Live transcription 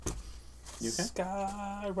You okay?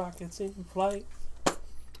 Sky rockets in flight.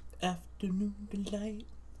 Afternoon delight.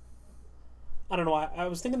 I don't know why. I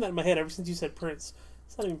was thinking that in my head ever since you said Prince.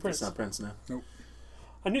 It's not even Prince. It's not Prince now. Nope.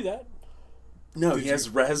 I knew that. No, Did he has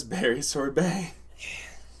you? raspberry sorbet.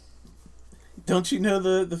 Don't you know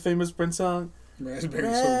the famous Prince song? Raspberry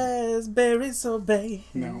sorbet. Raspberry sorbet.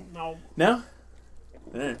 No. No. No?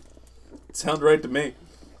 Eh. Sound right to me.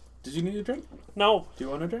 Did you need a drink? No. Do you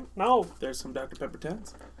want a drink? No. There's some Dr. Pepper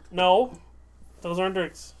 10s. No. Those aren't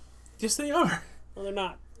drinks. Yes, they are. No, they're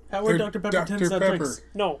not. How are They're Dr. Pepper 10s not Pepper. drinks?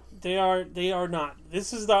 No, they are not.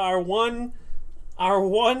 This is our one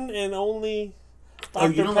and only Oh,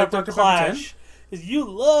 Dr. you don't Pepper like Dr. Pepper 10? clash. Is you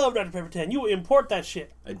love Dr. Pepper 10. You import that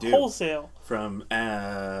shit. I do. Wholesale. From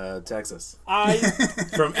Texas. I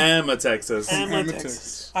From Amma, Texas. am a Amma, Texas.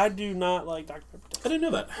 Texas. I do not like Dr. Pepper 10. I didn't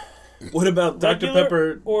know that. What about Dr. Regular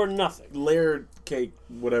Pepper or nothing. layered cake,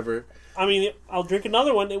 whatever? I mean, I'll drink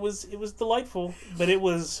another one. It was delightful, but it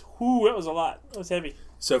was a lot. It was heavy.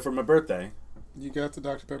 So for my birthday, You got the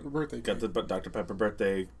Dr. Pepper birthday got cake. the Dr. Pepper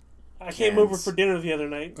birthday. I came Cans. over for dinner the other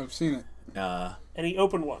night, I've seen it. and he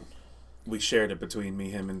opened one. We shared it between me,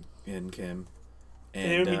 him, and Kim.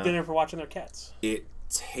 And they would eat dinner for watching their cats. It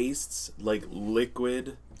tastes like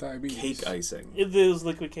liquid Diabetes. cake icing. It is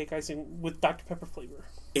liquid cake icing with Dr. Pepper flavor.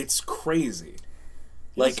 It's crazy.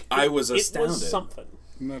 Like, I was astounded. It was something.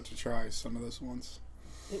 I'm going to have to try some of this once.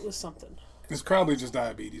 It was something. It's probably just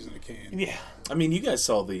diabetes in a can. Yeah. I mean, you guys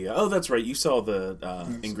saw the... oh, that's right. You saw the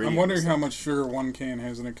ingredients. I'm wondering how much sugar one can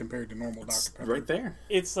has in it compared to normal It's Dr. Pepper. right there.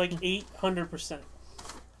 It's like 800%.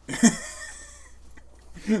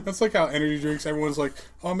 That's like how energy drinks, everyone's like,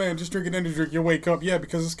 oh man, just drink an energy drink, you'll wake up. Yeah,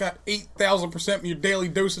 because it's got 8,000% of your daily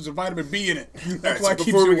dosage of vitamin B in it. That's All why right, it so keeps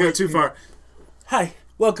before you we go awake. too far... Hi,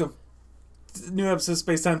 welcome. To the new episode of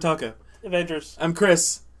Space Time Taco. Avengers. I'm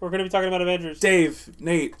Chris. We're going to be talking about Avengers. Dave,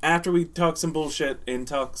 Nate, after we talk some bullshit and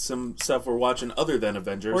talk some stuff we're watching other than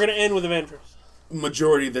Avengers, We're going to end with Avengers.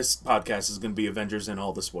 majority of this podcast is going to be Avengers and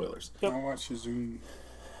all the spoilers. I'll watch Shazam.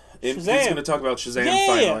 He's Shazam. going to talk about Shazam Yeah.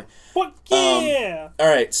 finally. What? Yeah. All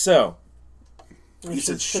right, so you It's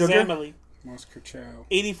said sugar Shazamily. Moscow Chow.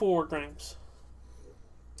 84 grams.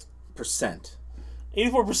 percent.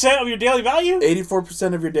 84% of your daily value?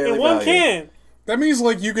 84% of your daily In one value. can. That means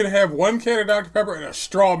like you could have one can of Dr. Pepper and a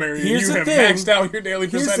strawberry Here's and the you have thing. maxed out your daily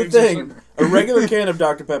Here's the percentage thing: of sugar. a regular can of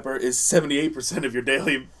Dr. Pepper is 78% of your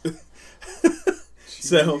daily.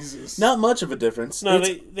 So Jesus. not much of a difference. No,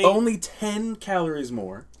 it's they- only 10 calories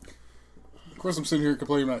more. Of course, I'm sitting here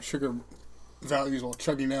complaining about sugar values while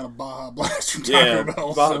chugging down a Baja Blast from Yeah, Taco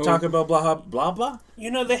Bell. so- Taco Bell, blah blah blah. You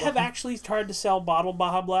know, they have actually tried to sell bottled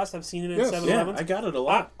Baja Blast. I've seen it in Yes. 7-Elevens. Yeah, I got it a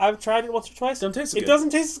lot. I've tried it once or twice. Don't taste as It good. doesn't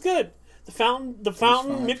taste as good. The fountain fine for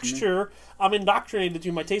me. mixture, I'm indoctrinated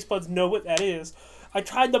to. My taste buds know what that is. I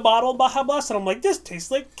tried the bottled Baja Blast, and I'm like, this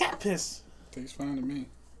tastes like cat piss. Tastes fine to me.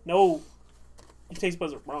 No, your taste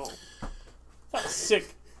buds are wrong. That was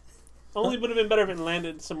sick. Only would have been better if it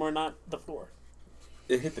landed somewhere, not the floor.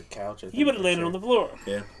 It hit the couch. I think, You would have for landed sure. on the floor.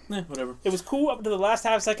 Yeah, whatever. It was cool up until the last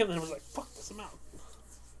half second, and it was like, fuck this amount.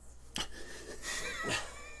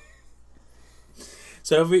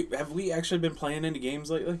 So have we actually been playing any games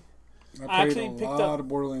lately? I I played actually a picked lot up- of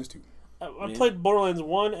Borderlands 2. I Yeah. played Borderlands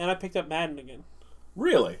 1, and I picked up Madden again.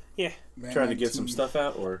 Really? Yeah. Trying to get Madden some 2. stuff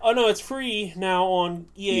out, or Oh, no, it's free now on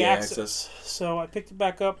EA EA Access. So I picked it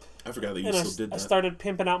back up, I forgot that you and still did I that. started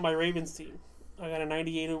pimping out my Ravens team. I got a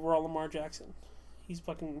 98 overall Lamar Jackson. He's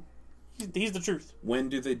fucking... He's the truth. When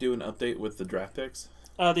do they do an update with the draft picks?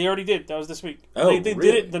 They already did. That was this week. Oh, they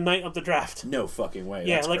really? did it the night of the draft. No fucking way.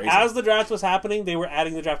 Yeah, That's like crazy. as the draft was happening, they were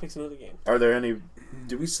adding the draft picks into the game. Are there any?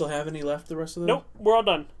 Do we still have any left? The rest of them? Nope, we're all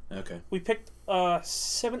done. Okay. We picked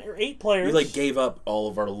 7 or 8 players. We like gave up all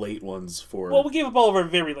of our late ones for. Well, we gave up all of our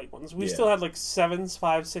very late ones. We Yeah. still had like 7s,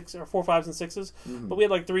 5, 6, or 4 5s and 6s, Mm-hmm. but we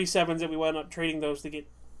had like 3 7s that we wound up trading those to get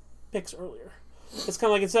picks earlier. It's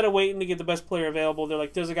kind of like instead of waiting to get the best player available, they're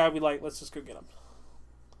like, "There's a guy we like. Let's just go get him."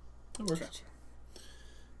 That works. Gotcha.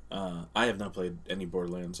 I have not played any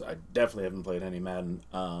Borderlands. I definitely haven't played any Madden.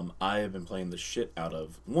 I have been playing the shit out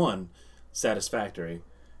of one Satisfactory,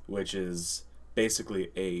 which is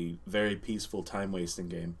basically a very peaceful time wasting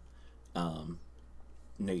game.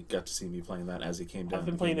 Nate got to see me playing that as he came down. I've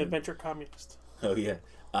been and playing came in. Adventure Communist. Oh yeah.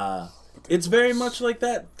 It's very much like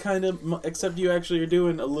that kind of, except you actually are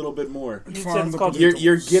doing a little bit more. You Farm said it's the called potatoes.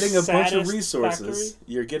 You're getting a bunch of Satisfactory? resources.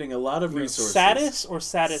 You're getting a lot of Yeah. resources. Sadist or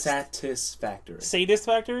Sadist? Satisfactory. Sadist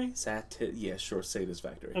Factory? Yeah, sure,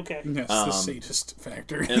 Satisfactory. Okay. Yes, the sadist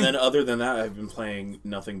factor. And then other than that, I've been playing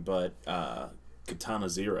nothing but Katana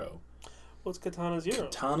Zero. What's Katana Zero?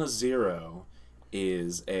 Katana Zero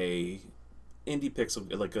is a indie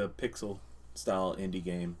pixel, like a pixel style indie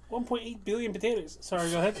game. 1.8 billion potatoes. Sorry,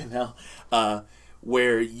 go ahead. Hell,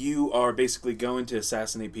 where you are basically going to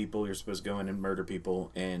assassinate people. You're supposed to go in and murder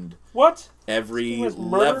people, and What? every This game has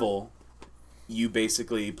murder? level, you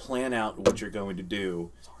basically plan out what you're going to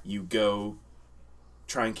do. You go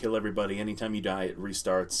try and kill everybody. Anytime you die, it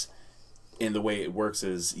restarts. And the way it works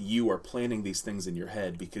is you are planning these things in your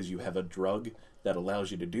head because you have a drug that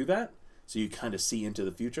allows you to do that. So you kind of see into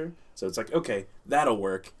the future. So it's like, okay, that'll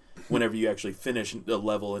work whenever you actually finish a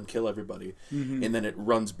level and kill everybody. Mm-hmm. And then it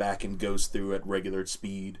runs back and goes through at regular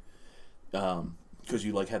speed. Because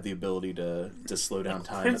you like have the ability to slow down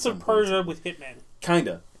time. Prince at of some point. Persia with Hitman.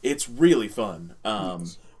 Kinda. It's really fun.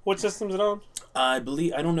 What system is it on? I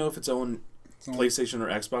don't know if it's on PlayStation or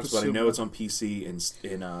Xbox, but I know Possible. it's on PC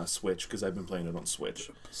and Switch because I've been playing it on Switch.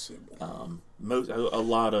 Possible. A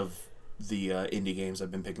lot of the indie games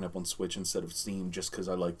I've been picking up on Switch instead of Steam just because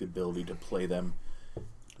I like the ability to play them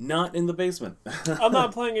not in the basement. I'm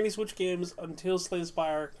not playing any Switch games until Slay the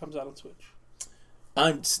Spire comes out on Switch.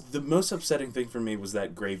 The most upsetting thing for me was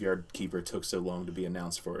that Graveyard Keeper took so long to be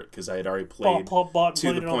announced for it because I had already played Bought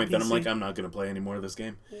to the it on point that I'm PC. like, I'm not going to play any more of this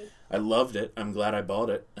game. Yeah. I loved it. I'm glad I bought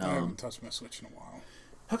it. I haven't touched my Switch in a while.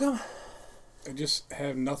 How come? I just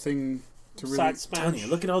have nothing to really... Side Smash. Tony,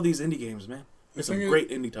 look at all these indie games, man. There's some thing is, great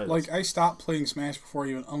indie titles. Like, I stopped playing Smash before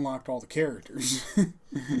I even unlocked all the characters.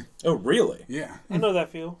 Oh, really? Yeah. I know that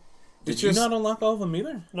feel. Did It's you just- not unlock all of them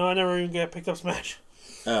either? No, I never even picked up Smash.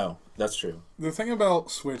 Oh, that's true. The thing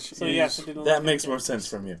about Switch So is... yes, I didn't. That makes more sense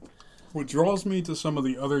from you. What draws me to some of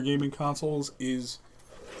the other gaming consoles is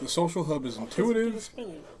the social hub is intuitive,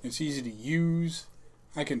 it's easy to use,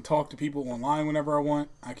 I can talk to people online whenever I want,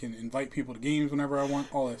 I can invite people to games whenever I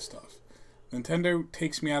want, all that stuff. Nintendo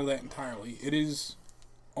takes me out of that entirely. It is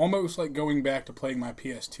almost like going back to playing my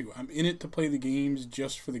PS2. I'm in it to play the games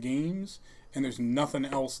just for the games, and there's nothing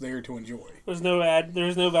else there to enjoy. There's no ad.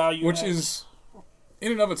 There's no value. Which add. is,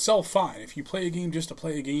 in and of itself, fine. If you play a game just to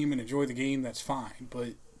play a game and enjoy the game, that's fine.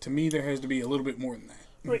 But to me, there has to be a little bit more than that.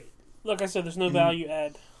 Right. Like I said, there's no value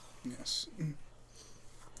add. Yes.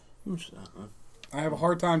 Uh-huh. I have a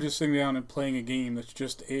hard time just sitting down and playing a game that's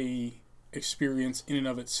just a experience in and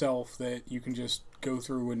of itself that you can just go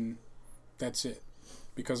through and that's it.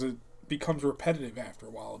 Because it becomes repetitive after a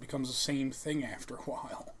while. It becomes the same thing after a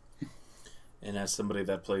while. And as somebody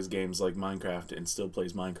that plays games like Minecraft and still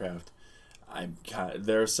plays Minecraft,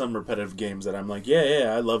 there are some repetitive games that I'm like,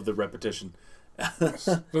 yeah, I love the repetition. Yes.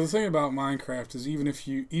 But the thing about Minecraft is even if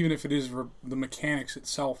it is the mechanics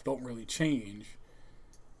itself don't really change,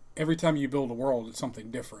 every time you build a world, it's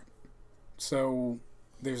something different. So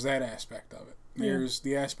there's that aspect of it. There's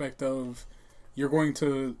the aspect of you're going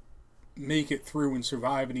to make it through and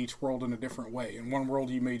survive in each world in a different way. In one world,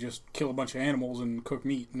 you may just kill a bunch of animals and cook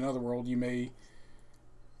meat. In another world, you may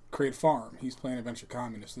create a farm. He's playing Adventure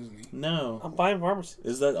Communist, isn't he? No. I'm buying farmers.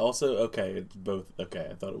 Is that also... Okay, it's both... Okay,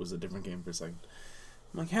 I thought it was a different game for a second.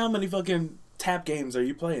 I'm like, how many fucking tap games are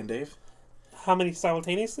you playing, Dave? How many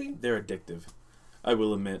simultaneously? They're addictive. I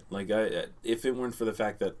will admit. Like, if it weren't for the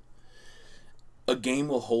fact that a game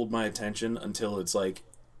will hold my attention until it's like,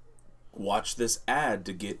 watch this ad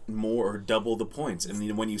to get more or double the points. And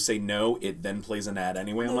then when you say no, it then plays an ad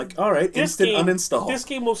anyway. I'm like, all right, instant uninstall. This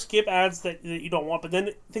game will skip ads that you don't want, but then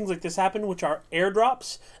things like this happen, which are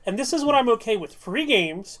airdrops. And this is what I'm okay with. Free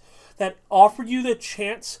games that offer you the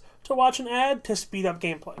chance to watch an ad to speed up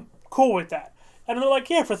gameplay. Cool with that. And they're like,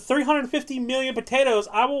 yeah, for 350 million potatoes,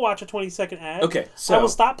 I will watch a 20-second ad. Okay, so... I will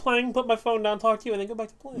stop playing, put my phone down, talk to you, and then go back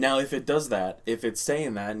to playing. Now, if it does that, if it's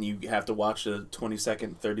saying that, and you have to watch a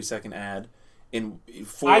 20-second, 30-second ad,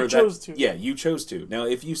 I chose to. Yeah, you chose to. Now,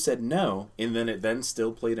 if you said no, and then it then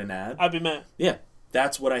still played an ad, I'd be mad. yeah,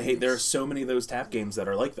 that's what I hate. There are so many of those tap games that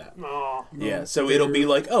are like that. Aw. Yeah, so it'll be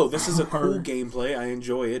like, oh, this is a cool gameplay. I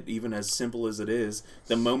enjoy it, even as simple as it is.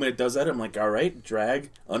 The moment it does that, I'm like, all right,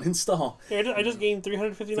 drag, uninstall. Yeah, I just gained There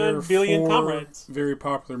 359 are billion 4 comrades. very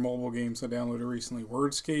popular mobile games I downloaded recently.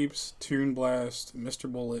 Wordscapes, Toon Blast, Mr.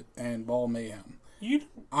 Bullet, and Ball Mayhem.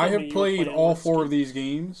 I have played all 4 of these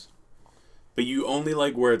games. But you only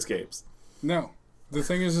like Wordscapes. No. The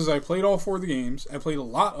thing is I played all 4 of the games. I played a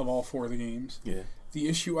lot of all 4 of the games. Yeah. The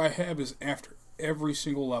issue I have is after every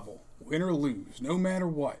single level, win or lose, no matter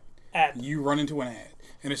what, Ad. you run into an ad.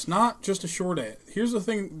 And it's not just a short ad. Here's the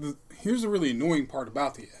thing, here's the really annoying part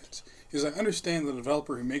about the ads, is I understand the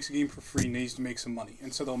developer who makes a game for free needs to make some money,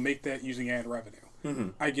 and so they'll make that using ad revenue. Mm-hmm.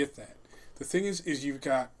 I get that. The thing is you've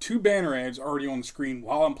got 2 banner ads already on the screen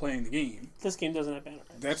while I'm playing the game. This game doesn't have banner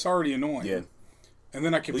ads. That's already annoying. Yeah. And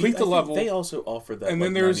then I complete the level. They also offer that. And like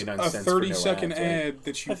then there's 99 a cents for no 30-second ads, right? ad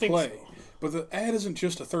that you I think play. so. But the ad isn't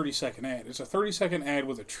just a 30-second ad. It's a 30-second ad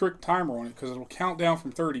with a trick timer on it because it'll count down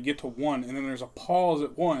from 30, get to 1, and then there's a pause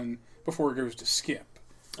at 1 before it goes to skip.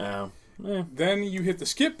 Oh. Then you hit the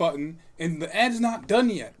skip button, and the ad's not done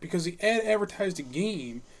yet because the ad advertised a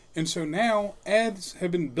game, and so now ads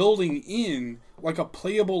have been building in like a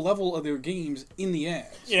playable level of their games in the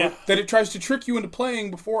ads. Yeah. That it tries to trick you into playing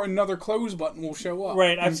before another close button will show up.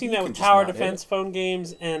 Right, I've seen that can with just tower not hit defense it. phone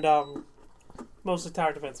games and mostly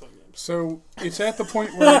tower defense phone games. So it's at the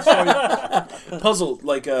point where it's like, Puzzle,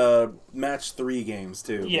 like match 3 games,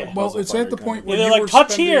 too. Yeah. Like well, Puzzle it's at the Fighter point kind where Yeah, they're you like, were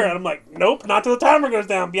touch spending- here. And I'm like, nope, not till the timer goes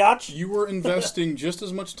down, biatch. You are investing just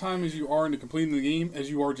as much time as you are into completing the game as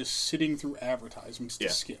you are just sitting through advertisements to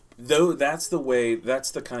Yeah. skip. Though that's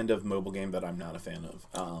the kind of mobile game that I'm not a fan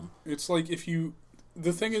of. It's like if you...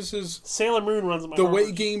 The thing is Sailor Moon runs in my the heart.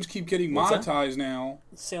 way games keep getting What's that? monetized now...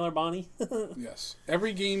 Sailor Bonnie. Yes.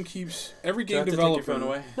 Every game Do you game have to take your developer phone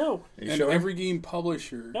away? No, Are you and sure? every game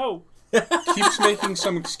publisher no. keeps making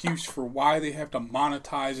some excuse for why they have to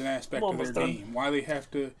monetize an aspect I'm of their almost done. game. Why they have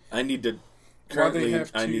to... I need to... Why Currently, they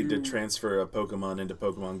have I need to to- transfer a Pokemon into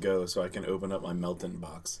Pokemon Go so I can open up my Melton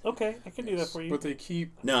box. Okay, I can do that for you. But they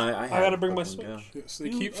keep... No, I have I gotta bring my Pokemon Go. Switch. Yes, they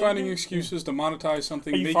You- keep finding yeah. excuses to monetize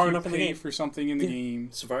something, Are you make far you enough in the pay game? for something in the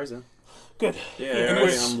game. Safaris, though. Good. Yeah, And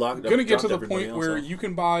already it's unlocked. going to get to the dropped everybody point else where off. you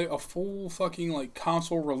can buy a full fucking like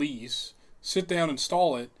console release, sit down,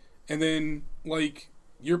 install it, and then like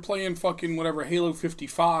you're playing fucking whatever Halo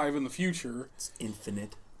 55 in the future, It's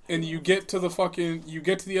infinite. and you get to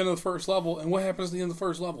the end of the first level, and what happens at the end of the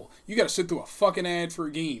first level? You got to sit through a fucking ad for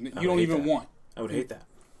a game that you don't hate even that. want. I would hate that.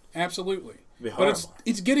 Absolutely. It'd be But horrible.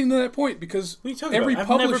 it's getting to that point because What are you talking every about? I've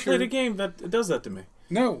publisher never played a game that does that to me.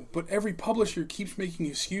 No, but every publisher keeps making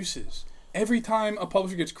excuses. Every time a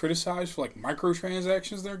publisher gets criticized for like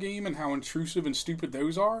microtransactions in their game and how intrusive and stupid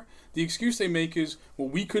those are, the excuse they make is, well,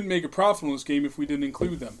 we couldn't make a profit on this game if we didn't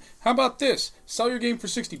include them. How about this? Sell your game for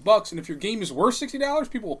 $60, and if your game is worth $60,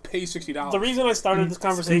 people will pay $60. The reason I started this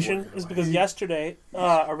conversation working is away. because yesterday, a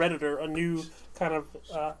Redditor, a new kind of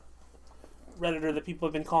Redditor that people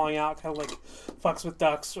have been calling out, kind of like fucks with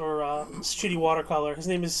ducks or shitty watercolor. His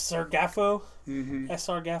name is Sir Gaffo,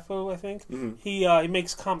 SR Gaffo, I think. He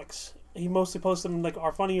makes comics. He mostly posts them like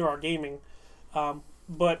Our Funny or Our Gaming,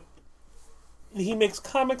 but he makes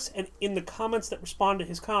comics, and in the comments that respond to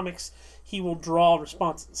his comics, he will draw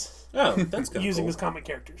responses Oh, that's kind of using cool. his comic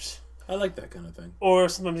characters. I like that kind of thing. Or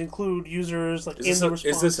sometimes include users like Is in the this,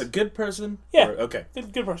 response. is this a good person? Yeah. Or- okay.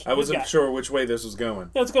 good person? I wasn't good guy. sure which way this was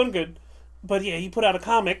going. No, it's going good. But yeah, he put out a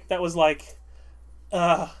comic that was like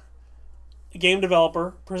a game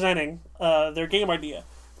developer presenting their game idea.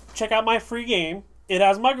 Check out my free game. It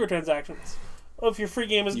has microtransactions. Oh, if your free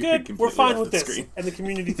game is You good, could we're completely fine off with the this. screen. And the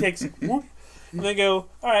community takes it. Whoop. And they go,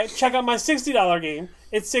 all right, check out my $60 game.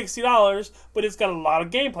 It's $60, but it's got a lot of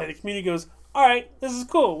gameplay. The community goes, all right, this is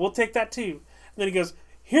cool. We'll take that too. And then he goes,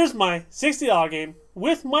 here's my $60 game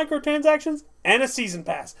with microtransactions and a season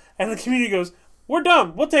pass. And the community goes, we're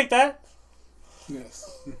done. We'll take that.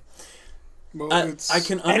 Yes. Well, I it's,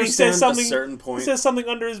 can And he understand says a something. certain He point. says something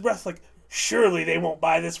under his breath like, "Surely they won't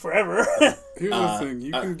buy this forever." Here's the thing: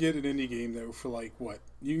 you can get an indie game though for like what?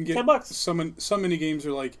 You can get $10. some indie games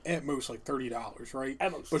are like at most like $30, right?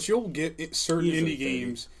 At most. But you'll get certain Usually indie 30,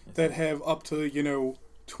 games that have up to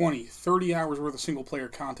 20, 30 hours worth of single player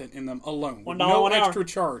content in them alone, with $1 no an hour. extra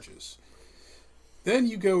charges. Then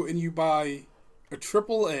you go and you buy a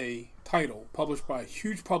AAA title published by a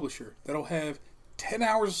huge publisher that'll have 10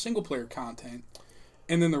 hours of single player content,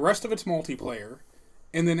 and then the rest of it's multiplayer.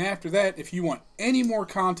 And then after that, if you want any more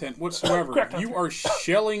content whatsoever, Crackdown you 3. are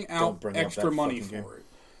shelling out bring up extra that money fucking for it.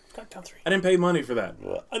 Crackdown 3. I didn't pay money for that.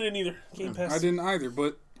 I didn't either. Game Pass. I didn't either,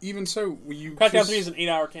 but even so, you Crackdown just, 3 is an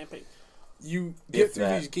 8-hour campaign. you get If through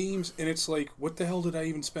that. these games, and it's like, what the hell did I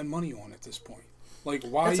even spend money on at this point? Like,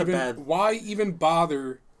 why That's a bad- why even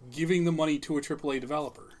bother giving the money to a AAA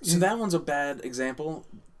developer? So that one's a bad example,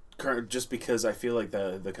 just because I feel like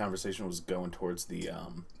the conversation was going towards the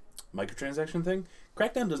microtransaction thing.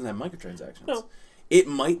 Crackdown doesn't have microtransactions. No. It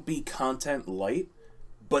might be content light,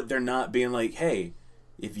 but they're not being like, hey,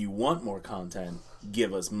 if you want more content,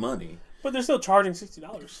 give us money. But they're still charging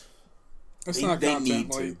 $60. That's not They content.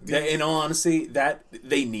 need like, to. In all honesty, that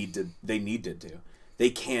they need to. They need to do. They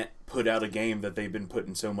can't put out a game that they've been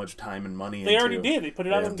putting so much time and money into. They already did. They put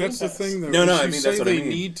it out Yeah. on Game That's the Pass. thing, though. No, is I you mean, say that's what I they mean.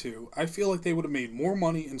 need to. I feel like they would have made more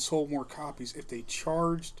money and sold more copies if they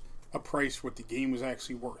charged a price what the game was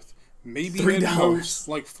actually worth. Maybe at $3. most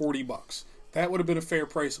like $40. That would have been a fair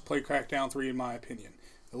price to play Crackdown 3, in my opinion.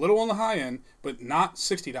 A little on the high end, but not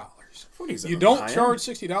 $60. 40's You on the don't high charge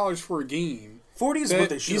 $60 for a game $40 is what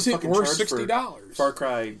they should have isn't fucking worth charged for $60. Far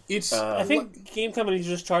Cry. It's I think game companies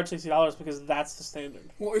just charge $60 because that's the standard.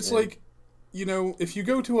 well, it's like, you know, if you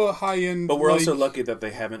go to a high end, But we're like, also lucky that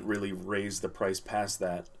they haven't really raised the price past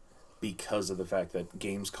that because of the fact that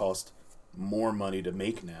games cost more money to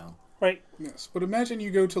make now. Right. Yes, but imagine you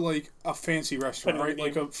go to like a fancy restaurant, Depending on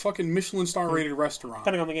right? the Like a fucking Michelin star rated restaurant.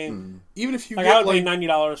 Depending on the game. Even if you Like I get would pay like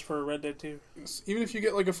 $90 for Red Dead 2. even if you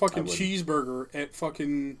get like a fucking wouldn't. cheeseburger at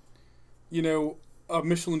fucking, you know, a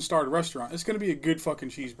Michelin starred restaurant, it's gonna be a good fucking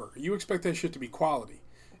cheeseburger. You expect that shit to be quality.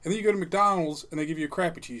 And then you go to McDonald's and they give you a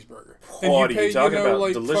crappy cheeseburger. And What are you talking about?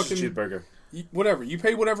 like Delicious fucking cheeseburger. whatever. You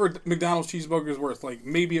pay whatever McDonald's cheeseburger is worth, like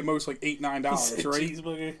maybe at most like $8, $9, right?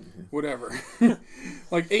 Cheeseburger. Whatever.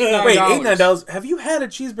 Like $8, $9. Wait, $8, $9. Have you had a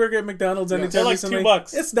cheeseburger at McDonald's anytime They're like recently?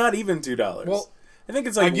 $2. It's not even $2. Well, I think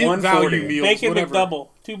it's I like get $1.40. value meals, Bacon whatever. McDouble.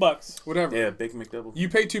 $2. Whatever. Yeah, bacon McDouble. You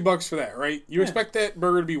pay $2 for that, right? You expect that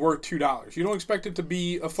burger to be worth $2. You don't expect it to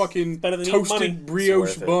be a fucking better than eating money. toasted brioche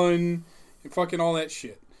It's worth it. bun and fucking all that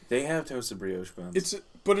shit. They have toasted brioche buns.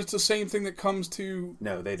 But it's the same thing that comes to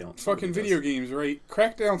No, they don't. fucking Nobody video does. games, right?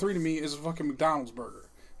 Crackdown 3 to me is a fucking McDonald's burger.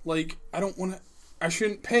 Like, I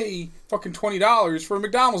shouldn't pay fucking $20 for a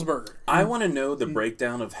McDonald's burger. I want to know the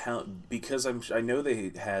breakdown of how, because I know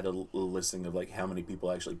they had a listing of like how many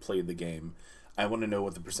people actually played the game. I want to know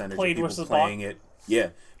what the percentage Played of versus people playing it. Yeah,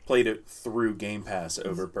 played it through Game Pass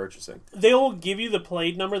over purchasing. They will give you the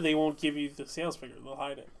played number. They won't give you the sales figure. They'll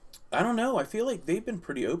hide it. I don't know. I feel like they've been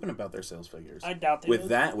pretty open about their sales figures. I doubt they with will.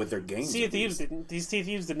 that with their games. Sea of at Thieves least. didn't. These Sea of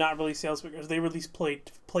Thieves did not release sales figures. They released played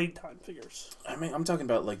time figures. I mean, I'm talking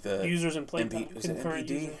about like the Users and played time. is it Concurrent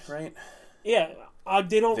NPD, users. right? Yeah,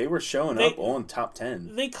 they don't. They were showing They- up on top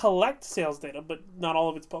 10. They collect sales data, but not all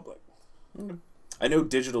of it's public. I know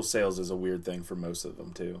digital sales is a weird thing for most of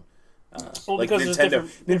them too. Well, Like because there's Nintendo,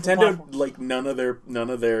 different Nintendo, platforms. like none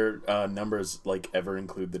of their numbers like ever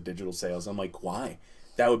include the digital sales. I'm like, why?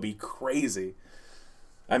 That would be crazy.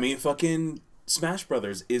 I mean, fucking Smash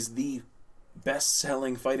Brothers is the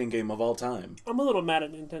best-selling fighting game of all time. I'm a little mad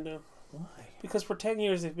at Nintendo Why? because for 10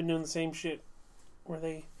 years they've been doing the same shit, where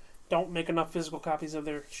they don't make enough physical copies of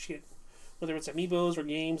their shit, whether it's amiibos or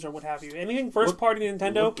games or what have you. Anything first-party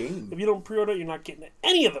Nintendo, what game? if you don't pre-order, you're not getting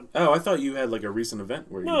any of them. Oh, I thought you had like a recent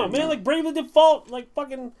event where No, you did man, that. like Bravely Default, like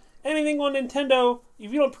fucking anything on Nintendo,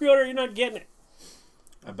 if you don't pre-order, you're not getting it.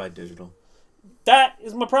 I buy digital. That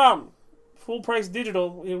is my problem. Full price digital,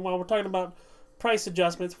 while we're talking about price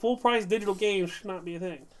adjustments, full price digital games should not be a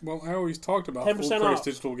thing. Well, I always talked about 10% full price off.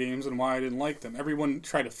 digital games and why I didn't like them. Everyone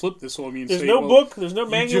tried to flip this on me and There's say, no well, book, there's no you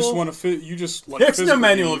manual. just want to you just like There's no physical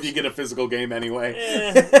manual games. if you get a physical game anyway.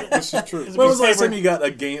 This is true. It's When was the piece last paper. time you got a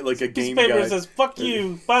game like a Piece game of paper guide? says, fuck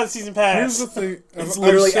you, buy the season pass. Here's the thing. It's I've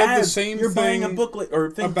literally said ads. the same You're thing buying a booklet or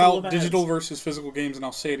thing full about of digital ads. versus physical games, and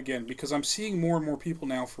I'll say it again because I'm seeing more and more people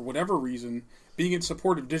now, for whatever reason, being in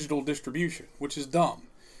support of digital distribution, which is dumb.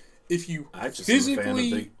 If you I just am a fan of physically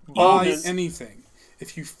the buy boldness. anything,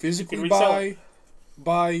 if you physically You can resell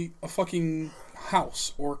buy a fucking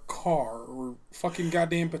house or car or fucking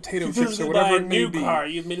goddamn potato You chips or physically buy whatever a it may new be, car,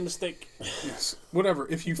 you've made a mistake. yes, whatever.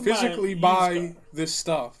 If you can buy a physically used buy car. this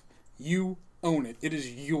stuff, you own it. It is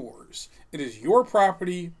yours. It is your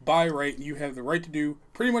property by right. You have the right to do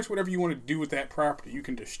pretty much whatever you want to do with that property. You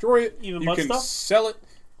can destroy it. Even you butt can stuff? sell it.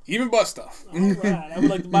 Even butt stuff. Alright, I would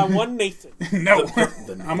like to buy one Nathan. No,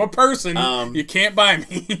 the- I'm a person. You can't buy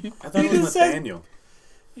me. I thought it You was just said- Nathaniel.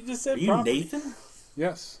 You just said Are you property. Nathan?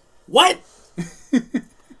 Yes. What?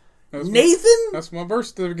 That's Nathan? That's my birth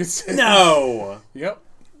certificate. No. Yep.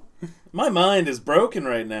 My mind is broken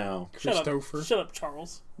right now. Christopher. Shut up,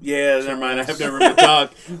 Charles. Yeah, never mind. I have no room to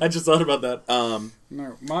talk. I just thought about that.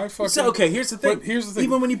 No, my fucking. So okay, here's the thing. But here's the thing.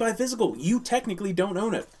 Even when you buy physical, you technically don't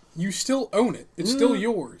own it. You still own it. It's still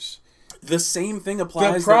yours. The same thing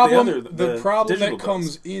applies. The problem, to the problem digital that does.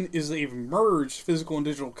 comes in is they've merged physical and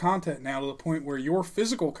digital content now to the point where your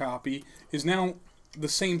physical copy is now the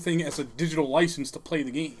same thing as a digital license to play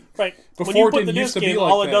the game. Right. When Before you it put the didn't used disc to be in,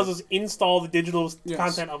 like all it that. does is install the digital Yes.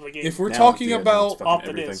 content of the game. If we're Now, talking yeah, about it's fucking off the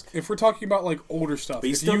everything. disc. if we're talking about like older stuff, But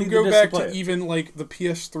you if still you need the go disc to back play to it. even like the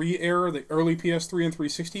PS3 era, the early PS3 and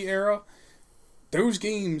 360 era, those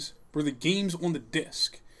games were the games on the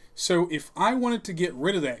disc. So if I wanted to get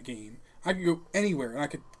rid of that game, I could go anywhere and I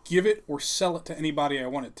could give it or sell it to anybody I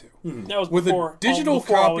wanted to. That was With before, a digital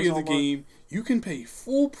before I copy was of the online. game, you can pay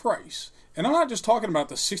full price. And I'm not just talking about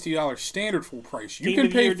the $60 standard full price. You Game can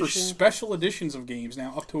of the pay Year for edition. special editions of games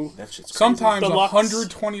now up to That shit's crazy. sometimes Deluxe.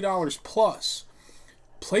 $120 plus.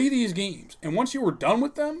 Play these games, and once you are done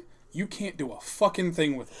with them, you can't do a fucking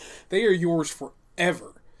thing with them. They are yours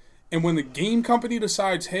forever. And when the game company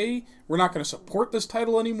decides, hey, we're not going to support this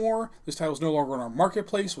title anymore, this title's no longer in our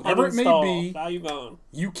marketplace, whatever it may be, Value gone.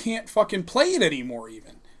 you can't fucking play it anymore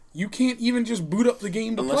even. You can't even just boot up the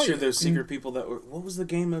game to Unless play you're it. those secret people that were... What was the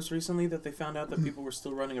game most recently that they found out that people were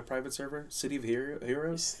still running a private server? City of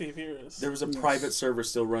Heroes? Steve Heroes. There was a private server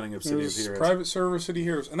still running of City of There's Heroes. private server City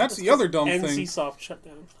Heroes. And that's the other dumb thing. NCSoft shut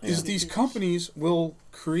down. Is these companies will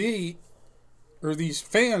create, or these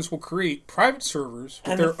fans will create private servers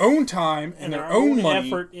with And their own time and their own money.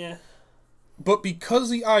 Effort, yeah. But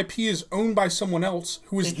because the IP is owned by someone else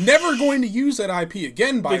who is never going to use that IP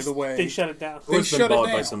again, by the way, They shut it down. Or it's they been shut it bought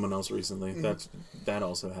by down. someone else recently. That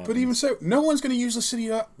also happened. But even so, no one's going to use the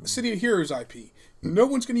City of Heroes IP. No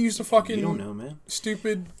one's going to use the fucking You don't know, man.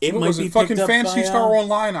 stupid. It what might was be it? Fucking picked up Fantasy by, Star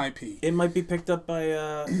Online IP. It might be picked up by...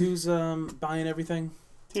 who's buying everything?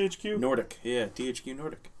 THQ. Nordic. Yeah, THQ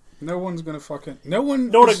Nordic. No one's going to fucking. No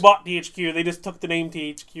one. Nordic is, bought THQ. They just took the name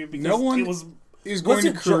THQ because No one it was is going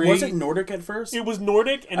to create. Was it Nordic at first? it was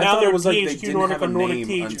Nordic, and I now thought they're it was like they THQ didn't Nordic have a or Nordic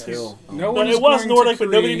name THQ. until... No No, one is it was going to Nordic, but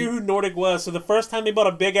nobody create- knew who Nordic was. So the first time they bought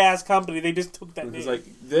a big ass company, they just took that It name. was like,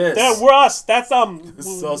 this. Yeah, we're us. That's This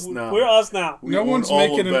is us now. We're us now. We No own one's all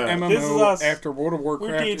making of an that. This is MMO us. after World of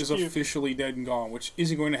Warcraft We're is THQ. officially dead and gone, which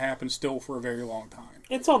isn't going to happen still for a very long time.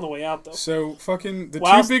 It's on the way out though. So fucking the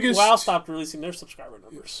WoW, two biggest. WoW stopped releasing their subscriber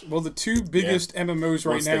numbers. Well, the two biggest MMOs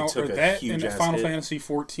right Once they now took are a that huge and ass Final hit. Fantasy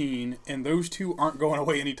 14, and those two aren't going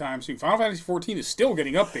away anytime soon. Final Fantasy 14 is still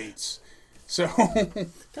getting updates, so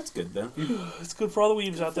That's good, then. It's good for all the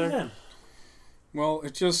weebs out there. Yeah. well,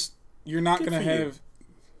 it's just you're not Good going to for you. have.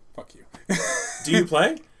 Fuck you. Do you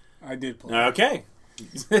play? I did play. Okay.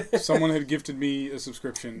 Someone had gifted me a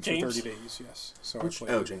subscription James? for 30 days. Yes, so I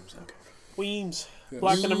played. Oh, James. Okay. Weems. Yes.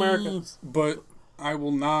 Black in America. But I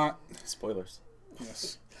will not. Spoilers.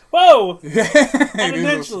 Yes. Whoa! It is a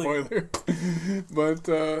Unintentionally. spoiler.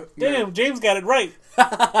 But Damn, James got it right.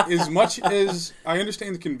 as much as I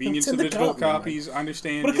understand the convenience It's of in the digital code, man. copies, I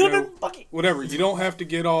understand. But it you could have know, been Bucky. whatever. You don't have to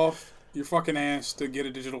get off your fucking ass to get a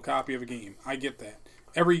digital copy of a game. I get that.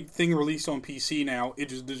 Everything released on PC now,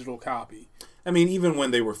 it's just digital copy. I mean, even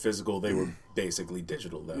when they were physical, they were basically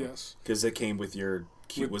digital, though. Yes. Because it came with your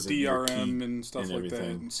key, With was it your key DRM and stuff and like that,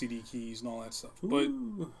 everything. and CD keys and all that stuff. But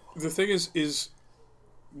Ooh. the thing is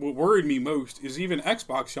what worried me most is even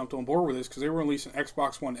Xbox jumped on board with this because they were releasing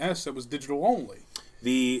Xbox One S that was digital only.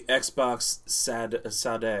 The Xbox Sade,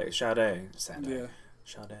 Yeah.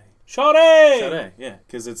 Sade! yeah,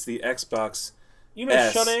 because it's the Xbox You know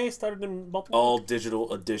S. Sade started in Baltimore? All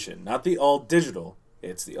Digital Edition, not the All Digital.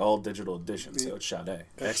 It's the All Digital Edition, so it's Sade.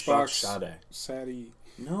 Xbox Sade. Sadie.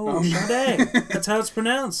 No, Sade. That's how it's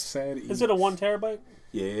pronounced. Sadie. Is it a 1 terabyte?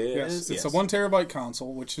 Yes, it's a 1 terabyte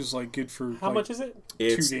console, which is like good for How like, much is it?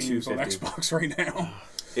 It's 2 games on $250. Xbox right now.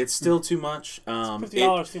 It's still too much.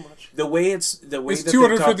 $50 too much. The way It's that they've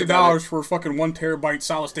talked $250 about it, for a fucking 1 terabyte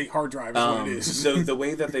solid state hard drive is what it is. So the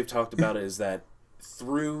way that they've talked about it is that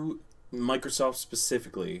through Microsoft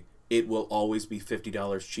specifically, it will always be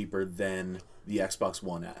 $50 cheaper than the Xbox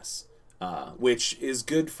One S, which is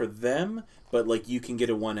good for them. But like you can get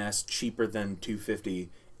a One S cheaper than $250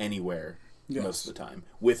 anywhere most of the time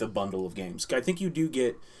with a bundle of games. I think you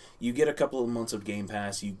get a couple of months of Game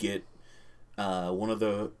Pass. You get one of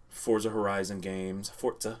the Forza Horizon games.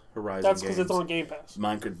 That's because it's on Game Pass.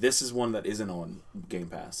 Minecraft. This is one that isn't on Game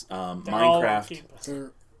Pass. They're all on Minecraft. Game Pass.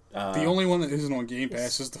 The only one that isn't on Game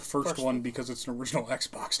Pass is the first one because it's an original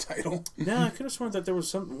Xbox title. No, I could have sworn that there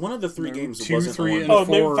was one of the three games that 2, wasn't 3, on. and Oh,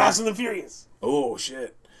 maybe 4. Fast and the Furious. Oh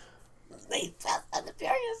shit! Fast and the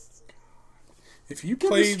Furious. If you Get me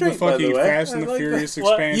played the straight, by the fucking way. Fast and I the like Furious that.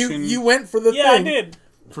 What? expansion You went for the Yeah, thing. I did.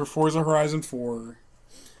 for Forza Horizon 4,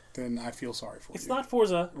 then I feel sorry for It's you. not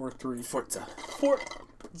Forza. Or 3. Forza.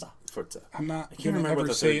 Forza. I'm not can't going to remember what ever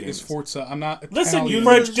the say third it as game is. Forza. I'm not Italian. Listen, you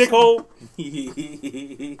French dickhole.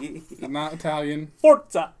 I'm not Italian.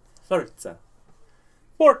 Forza. Forza.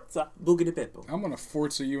 Forza. Boogity Peppo. I'm going to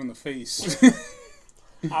Forza you in the face.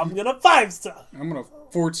 I'm gonna 5-star. I'm going to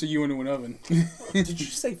Forza you into an oven. Did you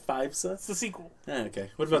say 5-sa? It's the sequel. Ah,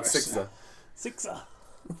 okay. What about 5-sa? 6-sa? 6-star.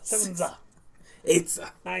 7-star. 8-sa?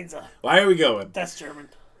 9-star. Why are we going? That's German.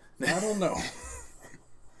 I don't know.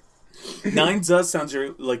 9-za sounds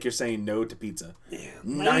like you're saying no to pizza. Yeah.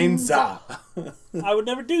 9-za. I would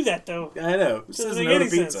never do that though. I know. Who Doesn't says make no to any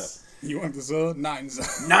pizza? sense. You want the 9-za?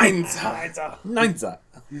 9-za. 9-star. 9-za.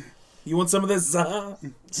 You want some of this za?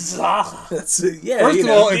 Zah. That's yeah. First you of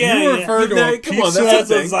know. all, if Yeah, you yeah. refer to Yeah, a come on, pizza that's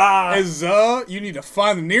That's a thing. zah. as you need to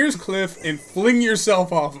find the nearest cliff and fling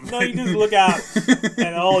yourself off of it. No, you just look out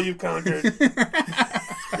at all you've conquered.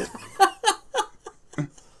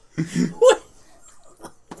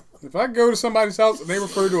 If I go to somebody's house and they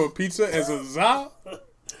refer to a pizza as a za,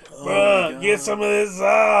 Bruh, get some of this.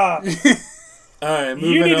 All right, moving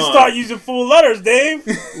You need to on. start using full letters, Dave.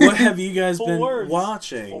 What have you guys Full been words.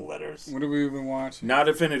 watching? Full letters. what have we been watching? Not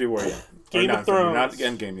Infinity War yet. Game Or of not Infinity War, Thrones.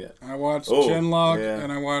 Not Endgame yet. I watched Oh, Genlock yeah.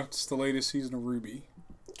 and I watched the latest season of Ruby.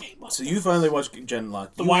 So you finally watched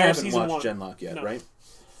Genlock. The You Wire haven't season watched one. Genlock yet, No. right?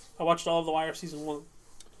 I watched all of The Wire season 1.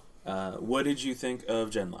 What did you think of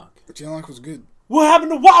Genlock? Genlock was good. What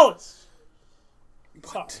happened to Wallace?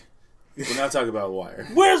 Sorry. We're not talking about Wire.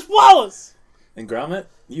 Where's Wallace? And Gromit?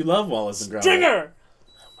 You love Wallace and Gromit. Stringer!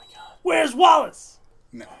 Oh my god. Where's Wallace?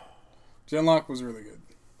 No. Genlock was really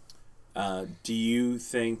good. Do you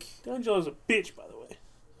think... D'Angelo's a bitch, by the way.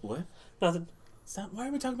 What? Nothing. Why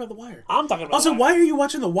are we talking about The Wire? I'm talking about Also, Wire. why are you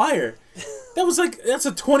watching The Wire? That's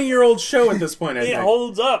a 20-year-old show at this point, I It think.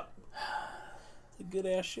 holds up. It's a good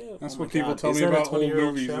ass show. That's Oh what my people God. tell Is me that a about old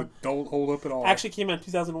 20-year-old movies show? that don't hold up at all. Actually came out in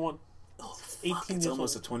 2001. Oh, 18 fuck, years it's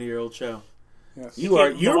almost old. a 20-year-old show. yes.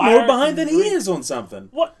 You're The more Wire behind than he season is on something.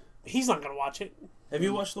 What? He's not going to watch it. Have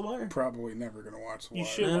you watched The Wire? Probably never going to watch The You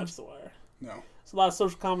Wire. should Yeah. watch The Wire. No. It's a lot of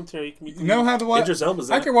social commentary. You can be You know how The Wire... Idris Elba's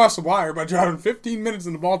in I it. can watch The Wire by driving 15 minutes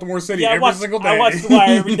into Baltimore City Yeah, every single day. I watch The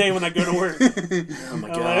Wire every day when I go to work. Oh my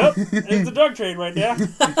I'm god. like, oh, it's the drug trade right now.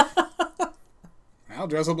 I'll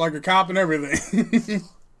dress up like a cop and everything.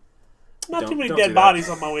 Not too many Don't do dead that. bodies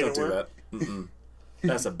on my way Don't to do work. that. Mm-mm.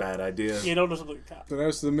 That's a bad idea. Yeah, don't just look at a cop. Did I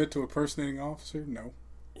submit to a impersonating officer? No.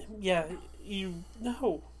 Yeah,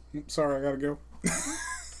 no. Sorry, I gotta go.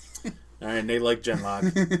 All right, Nate like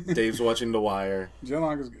Genlock. Dave's watching The Wire.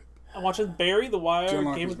 Genlock is good. I'm watching Barry, The Wire,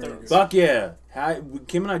 Genlock Game is of very Thrones. good. Fuck yeah.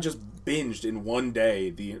 Kim and I just binged in one day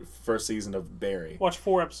the first season of Barry. Watch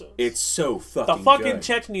 4 episodes. It's so the fucking fucking good.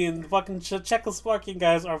 Chechenian, the fucking Czechoslovakian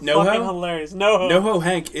guys are NoHo? fucking hilarious. NoHo. NoHo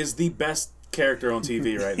Hank is the best character on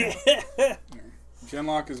TV right now.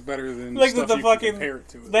 Genlock is better than Like stuff the you fucking can compare it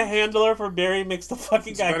to. the handler for Barry makes the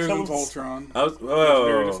fucking It's guy better kill than him. Voltron.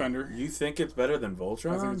 Whoa. Defender. You think it's better than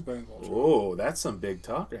Voltron? I think it's better than Voltron. Whoa, that's some big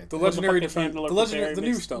talk right The there. Legendary fucking Defender. handler The for legendary, Barry the new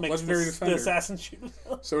makes- stuff. makes Legendary the Defender. assassin shoot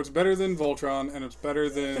himself. So it's better than Voltron, and it's better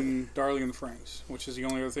than Darling in the Franxx, which is the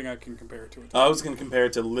only other thing I can compare it to. I was going to compare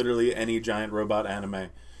it to literally any giant robot anime.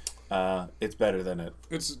 It's better than it.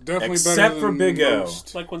 It's definitely Except better for than Big O.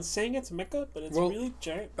 most. Like when saying it's mecha, but it's Well, really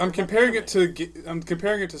giant. I'm comparing it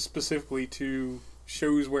to specifically to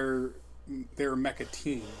shows where there are mecha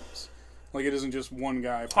teams. Like it isn't just one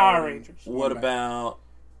guy. Power piloting Rangers. one What mech. about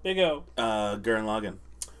Big O Gurren Lagann?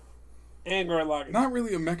 and Gurren Lagann. Not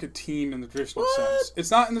really a mecha team in the traditional What? sense.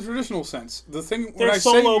 It's not in the traditional sense. The thing when They're I say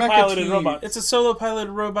solo mecha piloted team, robots. It's a solo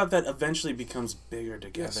piloted robot that eventually becomes bigger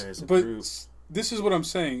together yes, as a but group. this is what I'm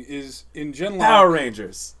saying is in Genlock. Power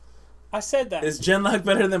Rangers. I said that. Is Genlock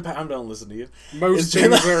better than Power? Don't listen to you. Most Is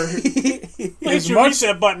things are Genlock... Hit as your much-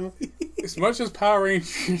 reset button. as much as Power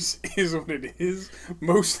Rangers is what it is.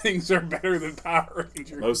 Most things are better than Power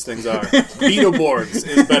Rangers. Most things are. Beetleborgs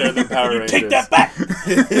is better than Power Rangers. Take that back.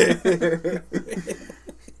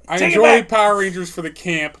 I Take it enjoy back. Power Rangers for the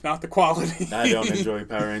camp, not the quality. I don't enjoy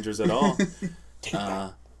Power Rangers at all.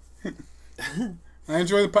 I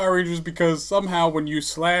enjoy the Power Rangers because somehow when you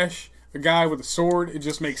slash a guy with a sword, it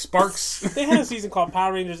just makes sparks. They had a season called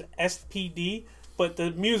Power Rangers SPD, but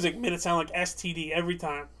the music made it sound like STD every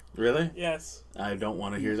time. Really? Yes. I don't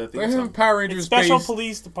want to hear that They theme have song. Power It's Rangers Special based.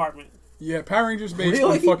 Police Department. Yeah, Power Rangers based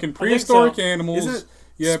Really? on fucking so. prehistoric animals. Is it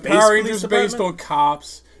Yeah, Space Power Police Rangers based on Department?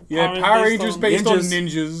 cops. Yeah, Power Power Rangers Rangers based based on on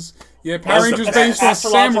ninjas. Yeah, That's Power the Rangers best. based on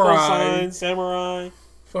Astrological samurai. signs, samurai.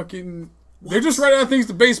 Fucking. They're just writing out things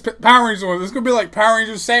to base Power Rangers on. It's gonna be like Power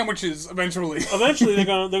Rangers sandwiches eventually. Eventually, they're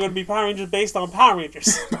gonna be Power Rangers based on Power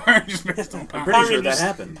Rangers. Power Rangers based on I'm Power pretty Power sure Rangers, that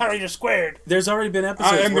happened. Power Rangers squared. There's already been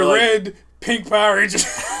episodes I am where the like, red, pink Power Rangers.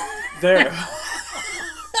 there.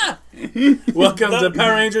 Welcome to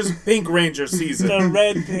Power Rangers Pink Ranger season. The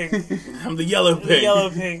red pink, I'm the yellow pink. the yellow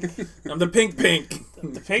pink, I'm the pink pink.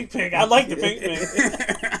 the pink pink. I like the pink pink.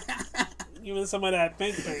 Even some of that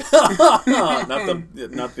pink pink.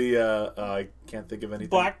 not the I can't think of anything.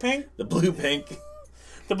 Black pink, The blue pink.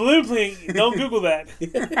 the blue pink. Don't Google that.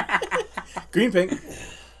 Green pink.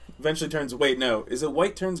 Eventually turns wait, no. Is it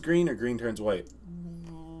white turns green or green turns white?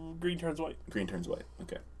 Green turns white, Green turns white.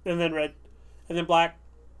 Okay. and then red, and then black,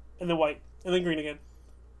 and then white, and then green again.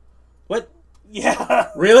 What? Yeah,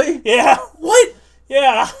 Really? yeah, What?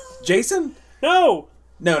 yeah. Jason? No,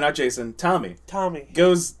 No, not Jason. Tommy. Tommy.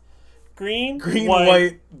 Goes Green, green,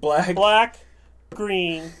 white, black. black,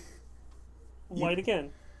 green, white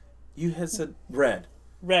again. You had said red.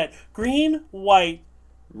 Red, green, white,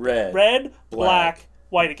 Red. red, Black. black,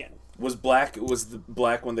 white again. Was the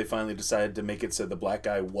black when they finally decided to make it so the black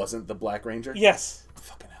guy wasn't the Black Ranger? Yes.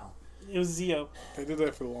 Fucking hell. It was Zeo. They did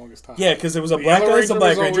that for the longest time. Yeah, because it was a The black Yellow guy, a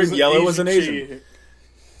black was ranger, and yellow was an Asian.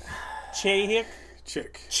 Chahik.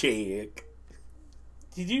 Chick. Chick.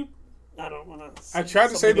 Did you? I don't want to. I tried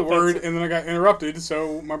to say the word, and then I got interrupted,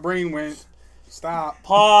 so my brain went, stop.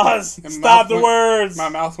 Pause. And Stop the went- words. My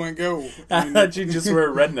mouth went go. I thought you just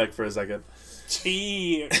were a redneck for a second.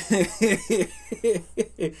 Chahik.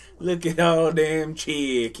 Look at all them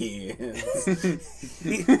chickens.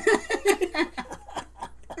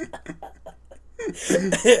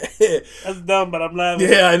 That's dumb, but I'm laughing.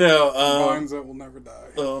 Yeah, I know. Vines that will never die.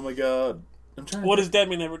 Oh my god. I'm trying. What does that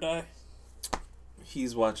mean? Never die.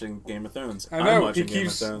 He's watching Game of Thrones. I I'm know, he watching Game of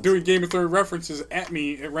keeps Thrones. doing Game of Thrones references at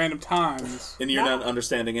me at random times. And you're not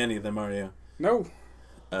understanding any of them, are you? No.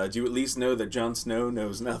 Do you at least know that Jon Snow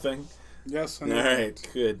knows nothing? Yes, I All know. right,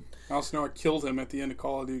 good. I also know I killed him at the end of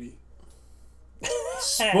Call of Duty.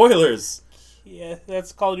 Spoilers. Yeah,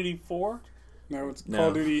 that's Call of Duty 4. No, it's No. Call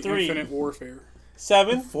of Duty 3. Infinite Warfare.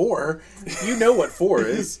 7. 4? You know what 4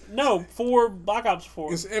 is. No, 4. Black Ops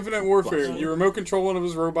 4. It's Infinite Warfare. Wow. You remote control one of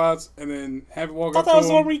his robots and then have it walk I up thought to that was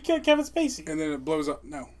the one him, where you killed Kevin Spacey. and then it blows up.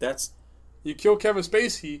 No. That's You kill Kevin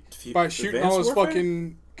Spacey by shooting all his Advanced Warfare?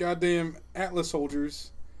 fucking goddamn Atlas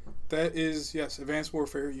soldiers. That is, yes, Advanced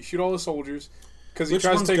Warfare. You shoot all the soldiers because he Which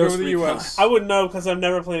tries to one's take Ghost over the Recon? U.S. I wouldn't know because I've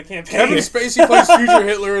never played a campaign. Kevin Spacey plays future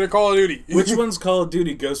Hitler in a Call of Duty. which one's Call of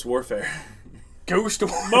Duty Ghost Warfare? Ghost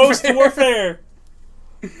Warfare. Most Warfare.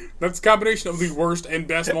 That's a combination of the worst and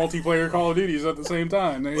best multiplayer Call of Duties at the same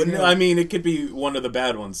time. There you Well, go. no, I mean, it could be one of the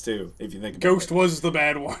bad ones too, if you think about Ghost it. was the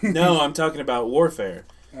bad one. No, I'm talking about Warfare.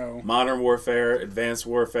 Oh. Modern Warfare, Advanced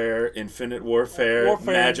Warfare, Infinite Warfare,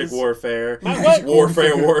 Warfare Magic is- Warfare, What?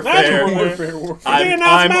 Warfare, Warfare. Magic Warfare, Warfare. They I'm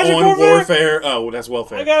announced Magic on Warfare? Warfare. Oh, well, that's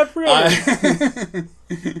welfare. I got a pre-order.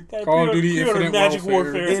 Got a Call of Duty pre-order Infinite Magic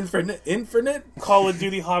Warfare. Warfare. Infinite. Call of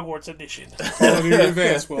Duty Hogwarts Edition. Call of Duty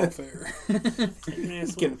Advanced Welfare. Advanced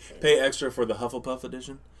You can Warfare. pay extra for the Hufflepuff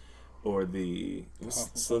edition, or the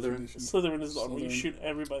Hufflepuff Slytherin. edition. Slytherin is the one where you Slytherin. shoot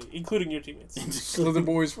everybody, including your teammates. Slither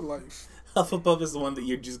boys for life. Hufflepuff is the one that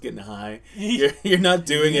you're just getting high. You're not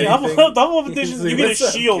doing The anything. Hufflepuff Edition, He's like, you get a "What's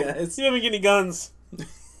up, shield. guys?" You don't even get any guns.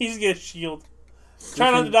 You just get a shield.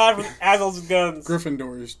 Try not to die from Azel's guns.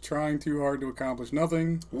 Gryffindors trying too hard to accomplish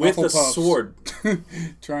nothing. With a Hufflepuffs sword,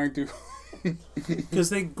 trying to.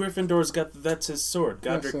 because Gryffindor's that's his sword.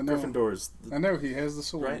 Godric Yes, I know. Gryffindor's I know he has the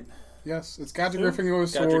sword. right. Yes, it's Godric Who?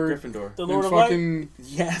 Gryffindor's Godric sword. Gryffindor. The Lord and of Light. fucking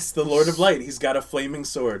Yes, the Lord of Light. He's got a flaming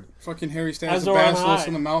sword. fucking Harry stabs a Azor on basilisk high.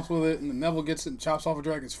 in the mouth with it, and the Neville gets it and chops off a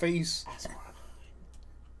dragon's face.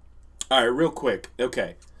 All right, real quick.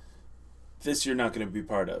 Okay, this you're not going to be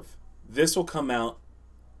part of. This will come out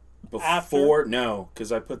before. No,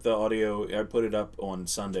 because I put the audio. I put it up on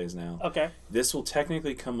Sundays now. Okay. This will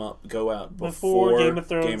technically go out Before before Game of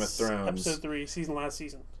Thrones. Game of Thrones. Episode 3, last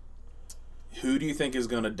season. Who do you think is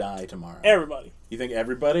going to die tomorrow? Everybody. You think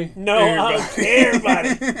everybody? No, everybody.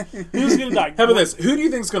 Who's going to die? How about this? Who do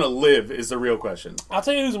you think is going to live is the real question. I'll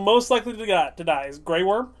tell you who's most likely to die is Grey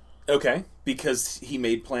Worm. Okay, because he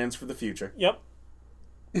made plans for the future. Yep.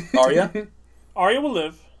 Arya, Arya will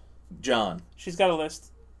live. John, She's got a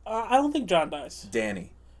list. I don't think John dies.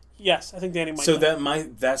 Danny. Yes, I think Danny might So die.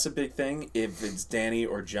 that's a big thing if it's Danny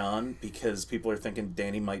or John, because people are thinking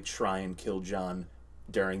Danny might try and kill John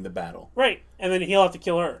during the battle. Right, and then he'll have to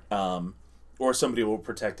kill her. Or somebody will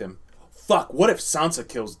protect him. Fuck, what if Sansa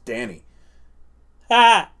kills Danny?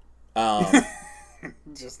 Ha!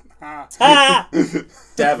 Just Ha!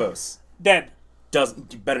 Davos Dead.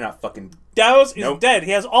 doesn't. You better not fucking. Davos is Nope. dead.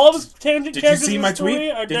 He has all of his tangent Did you characters see in my the story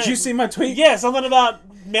tweet? are Did dead. you see my tweet? Yeah, something about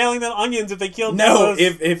mailing them onions if they killed No,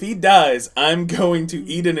 Davos. if he dies, I'm going to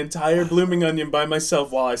eat an entire blooming onion by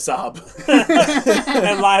myself while I sob.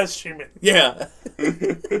 and live stream it. Yeah.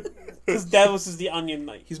 Because Davos is the Onion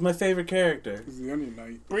Knight. He's my favorite character. he's the Onion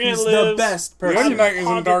Knight. Brienne He's lives. the best The person. Onion Knight is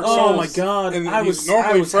in Dark Souls. Oh my god. And I he's was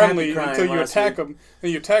normally happy friendly crying until you last attack week. him.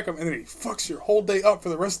 Then you attack him, and then he fucks your whole day up for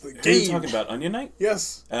the rest of the Are you game. talking about Onion Knight?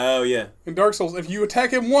 Yes. Oh yeah. In Dark Souls, if you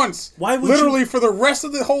attack him once, Why would literally for the rest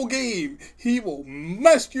of the whole game, he will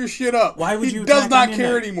mess your shit up. Why would he you does attack not Onion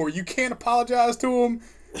care Knight? anymore. You can't apologize to him.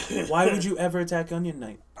 Why would you ever attack Onion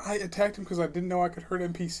Knight? I attacked him because I didn't know I could hurt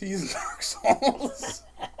NPCs in Dark Souls.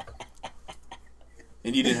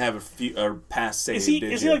 And you didn't have a past save, Is he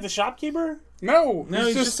did is you? he like the shopkeeper? No, No, he's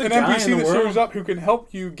he's just just a an guy NPC in the that world. shows up who can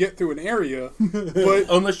help you get through an area. But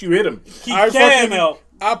Unless you hit him. He I can fucking help.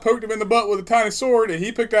 I poked him in the butt with a tiny sword, and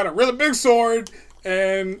he picked out a really big sword,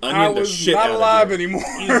 and I Onioned the was shit not out of alive you. anymore.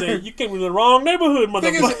 He said, "You came to the wrong neighborhood,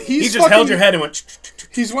 Thing is, motherfucker." He he's just held fucking- your head and went.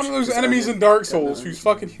 He's one of those enemies in Dark Souls who's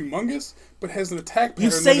fucking humongous, but has an attack pattern.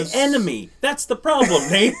 You say that is, enemy. That's the problem,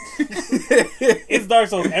 Nate. It's it's Dark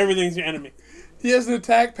Souls, everything's your enemy. He has an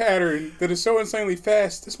attack pattern that is so insanely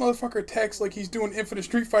fast. This motherfucker attacks like he's doing infinite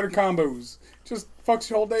Street Fighter combos. Just fucks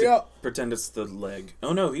your whole day up. Pretend it's the leg.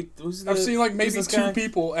 Oh no, who's the, I've seen like maybe who's this two guy?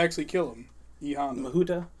 people actually kill him. E Honda.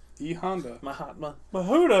 Mahuta, E Honda. Mahatma.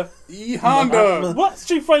 Mahuda. E Honda. What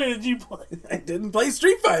Street Fighter did you play? I didn't play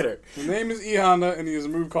Street Fighter. His name is E Honda, and he has a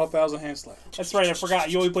move called Thousand Hand Slap. That's right, I forgot.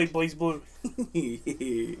 You only played Blaze Blue.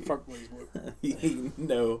 Fuck Blaze Blue.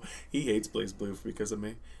 No, he hates Blaze Blue because of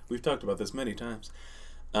me. We've talked about this many times.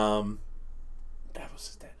 That was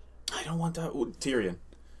his dad. I don't want that. Tyrion,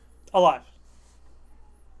 Alive.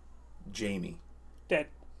 Jamie. Dead.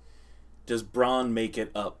 Does Bronn make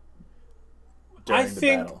it up during the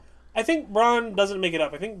battle? I think Bronn doesn't make it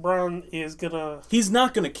up. I think Bronn is gonna... He's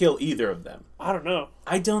not going to kill either of them. I don't know.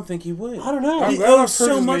 I don't think he would. I don't know. I'm He glad I've heard owes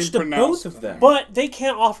so his much name to pronounced. both of them. But they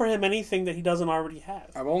can't offer him anything that he doesn't already have.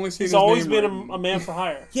 I've only seen He's his always name been written. a man for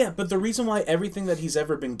hire. Yeah, but the reason why everything that he's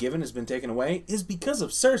ever been given has been taken away is because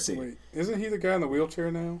of Cersei. Wait, isn't he the guy in the wheelchair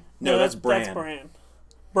now? No, that's Bran. That's Bran.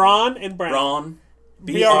 Braun and Bran. Braun.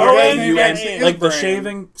 B-R-O-N-U-N. Like the Bran.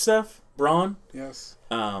 shaving stuff. Braun. Yes.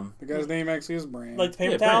 Um, The guy's name actually is Bran. Like the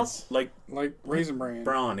paper Bran. towels? Like Like Raisin Bran.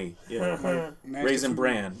 Brawny. Yeah. Nasty Raisin food.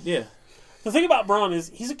 Bran. Yeah. The thing about Braun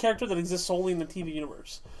is he's a character that exists solely in the TV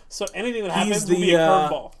universe. So anything that happens He's will be a the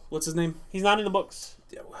curveball. what's his name? He's not in the books.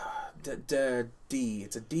 D.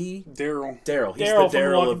 It's a D. Daryl. Daryl. He's Daryl the from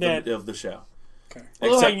Daryl Walking of Dead. the show. Okay. I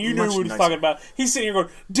love how Except you knew much what he's nicer. talking about. He's sitting here going,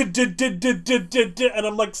 and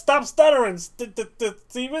I'm like, stop stuttering, Steven.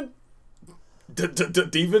 Steven.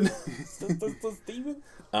 Steven?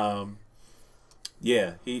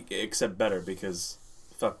 Yeah, he except better because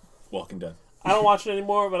fuck Walking Dead. I don't watch it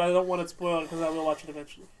anymore, but I don't want it spoiled because I will watch it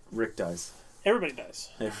eventually. Rick dies. Everybody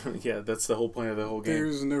dies. Yeah, that's the whole point of the whole game.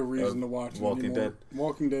 There's no reason to watch it Walking anymore. Dead.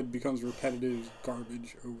 Walking Dead becomes repetitive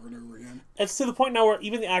garbage over and over again. It's to the point now where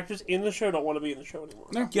even the actors in the show don't want to be in the show anymore.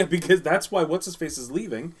 No. Yeah, because that's why what's his face is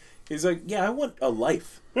leaving. He's like, yeah, I want a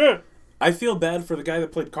life. Yeah. I feel bad for the guy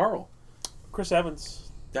that played Carl. Chris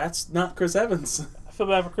Evans. That's not Chris Evans. I feel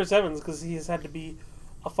bad for Chris Evans because he has had to be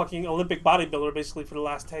a fucking Olympic bodybuilder basically for the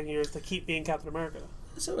last 10 years to keep being Captain America.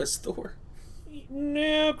 So is Thor.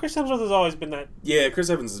 No, Chris Hemsworth has always been that. Yeah, Chris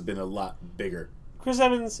Evans has been a lot bigger. Chris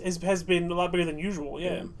Evans has been a lot bigger than usual,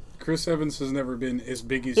 yeah. Chris Evans has never been as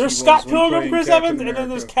big as There's he Scott was when Pilgrim, playing Chris Captain Evans, and then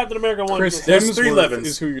there's America. Captain America 1. Chris There's three Hemsworth Levins.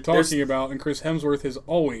 is who you're talking about, and Chris Hemsworth has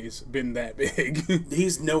always been that big.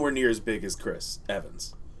 He's nowhere near as big as Chris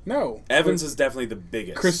Evans. No. Evans is definitely the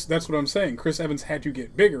biggest. Chris, that's what I'm saying. Chris Evans had to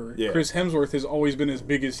get bigger. Yeah. Chris Hemsworth has always been as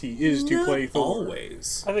big as he is to Not play Thor.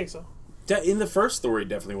 always. I think so. In the first story,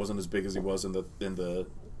 definitely wasn't as big as he was in the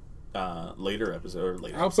later episode. Or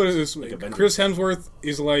later I'll put it this way: Like Avengers. Chris Hemsworth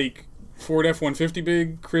is like Ford F-150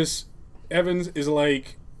 big. Chris Evans is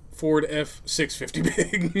like Ford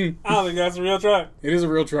F-650 big. I don't think that's a real truck. It is a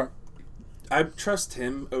real truck. I trust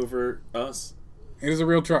him over us. It is a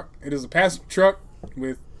real truck. It is a passenger truck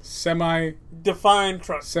with semi Defined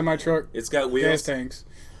truck. truck It's got gas wheels. tanks.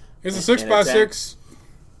 It's a And 6x6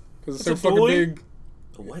 because it's so a fucking dually? big.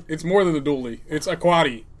 What? It's more than a dually. It's a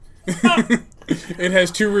quaddy. It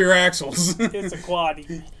has 2 rear axles. It's a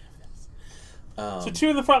quaddy. Um, So 2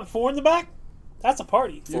 in the front, 4 in the back? That's a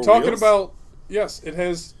party. You're Four talking wheels? about, yes, it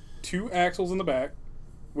has 2 axles in the back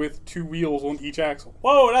with 2 wheels on each axle.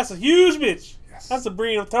 Whoa, that's a huge bitch. Yes. That's a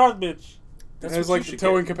breed of Tarth bitch. That's It has what like you the should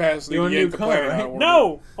towing get. capacity You to want a yank new the car, planet right? out of orbit.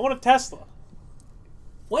 No, I want a Tesla.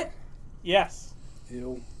 What? Yes.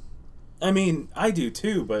 Ew. I mean, I do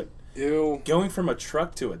too, but Ew. going from a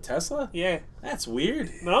truck to a Tesla? Yeah. That's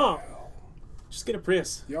weird. No. Just get a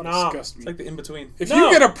Prius. Y'all Nah. disgust It's me. like the in-between. If No.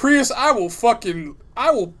 you get a Prius, I will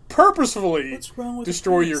purposefully What's wrong with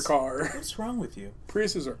destroy a your Prius? car. What's wrong with you?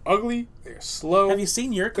 Priuses are ugly. They're slow. Have you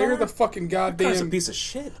seen your car? They're the fucking Car's a goddamn. piece of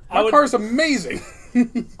shit. My car's amazing.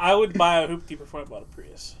 I would buy a hoopty before I bought a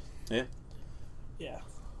Prius. Yeah. Yeah.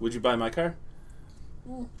 Would you buy my car?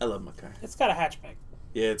 I love my car. It's got a hatchback.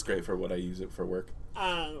 Yeah, it's great for what I use it for work.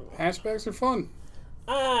 I don't know. Hatchbacks are fun,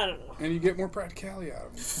 I don't know. and you get more practicality out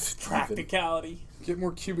of them. Practicality. You get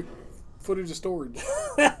more cubic footage of storage.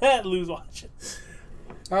 Lose watching.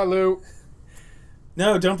 Hi, Lou.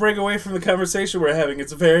 No, don't break away from the conversation we're having.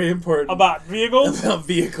 It's very important. About vehicles? About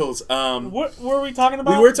vehicles. What were we talking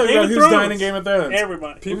about? We were talking Game about of who's Thrones. dying in Game of Thrones.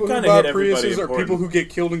 Everybody. People who kinda buy hit everybody Priuses are important. people who get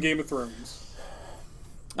killed in Game of Thrones.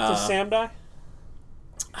 Does Sam die?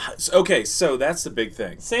 Okay, so that's the big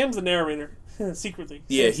thing. Sam's the narrator. Secretly.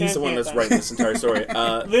 Yeah, he's Sam the one can't that's die. writing this entire story.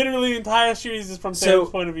 Literally, the entire series is from Sam's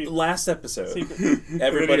point of view. Last episode, Secretly. Everybody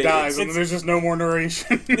everybody dies, and then there's just no more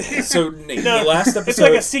narration. So Nate, No, the last episode, it's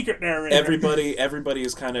like a secret narrator. everybody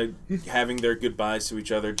is kind of having their goodbyes to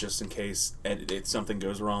each other just in case something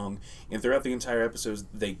goes wrong. And throughout the entire episodes,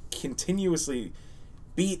 they continuously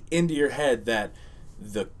beat into your head that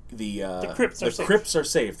the crypts are safe. crypts are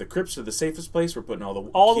safe. The crypts are the safest place. We're putting all the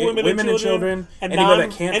women and children and anybody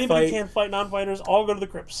that can't anybody fight. can't fight, non-fighters, all go to the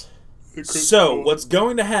crypts. So what's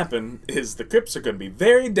going to happen is the crypts are going to be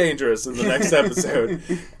very dangerous in the next episode.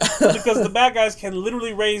 Because the bad guys can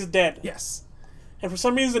literally raise dead. Yes. And for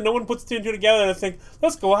some reason, no one puts two and two together and think,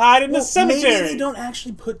 let's go hide in the cemetery. Maybe they don't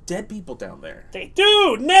actually put dead people down there. They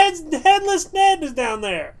do. Headless Ned is down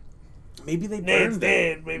there. Maybe they burn Ned's them.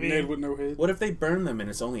 dead, baby. Ned with no head. What if they burn them and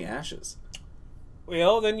it's only ashes?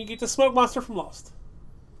 Well, then you get the smoke monster from Lost.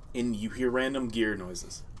 And you hear random gear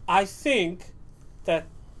noises. I think that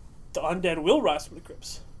the undead will rise from the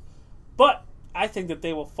crypts. But I think that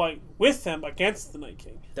they will fight with them against the Night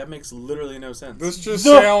King. That makes literally no sense. This just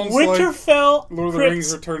The sounds Winterfell like Lord of the Rings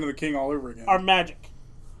crypts Return of the King all over again. are magic.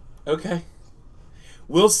 Okay.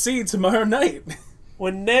 We'll see tomorrow night.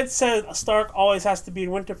 When Ned said a Stark always has to be in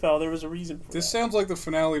Winterfell, there was a reason for This that. sounds like the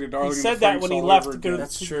finale to Darling He in said the that Franxx when he all left over to go to again.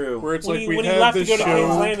 That's true. Where it's When like he, we when he have left to this go to King's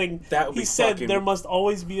show. Landing, That would he be said fucking- there must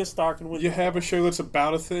always be a Stark in Winterfell. You have a show that's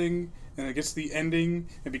about a thing, and it gets to the ending,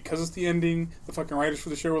 and because it's the ending, the fucking writers for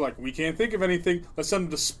the show were like, we can't think of anything, let's send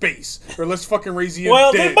them to space, or let's fucking raise the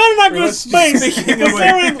Well, dead. they better not or go to let's just- space Speaking because of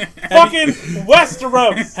they're in fucking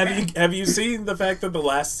Westeros. Have you seen the fact that the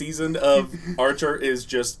last season of Archer is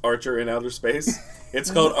just Archer in outer space? It's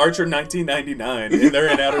called Archer 1999, and they're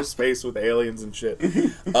in outer space with aliens and shit.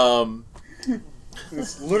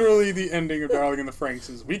 It's literally the ending of Darling in the Franxx.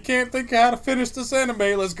 Is we can't think of how to finish this anime,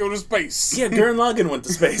 let's go to space. Yeah, Gurren Lagann went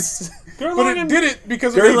to space. Gurren But it Lagann did it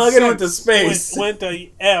because Gurren it made Lagann went to sense. space.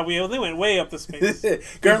 they went way up to space.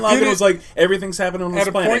 Gurren Lagann did was it like, everything's happening on this at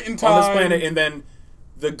a planet. point in On this time. planet, and then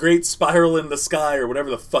the great spiral in the sky, or whatever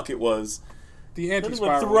the fuck it was. The They were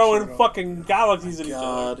anti-spiral throwing showed up. fucking galaxies at each other.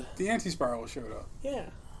 God. The anti-spiral showed up. Yeah.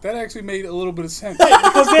 That actually made a little bit of sense.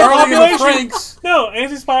 Because they're Darling in the population. Franxx. No,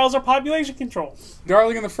 anti-spirals are population control.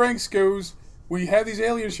 Darling in the Franxx goes, we have these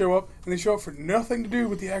aliens show up, and they show up for nothing to do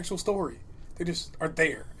with the actual story. They just are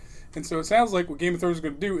there. And so it sounds like what Game of Thrones is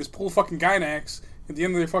going to do is pull fucking Gynax at the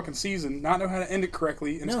end of their fucking season, not know how to end it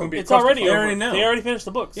correctly, and it's No, going to be a It's already clusterfuck. They over. already know. They already finished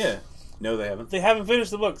the books. Yeah. No, they haven't. They haven't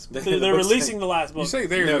finished the books. The They're books releasing thing. the last book. You say No,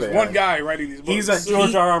 there's they one haven't. guy writing these books. He's a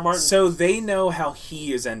George R. R. Martin. So they know how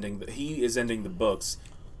he is ending. The books,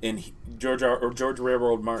 and George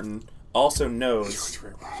Railroad Martin also knows.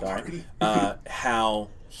 Sorry, how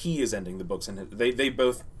he is ending the books, and they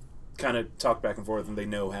both kind of talk back and forth, and they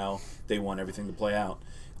know how they want everything to play out.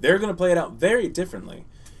 They're going to play it out very differently,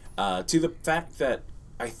 to the fact that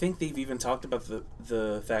I think they've even talked about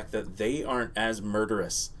the fact that they aren't as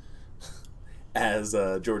murderous as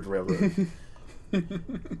George Railroad.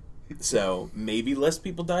 So maybe less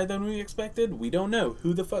people die than we expected. We don't know.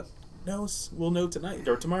 Who the fuck knows? We'll know tonight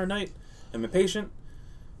or tomorrow night. I'm impatient.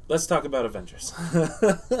 Let's talk about Avengers.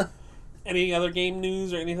 Any other game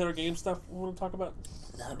news or any other game stuff we want to talk about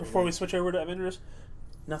before we switch over to Avengers?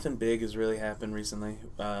 Nothing big has really happened recently.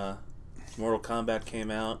 Mortal Kombat came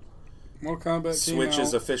out. Mortal Kombat Switch came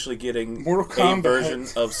is out. officially getting Mortal a Kombat. version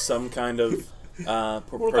of some kind of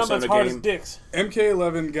Mortal Persona Kombat's hard as game. dicks.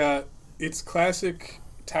 MK11 got its classic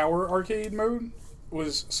tower arcade mode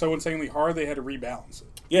was so insanely hard they had to rebalance it.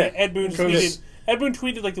 Yeah, Ed Boon Because- tweeted. Ed Boon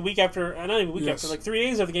tweeted like the week after, not even a week Yes. after, like 3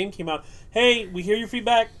 days after the game came out. Hey, we hear your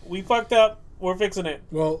feedback. We fucked up. We're fixing it.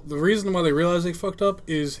 Well, the reason why they realized they fucked up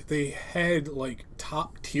is they had like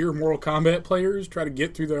top tier Mortal Kombat players try to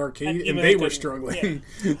get through the arcade, And and even they they were didn't. struggling.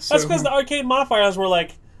 That's So- because the arcade modifiers were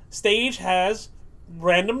like, stage has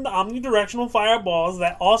random omnidirectional fireballs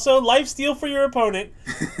that also lifesteal for your opponent.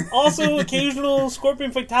 Also, occasional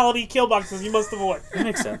scorpion fatality kill boxes you must avoid. that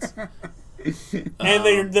makes sense.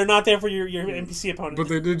 And they're not there for your NPC opponent. But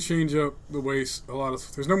they did change up the way a lot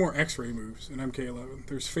of. There's no more X-ray moves in MK11.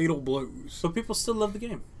 There's fatal blows. But people still love the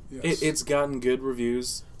game. Yes. It's gotten good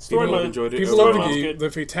reviews. Story People have mode. enjoyed it. People Story love the mode's game. good. The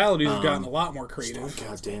fatalities have gotten a lot more creative.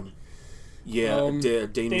 God damn. Yeah,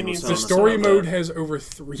 Damien Damien was said The telling us story about mode that. has over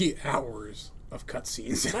 3 hours of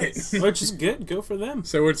cutscenes in Nice. it. Which is good. Go for them.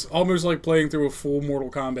 So it's almost like playing through a full Mortal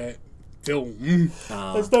Kombat film.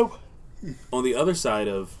 That's dope. On the other side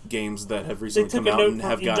of games that have They recently took come a out note and from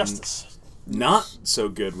have gotten Injustice. not so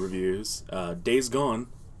good reviews, Days Gone,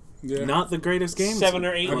 Yeah. not the greatest game. 7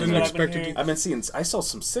 or 8. I is didn't what I've expect been it to- hearing. I saw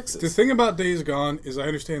some The sixes. thing about Days Gone is I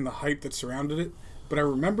understand the hype that surrounded it, but I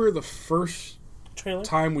remember the first trailer?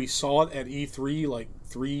 time we saw it at E3 like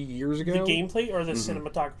 3 years ago. The gameplay or the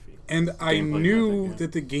cinematography? And I Gameplay, knew I think, yeah.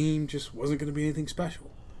 that the game just wasn't going to be anything special.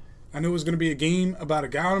 I knew it was going to be a game about a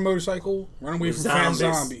guy on a motorcycle running away from fast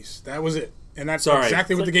zombies. That was it. And that's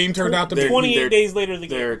exactly what the game turned out to be. 28 days later, the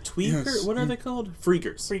They're game. tweakers. Yes. What are they called?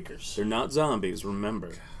 Freakers. Freakers. They're not zombies.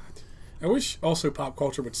 Remember. I wish also pop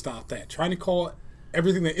culture would stop that. Trying to call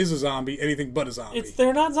everything that is a zombie anything but a zombie.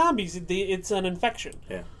 They're not zombies. It's an infection.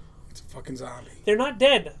 Yeah. It's a fucking zombie. They're not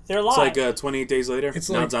dead. They're alive. It's like 28 Days Later. It's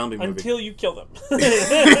not like- zombie movie. until you kill them.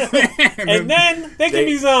 And then they can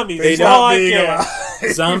be zombies. They That's all not I being care.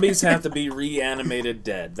 alive. Zombies have to be reanimated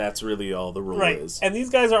dead. That's really all the rule Right. is. And these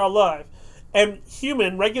guys are alive. And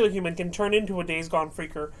regular human, can turn into a Days Gone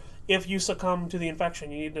freaker if you succumb to the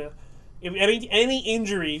infection. You need to... If any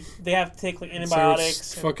injury, they have to take like So antibiotics.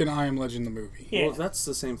 it's and- fucking I Am Legend the movie. Yeah. Well, that's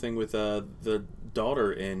the same thing with the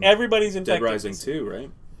daughter in Everybody's Dead infected. Rising 2,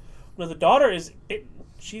 right? No, the daughter is...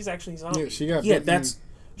 she's actually zombie. Yeah, she got Yeah, bitten. that's...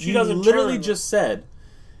 She you doesn't literally turn. just said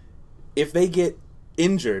if they get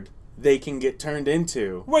injured, they can get turned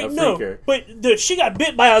into a Wait, no. freaker. But she got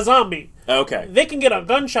bit by a zombie. Okay. They can get a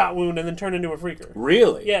gunshot wound and then turn into a freaker.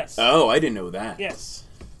 Really? Yes. Oh, I didn't know that. Yes.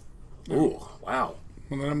 Ooh, wow.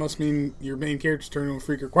 Well, then that must mean your main character's turned into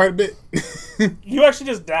a freaker quite a bit. You actually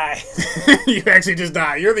just die. You actually just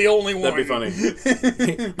die. You're the only one. That'd be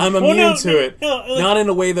funny. I'm immune no, to it. no, like- Not in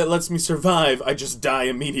a way that lets me survive. I just die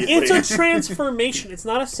immediately. It's a transformation. It's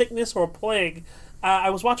not a sickness or a plague. I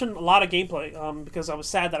was watching a lot of gameplay because I was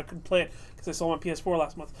sad that I couldn't play it because I sold my PS4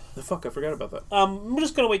 last month. the fuck, I forgot about that. I'm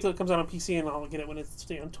just going to wait till it comes out on PC and I'll get it when it's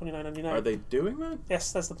on $29.99. Are they doing that?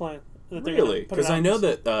 Yes, that's the plan. That they're Really? gonna put it Because out I on know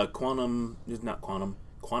PC. that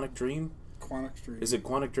Quantic Dream? Quantic Dream. Is it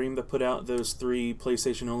Quantic Dream that put out those 3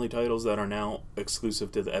 PlayStation-only titles that are now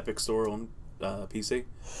exclusive to the Epic Store on PC?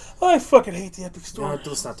 I fucking hate the Epic Store. No,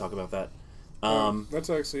 let's not talk about that. That's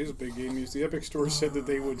actually is a big game news. The Epic Store said that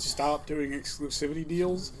they would stop doing exclusivity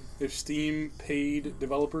deals if Steam paid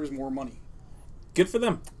developers more money. Good for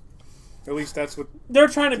them. At least that's what. They're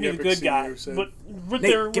trying to be The the Epic good guy, CEO said. but what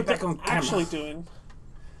Nate, they're, get what back they're on camera. actually doing.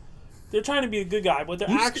 They're trying to be a good guy. What they're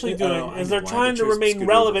You actually said- doing I is know, they're I trying had to to remain scoot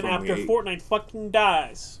relevant over from after the Fortnite fucking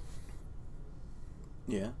dies.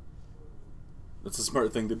 Yeah. That's a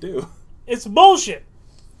smart thing to do. It's bullshit.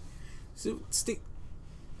 So, Steve,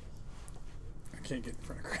 I can't get in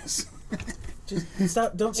front of Chris. just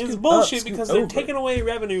stop. Don't It's scoot bullshit up, scoot because they're over. taking away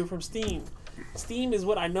revenue from Steam. Steam is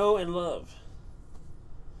what I know and love.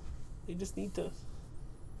 They just need to.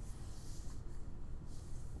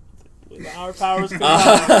 With our powers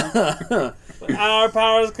combined. With our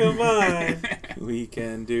powers combined. We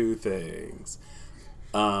can do things.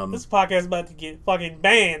 This podcast is about to get fucking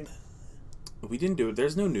banned. We didn't do it.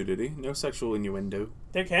 There's no nudity, no sexual innuendo.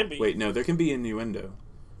 There can be. Wait, no, there can be innuendo.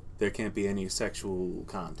 There can't be any sexual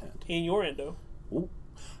content. In your endo. Ooh.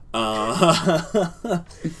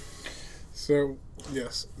 So,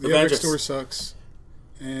 yes. The Avengers. Epic Store sucks.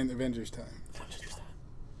 And Avengers time.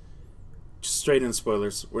 Just straight in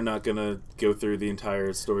spoilers. We're not gonna go through the entire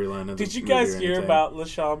storyline of the Did you movie guys or hear anything. about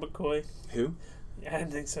LaShawn McCoy? Who? I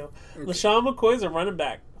didn't think so. LaShawn McCoy's a running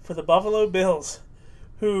back for the Buffalo Bills,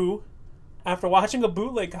 who, after watching a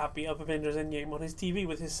bootleg copy of Avengers Endgame on his TV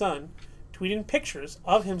with his son, tweeted pictures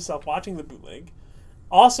of himself watching the bootleg,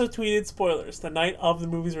 also tweeted spoilers the night of the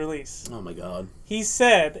movie's release. Oh my god. He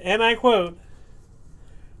said, and I quote,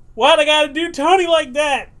 "Why'd I gotta do Tony like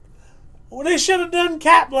that? Well, they should have done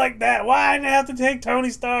Cap like that. Why did I have to take Tony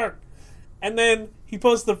Stark?" And then he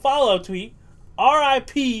posted the follow-up tweet,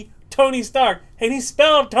 "R.I.P. Tony Stark," and he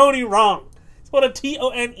spelled Tony wrong. He spelled a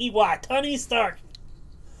T-O-N-E-Y, Tony Stark.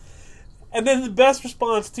 And then the best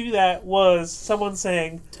response to that was someone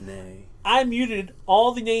saying, Tanae. "I muted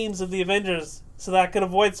all the names of the Avengers so that I could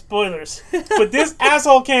avoid spoilers. But this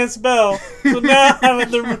asshole can't spell, so now I'm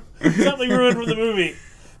having something ruined from the movie."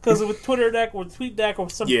 Because with TwitterDeck or TweetDeck or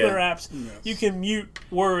some Yeah. Twitter apps, Yes. you can mute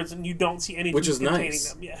words and you don't see any Which tweets is containing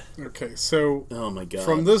nice. them. Yeah. Okay, so Oh my god.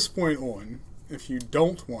 from this point on, if you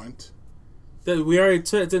don't want... We already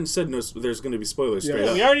said no. There's going to be spoilers straight Yeah,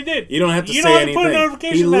 up. We already did. You don't have to You say don't have to anything. put a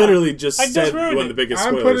notification He down. literally just I just said ruined one it. of the biggest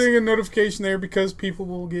I'm spoilers. putting a notification there because people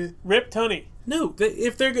will get... Rip Tony. No,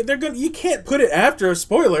 if they're going, you can't put it after a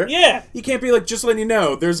spoiler. Yeah. You can't be like, just letting you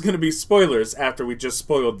know, there's going to be spoilers after we just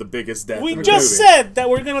spoiled the biggest death. We in the just movie. said that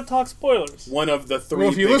we're going to talk spoilers. One of the 3. Well,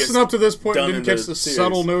 if you biggest listen up to this point and done didn't in catch the series.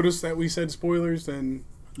 subtle notice that we said spoilers, then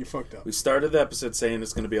you fucked up. We started the episode saying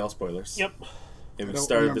it's going to be all spoilers. Yep. And we don't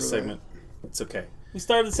started remember the that. segment. It's okay. We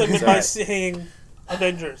started the segment It's by alright. saying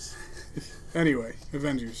Avengers. Anyway,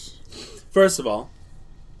 Avengers. First of all,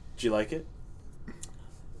 did you like it?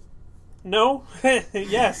 No?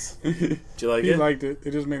 Yes. Did you like He it? liked it.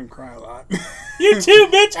 It just made him cry a lot. You too,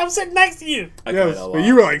 bitch. I'm sitting next to you. I cried Yes, a lot. but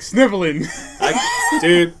you were like sniffling.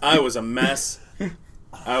 Dude, I was a mess.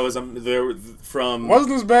 I was there from.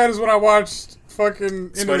 Wasn't as bad as when I watched fucking Into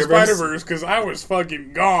the Spider-Verse? Spider-Verse because I was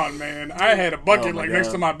fucking gone, man. I had a bucket Oh my next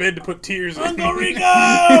God. to my bed to put tears in. Uncle Rico!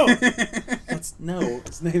 No,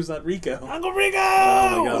 his name's not Rico. Uncle Rico!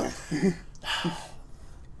 Oh my god.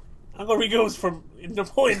 Uncle Rico was from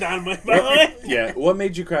Napoleon Dynamite, by the way. Yeah, what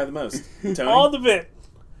made you cry the most? Tony? All the bit.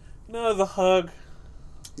 No, the hug.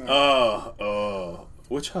 Oh.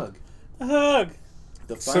 Which hug? The hug.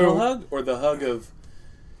 The final So- hug or the hug of.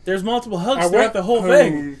 There's multiple hugs I throughout went the whole home,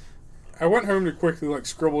 thing. I went home to quickly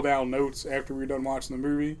scribble down notes after we were done watching the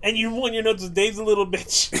movie. And you won your notes with Dave's a little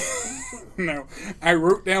bitch. No, I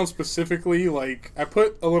wrote down specifically I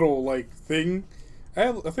put a little thing.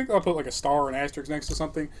 I think I put a star or an asterisk next to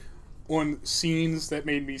something on scenes that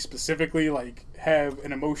made me specifically have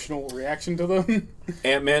an emotional reaction to them.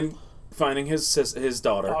 Ant-Man finding his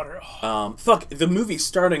daughter. Daughter. Fuck, the movie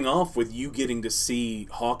starting off with you getting to see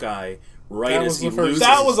Hawkeye right That as was he the first- loses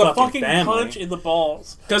That his was a fucking family. punch in the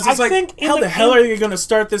balls. Because it's I like, think in how the hell are you going to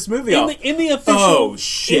start this movie off? In the official, Oh,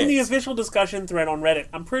 shit. In the official discussion thread on Reddit,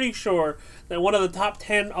 I'm pretty sure that one of the top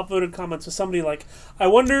 10 upvoted comments was somebody like, "I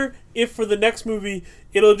wonder if for the next movie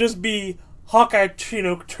it'll just be Hawkeye,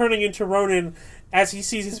 turning into Ronin as he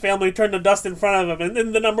sees his family turn to dust in front of him." And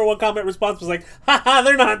then the number one comment response was like, "Haha,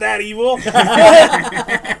 they're not that evil."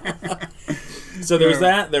 So there was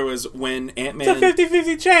that. There was when Ant-Man... It's a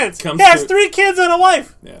 50-50 chance. He Comes has to- 3 kids and a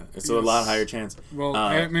wife. Yeah, it's a lot higher chance. Well,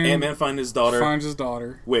 Ant-Man finds his daughter, finds his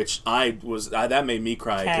daughter. which that made me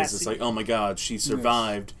cry because it's Cassie. like, oh my god, she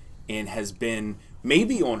survived and has been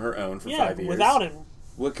maybe on her own for Yeah, 5 years. without him.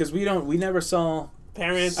 Well, because we never saw...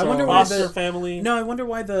 Parents, I wonder why foster the- family. No, I wonder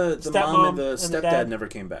why the mom Stepmom and the and the stepdad dad. never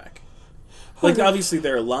came back. Like, obviously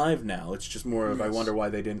they're alive now. It's just more of I Yes. wonder why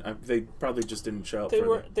they didn't. They probably just didn't show up. They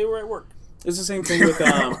for were at work. It's the same thing with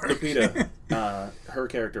Lupita. Her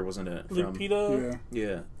character wasn't in it. From, Lupita.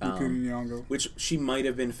 Yeah, Yeah. Lupita Nyong'o. Which she might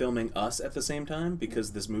have been filming Us at the same time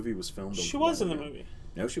because this movie was filmed. She was in the while ago. movie.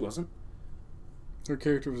 No, she wasn't. Her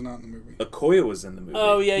character was not in the movie. Okoye was in the movie.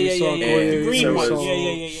 Oh yeah, We yeah, saw yeah, yeah. Okoye, The green so one. was-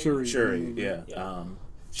 Yeah. Shuri. Shuri, yeah. Yeah.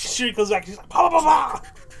 She goes back. She's like, blah, blah, blah.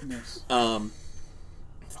 Yes.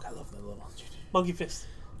 Fuck, I love that little. Monkey fist.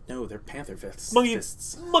 No, they're panther fists. Monkey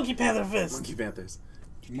Fists. Monkey panther fist. Monkey panthers.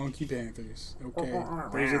 Monkey Panthers. Okay,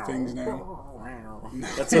 those are things now.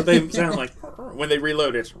 That's what they sound like when they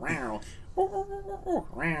reload. It's.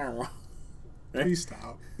 Please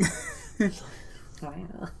stop.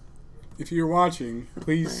 If you're watching,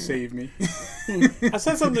 please save me. I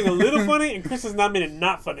said something a little funny, and Chris has not made it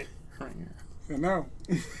not funny. No.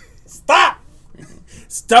 Stop.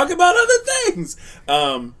 Let's talk about other things.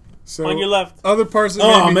 So On your left. other parts that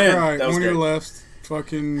Oh, made me man, cry. that was On your great. left,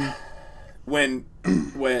 fucking. when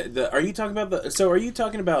are you talking about the? So are you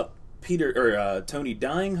talking about Peter or Tony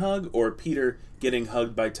dying hug, or Peter getting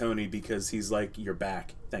hugged by Tony because he's like, "You're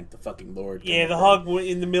back, thank the fucking Lord." Yeah, kind the of hug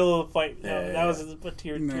in the middle of the fight. No, Yeah, that was yeah. a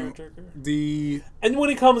tear No. jerker. The And when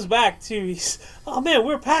he comes back too, he's, "Oh man,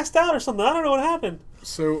 we're passed out or something. I don't know what happened."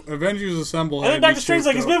 so Avengers Assemble. And then Doctor Strange's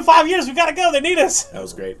like, "It's been 5 years. We gotta go. They need us." That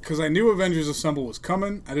was great. because I knew Avengers Assemble was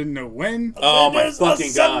coming. I didn't know when, Oh my Avengers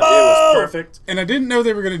fucking god, Assemble! it was perfect. and I didn't know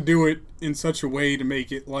they were going to do it in such a way to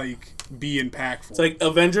make it be impactful. It's like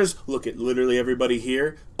Avengers. Look at literally everybody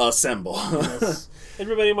here. Assemble. Yes.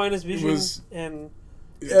 Everybody minus Vision was- and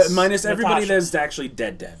Minus everybody Natasha. that's actually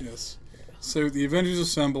dead. Yes. So the Avengers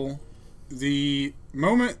assemble. The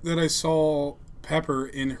moment that I saw Pepper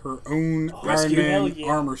in her own Iron rescue. Hell Man yeah.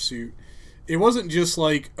 armor suit, it wasn't just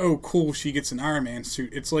like, oh, cool, she gets an Iron Man suit.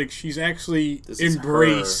 It's like she's actually This is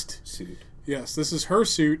embraced. her suit. Yes, this is her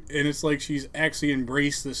suit, and it's like she's actually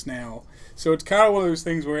embraced this now. So it's kind of one of those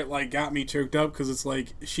things where it got me choked up because it's like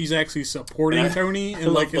she's actually supporting And I- Tony I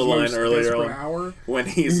in love his the line most earlier desperate on. hour. When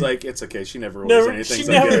he's like, "It's okay. She never wears anything." she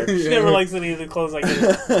So I get never, her. she Yeah. never likes any of the clothes I get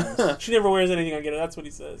her. She never wears anything I get her. That's what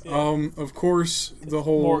he says. Yeah. Of course, the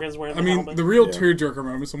whole. Morgan's wearing the I mean, helmet. the real Yeah. tearjerker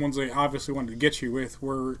moments, the ones they obviously wanted to get you with,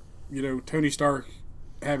 were Tony Stark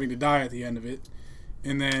having to die at the end of it,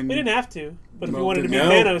 and then He didn't have to, but if he Well, wanted to be no.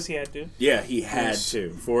 Thanos, he had to. Yeah, he had Yes.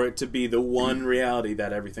 to for it to be the one reality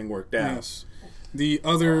that everything worked out. yes, the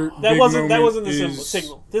other That big wasn't moment the is,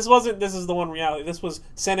 signal. This wasn't. This is the one reality. This was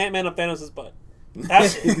send Ant-Man up Thanos' butt.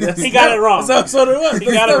 That's, he got it wrong. That's what it was. He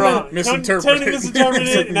got it wrong. Misinterpreted. Tony misinterpreted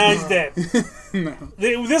it, and now he's dead. No.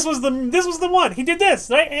 This was the one. He did this,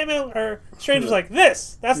 right? Ant-Man or Strange was like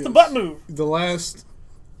this. That's the Yes. butt move. The last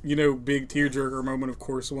big tearjerker moment, of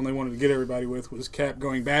course, the one they wanted to get everybody with was Cap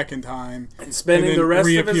going back in time and spending the rest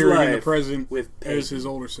of his reappearing life in the present with as his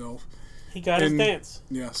older self. He got his dance.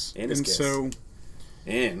 Yes. And his kiss. so...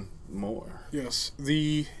 And more. Yes.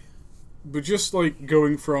 But just, like,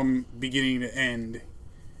 going from beginning to end,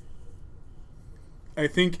 I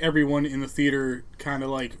think everyone in the theater kind of,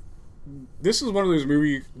 like... This is one of those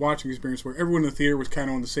movie watching experiences where everyone in the theater was kind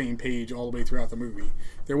of on the same page all the way throughout the movie.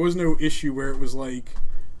 There was no issue where it was like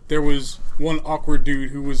there was one awkward dude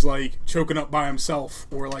who was like choking up by himself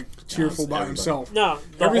or like cheerful by himself. No,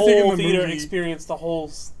 Everything whole in the theater movie, experienced the whole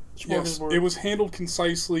smorgasbord. It was handled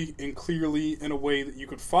concisely and clearly in a way that you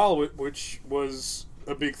could follow it, which was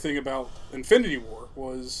a big thing about Infinity War.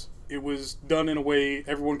 It was done in a way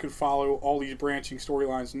everyone could follow all these branching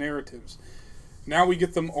storylines and narratives. Now we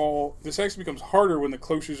get them all. This actually becomes harder when the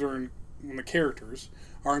characters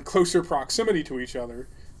are in closer proximity to each other,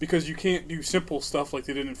 because you can't do simple stuff like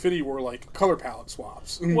they did in Infinity War, like color palette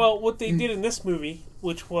swaps. Well, what they did in this movie,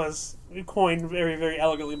 which was coined very, very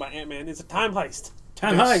elegantly by Ant-Man, is a time heist.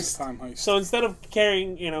 Time heist. So instead of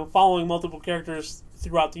following multiple characters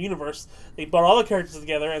throughout the universe, they brought all the characters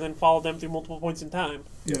together and then followed them through multiple points in time.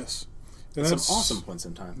 Yes. And that's some awesome points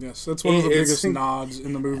in time. Yes, that's one of the biggest nods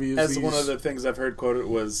in the movie. As one of the things I've heard quoted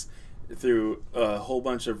was through a whole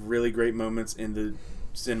bunch of really great moments in the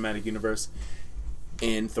cinematic universe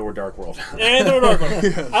in Thor: Dark World. And Thor: Dark World.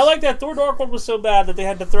 Yes. I like that Thor: Dark World was so bad that they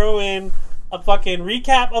had to throw in a fucking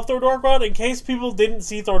recap of Thor: Dark World in case people didn't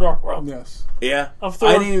see Thor: Dark World. Yes. Yeah. Of Thor.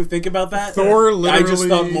 I didn't even think about that. Thor literally... I just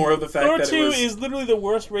thought more of the fact Thor that 2 it was... is literally the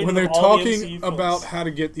worst rated when they're of all talking the MCU about films. how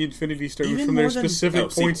to get the Infinity Stones Even from their more than-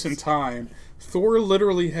 specific points in time, Thor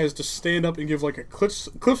literally has to stand up and give like a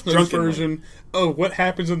Cliff Notes version of what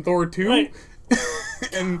happens in Thor 2. Right.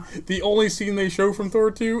 And the only scene they show from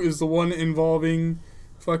Thor 2 is the one involving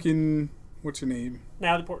fucking... What's her name?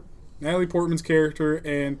 Natalie Portman. Natalie Portman's character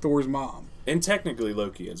and Thor's mom. And technically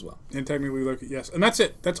Loki as well. And technically Loki, yes. And that's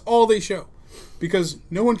it. That's all they show. Because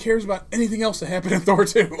no one cares about anything else that happened in Thor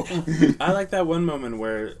 2. I like that one moment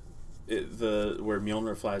where where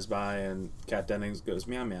Mjolnir flies by and Kat Dennings goes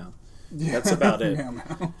meow meow. Yeah. That's about it. Meow,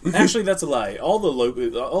 meow. Actually, that's a lie. All the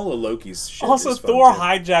Loki's shit. Also, is Thor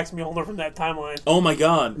fun hijacks Mjolnir from that timeline. Oh my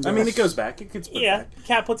god! Yes. I mean, it goes back. It gets put back.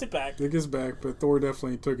 Kat puts it back. It gets back, but Thor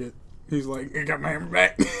definitely took it. He's like, I got my hammer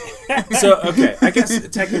back. So, okay, I guess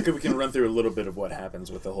technically we can run through a little bit of what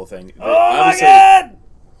happens with the whole thing. Oh my god!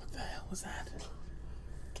 What the hell was that?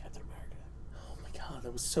 Captain America. Oh my god,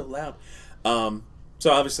 that was so loud.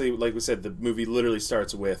 So obviously, like we said, the movie literally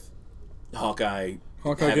starts with Hawkeye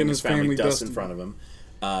having his family dust in front of him.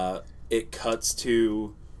 It cuts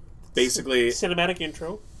to basically cinematic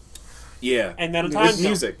intro. Yeah, and then a time with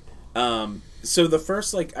music. So the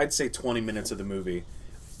first, I'd say 20 minutes of the movie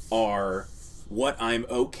are what I'm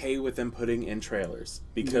okay with them putting in trailers,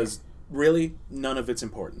 because really none of it's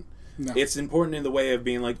important. No. It's important in the way of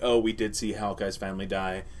being like, oh, we did see Hawkeye's family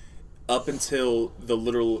die, up until the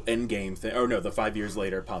literal Endgame thing, or no, the 5 years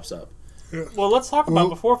later pops up. Well, let's talk about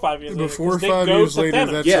before 5 years later. Before 5 years later,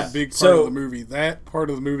 that's a big part of the movie. That part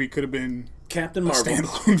of the movie could have been Captain Marvel, a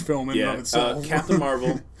standalone film in and of itself. Captain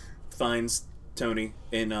Marvel finds Tony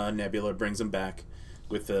in Nebula, brings him back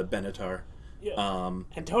with the Benatar. Yeah.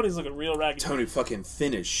 And Tony's looking real ragged. Tony fucking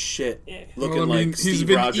thin as shit. Yeah. Looking like Steve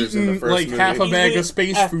Rogers in the first movie. Half a bag of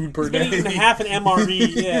space food per day. He's been eating half an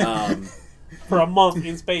MRE for a month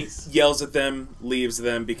in space. Yells at them, leaves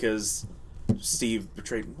them because Steve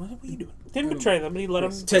betrayed him. What are you doing? Didn't betray them, but he let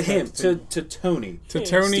him... To him, to Tony. To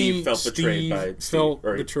Tony, Steve felt betrayed by Steve.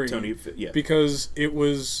 Betrayed. Tony, yeah. Because it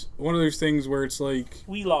was one of those things where it's like...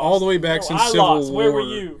 We lost. All the way back since Civil War... Where were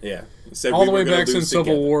you? Yeah. All the way back since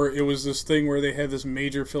Civil War, it was this thing where they had this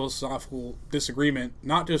major philosophical disagreement,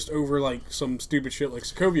 not just over some stupid shit like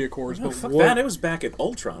Sokovia Accords, no, but fuck that. It was back at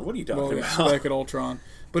Ultron. What are you talking about? It was back at Ultron.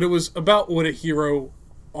 But it was about what a hero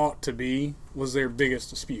ought to be was their biggest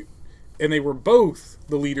dispute. And they were both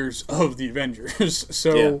the leaders of the Avengers.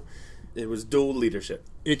 So it was dual leadership.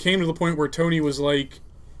 It came to the point where Tony was like,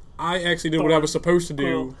 I actually did what I was supposed to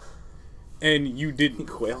do, and you didn't.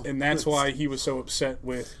 And that's why he was so upset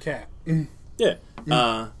with Cap. Yeah.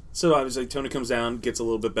 So obviously Tony comes down, gets a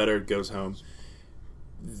little bit better, goes home.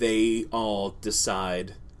 They all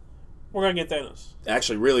decide... We're going to get Thanos.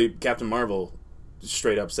 Actually, really, Captain Marvel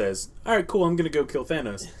straight up says, all right, cool, I'm going to go kill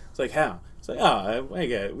Thanos. It's like, how? It's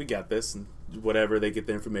like, we got this. And whatever, they get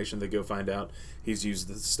the information, they go find out he's used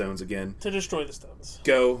the stones again. To destroy the stones.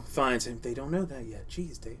 Go, finds him. They don't know that yet.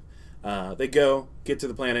 Jeez, Dave. They go, get to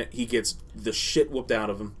the planet. He gets the shit whooped out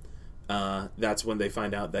of him. That's when they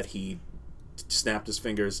find out that he snapped his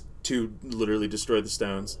fingers to literally destroy the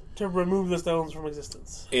stones. To remove the stones from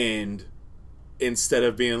existence. And instead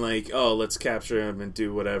of being like, oh, let's capture him and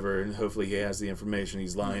do whatever, and hopefully he has the information,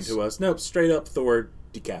 he's lying to us. Nope, straight up Thor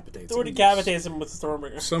decapitates Thor him. decapitates him with the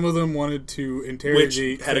Stormbringer. Some of them wanted to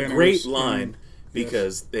interrogate Which had a Thanos great and- line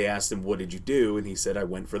because they asked him, what did you do? And he said, I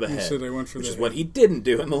went for the head. He said, "I went for which the is head." what he didn't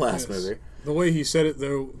do in the last Yes. movie. The way he said it,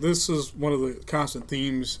 though, this is one of the constant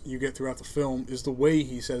themes you get throughout the film, is the way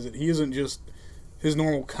he says it. He isn't just his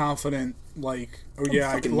normal confident, like, oh yeah,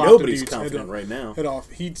 I Fucking locked the nobody's dude's confident right now. head off.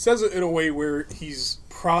 He says it in a way where he's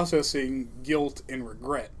processing guilt and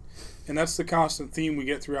regret. And that's the constant theme we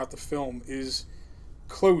get throughout the film, is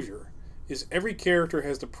closure. Is every character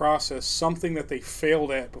has to process something that they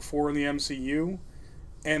failed at before in the MCU,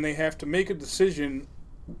 and they have to make a decision,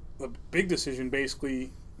 a big decision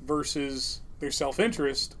basically, versus their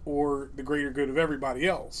self-interest or the greater good of everybody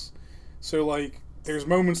else. So, like, there's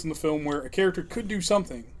moments in the film where a character could do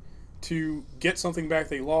something to get something back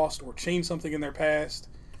they lost or change something in their past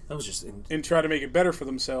That was just... and try to make it better for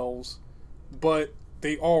themselves, but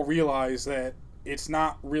they all realize that it's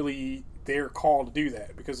not really their call to do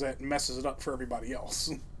that because that messes it up for everybody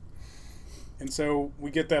else. And so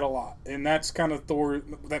we get that a lot. And that's kind of Thor,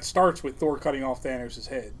 that starts with Thor cutting off Thanos'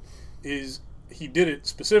 head, is he did it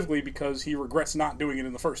specifically because he regrets not doing it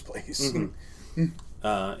in the first place. Mm-hmm.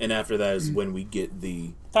 And after that is when we get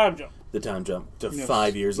the Time jump. time jump to Yes.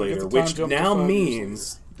 5 years We get later, the time which jump to now 5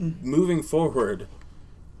 years means, moving forward,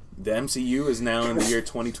 the MCU is now in the year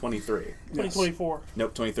 2023. 2024.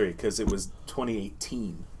 Nope, 23, because it was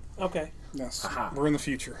 2018. Okay. Yes. Aha. We're in the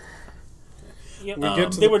future. Yep. We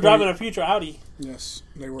get to They the were driving point- a future Audi. Yes,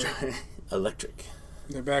 they were. Electric.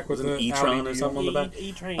 They're back with Was it the an e-tron Audi or deal. something? On the back?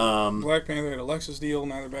 E-Train. Black Panther had a Lexus deal,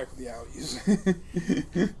 now they're back with the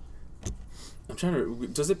Audis. I'm trying to...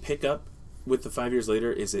 Does it pick up with the 5 years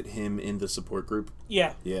later? Is it him in the support group?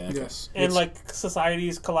 Yeah. Yeah. Okay. Yes. And, like,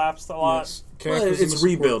 society's collapsed a lot. Yes. Well, Cap is in the it's support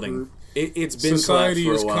rebuilding. group. It's been Society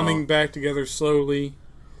collapsed is for a while. coming back together slowly,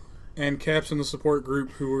 and Cap's in the support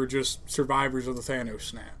group who are just survivors of the Thanos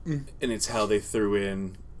snap. And it's how they threw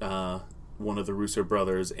in one of the Russo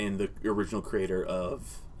brothers and the original creator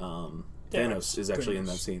of Thanos is actually in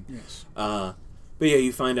that scene. Yes. But yeah,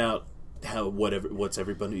 you find out how what's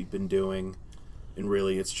everybody been doing, and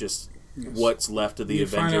really it's just what's left of the You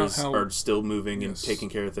find out Avengers how- are still moving and Yes. taking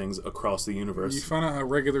care of things across the universe. You find out how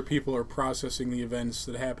regular people are processing the events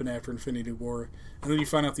that happened after Infinity War, and then you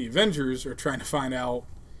find out the Avengers are trying to find out,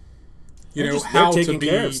 They're how taking to be.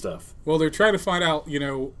 care of stuff. Well, they're trying to find out,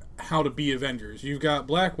 how to be Avengers. You've got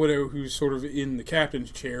Black Widow, who's sort of in the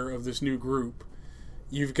captain's chair of this new group.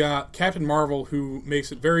 You've got Captain Marvel, who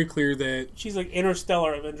makes it very clear that She's like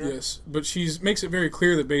Interstellar Avenger. yes, but makes it very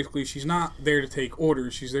clear that basically she's not there to take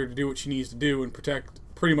orders. She's there to do what she needs to do and protect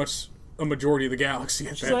pretty much a majority of the galaxy.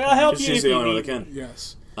 At She's that like, point. I'll help you She's if the you only one need that me. can.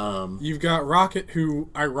 Yes. Um, You've got Rocket, who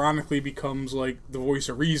ironically becomes like the voice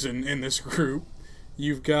of reason in this group.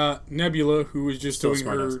 You've got Nebula, who is just Still doing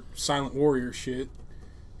smartass. her silent warrior shit.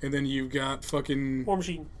 And then you've got fucking War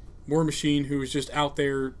Machine. War Machine, who is just out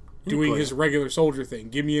there doing his regular soldier thing.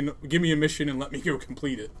 Give me a mission and let me go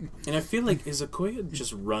complete it. and I feel like, is Okoye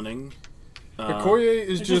just running? Okoye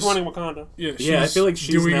is She's just running Wakanda. Yeah, I feel like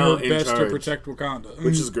she's doing now her in best charge. to protect Wakanda.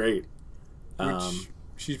 which is great. Which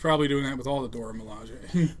she's probably doing that with all the Dora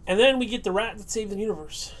Milaje. And then we get the rat that saved the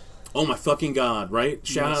universe. Oh my fucking god! Right?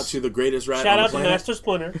 Shout Yes. out to the greatest rat Shout on out the to planet, Master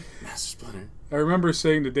Splinter. Master Splinter. I remember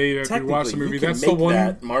saying to Dave after we watched the Technically, movie, you can that's make the one.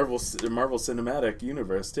 that Marvel Cinematic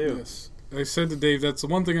Universe too. Yes. I said to Dave, that's the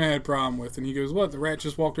one thing I had a problem with. And he goes, what? The rat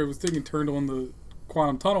just walked over the thing and turned on the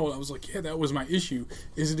quantum tunnel. And I was like, yeah, that was my issue.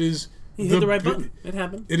 It is He hit the right button. It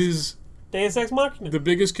happened. It is Deus Ex Machina. the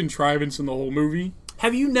biggest contrivance in the whole movie.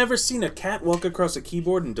 Have you never seen a cat walk across a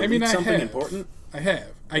keyboard and delete I something have. important? I have.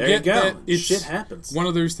 I There get you go. that it's Shit happens. one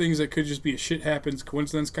of those things that could just be a shit happens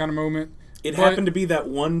coincidence kind of moment. It but- happened to be that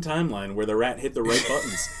one timeline where the rat hit the right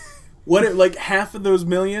buttons. What? Like half of those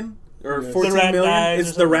million or Yes. 14 The rat million? dies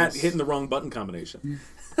It's or the rat something. hitting the wrong button combination.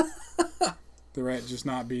 The rat just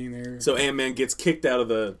not being there. So Ant-Man gets kicked out of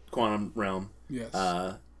the quantum realm. Yes.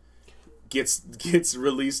 Gets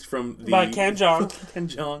released from the By Ken Jeong. Ken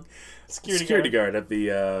Jeong. Security guard. guard at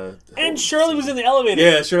the And Shirley was in the elevator.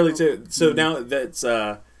 yeah, Shirley too. So now that's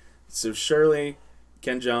so Shirley,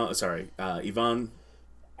 Ken Jeong, Yvonne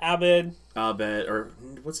Abed. Abed, or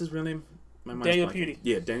what's his real name? My mind's Daniel blanking. Pudi.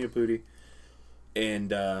 Yeah, Daniel Pudi, and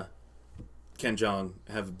Ken Jeong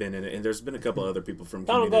have been in it, and there's been a couple other people from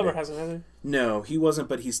Donald Community. Glover hasn't, has he? No, he wasn't,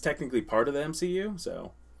 but he's technically part of the MCU.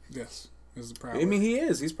 So yes. Is the Prowler. I mean, he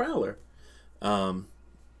is. He's Prowler.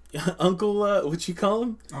 Uncle, what you call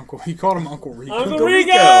him? He called him Uncle Rico. Uncle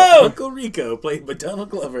Rico! Uncle Rico, played by Donald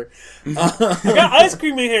Glover. I got ice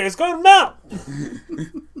cream in here. It's going to melt.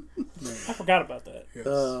 I forgot about that. Yes.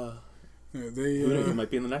 Who knows, he might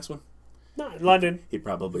be in the next one. Not in London. He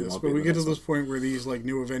probably Yes, won't but be. we in get the to next this point where these like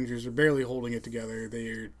new Avengers are barely holding it together.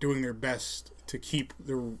 They're doing their best to keep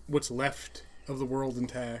what's left of the world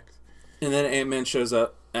intact. one. And then Ant-Man shows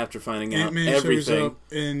up after finding out Ant-Man everything. shows up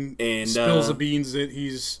and spills the beans that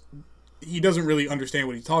he doesn't really understand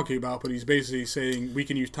what he's talking about, but he's basically saying we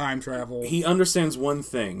can use time travel. He understands one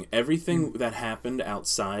thing. Everything that happened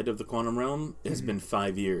outside of the quantum realm has been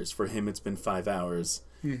 5 years. For him, it's been 5 hours.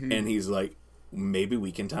 And he's like, maybe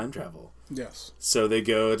we can time travel. Yes. So they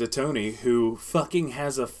go to Tony, who fucking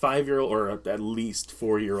has a 5-year-old, or at least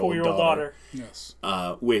 4-year-old Daughter. Yes.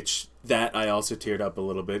 Which, that I also teared up a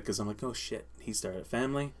little bit, because I'm like, oh shit, he started a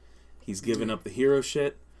family. He's given up the hero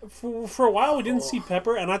shit. For a while, we didn't see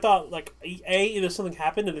Pepper, and I thought, like, A, either something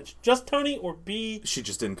happened and it's just Tony, or B, She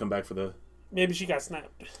just didn't come back for the... maybe she got snapped.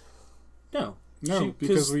 No. No,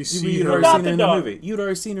 because we see you'd her- already Not seen the her in the dog. movie. You'd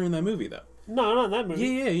already seen her in that movie, though. No, not in that movie.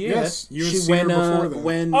 Yeah. Yes, you had she seen her before then.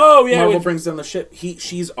 when Oh, yeah, Marvel when- brings down the ship,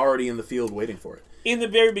 she's already in the field waiting for it. In the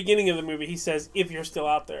very beginning of the movie, he says, if you're still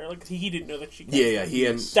out there. Like, he didn't know that she got Yeah, he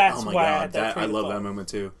had. That's oh my why I god, had that I train of love thought. that moment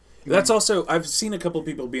too. That's also, I've seen a couple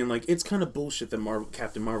people being like, it's kind of bullshit that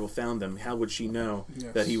Captain Marvel found them. How would she know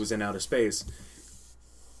that he was in outer space?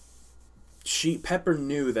 Pepper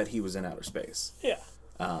knew that he was in outer space. Yeah.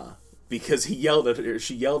 Because he yelled at her.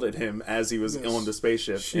 She yelled at him as he was on the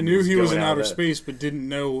spaceship. She and knew he was in going out outer of that. space, but didn't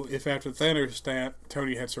know if after Thanos snap,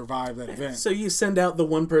 Tony had survived that event. So you send out the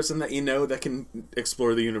one person that you know that can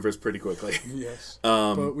explore the universe pretty quickly. Yes.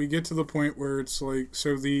 But we get to the point where it's like,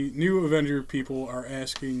 so the new Avenger people are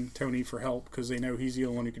asking Tony for help because they know he's the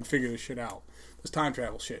only one who can figure this shit out. This time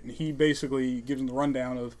travel shit. And he basically gives them the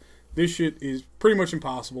rundown of this shit is pretty much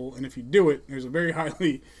impossible, and if you do it, there's a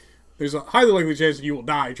highly likely chance that you will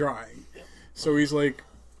die trying. So he's like,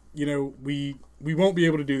 we won't be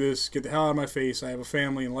able to do this. Get the hell out of my face. I have a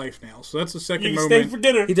family and life now. So that's the second You can moment. stay for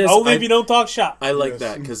dinner. He does- Only if you don't talk shop. I like Yes.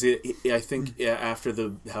 that because I think after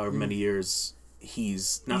the however many years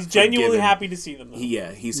he's not He's genuinely forgiven. happy to see them, though.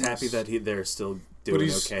 He's happy that they're still doing But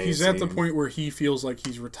he's okay. at the seeing- point where he feels like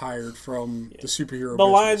he's retired from the superhero The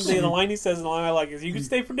business. line he says, and the line I like is, you can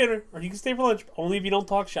stay for dinner, or you can stay for lunch, only if you don't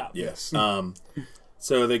talk shop. Yes.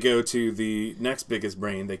 So they go to the next biggest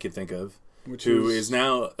brain they could think of, who is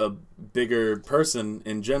now a bigger person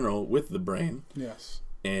in general with the brain. Yes.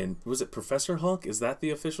 And was it Professor Hulk? Is that the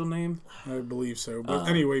official name? I believe so. But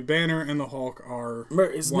anyway, Banner and the Hulk are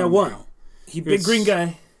Is now one. He big It's- green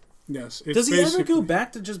guy. Yes. It's Does he ever basically- go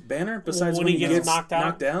back to just Banner besides When when, he he gets gets knocked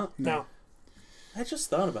out? out? No. I just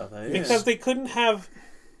thought about that. Yeah. Because they couldn't have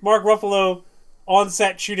Mark Ruffalo on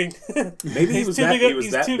set shooting. Maybe he he's was too that, big. he was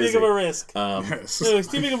He's that too busy. big of a risk. Yes. No, he's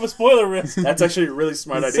too big of a spoiler risk. That's actually a really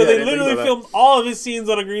smart idea. So I they didn't think literally about that. filmed all of his scenes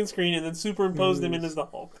on a green screen and then superimposed him in as the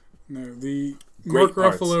Hulk. No, the Great Mark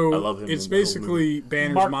parts. Ruffalo. I love him It's in the whole basically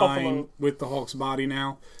Banner's Mark mind Buffalo. with the Hulk's body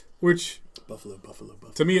now, which Buffalo.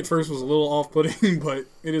 to me at first was a little off-putting, but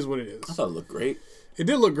it is what it I is. thought it looked great. It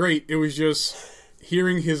did look great. It was just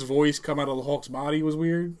hearing his voice come out of the Hulk's body was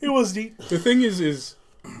weird. It was neat. The thing is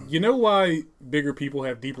you know why bigger people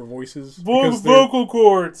have deeper voices? Because Vocal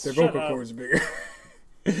cords. their Shut vocal up. cords are bigger.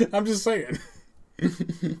 I'm just saying.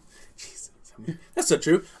 Jesus. That's so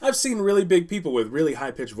true. I've seen really big people with really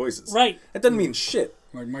high-pitched voices. Right. That doesn't mean shit.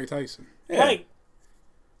 Like Mike Tyson. Yeah. Right.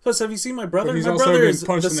 Plus, have you seen my brother? But he's My also brother been is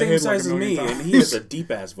punched the in the same head like size a as me, million and he times. has a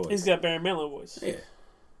deep-ass voice. He's got Barry Manilow voice. Yeah.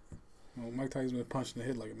 Well, Mike Tyson's been punched in the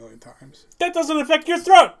head like a million times. That doesn't affect your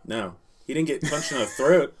throat. No. He didn't get punched in the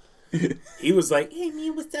throat. He was like, hey,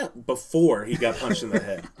 man, what's up? Before he got punched in the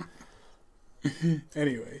head.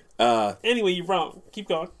 Anyway. Anyway, you're wrong. Keep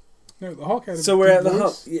going. No, the Hulk had a So deep we're at the voice.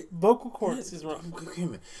 Hulk. Yeah. Vocal cords is wrong.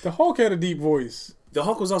 The Hulk had a deep voice. The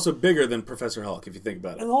Hulk was also bigger than Professor Hulk, if you think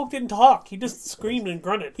about And it. the Hulk didn't talk. He just screamed and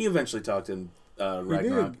grunted. He eventually talked in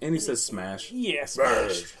Ragnarok, and he says smash. Yes.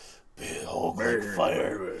 Big Hulk like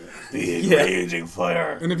fire. Big Yeah. raging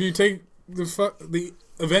fire. And if you take the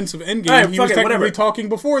events of Endgame, Alright, he fuck was it, technically whatever. talking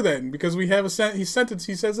before then because we have he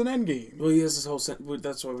says an Endgame. Well, he has this whole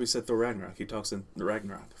that's why we said Thor Ragnarok. He talks in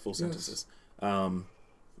Ragnarok, full sentences.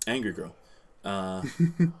 Angry Girl.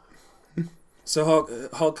 So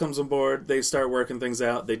Hulk comes on board. They start working things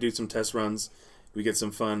out. They do some test runs. We get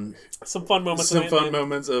some fun moments. some of fun Ant-Man.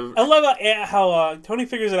 moments of I love how Tony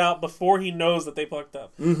figures it out before he knows that they fucked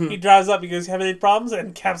up. He drives up, he goes, "Have any problems?"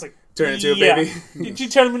 And Cap's like, Turn into a "Yeah." baby. Did you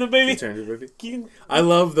turn him into a baby? Turn to a baby. I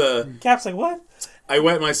love the Cap's like, "What?" I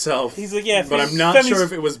wet myself. He's like, "Yeah," but I'm not sure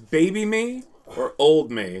if it was baby me or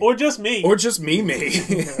old me, Or just me. or just me.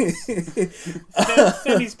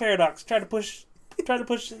 Finney's paradox. Try to push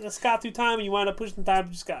Scott through time, and you wind up pushing time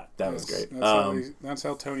through Scott. That was great. That's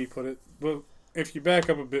how Tony put it. Well, if you back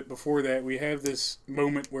up a bit before that, we have this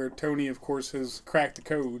moment where Tony, of course, has cracked the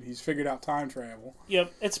code. He's figured out time travel.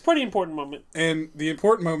 Yep, it's a pretty important moment. And the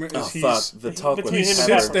important moment is the talk with between him and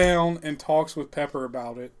sits Pepper. down and talks with Pepper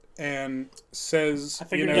about it and says, I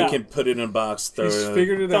figured you it know, out. You can put it in a box, throw he's it,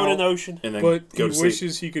 figured it Throw it in out, the ocean. and then but he go to sleep.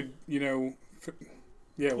 wishes he could,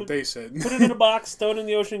 yeah, what they said. Put it in a box, throw it in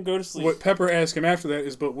the ocean, go to sleep. What Pepper asked him after that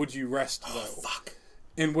is, but would you rest, though? Fuck.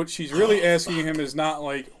 And what she's really asking him is not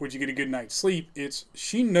like, would you get a good night's sleep? It's,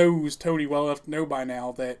 she knows Tony well enough to know by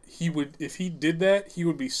now that he would, if he did that, he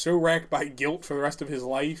would be so racked by guilt for the rest of his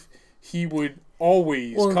life, he would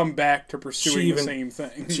always come back to pursuing the same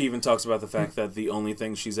thing. She even talks about the fact that the only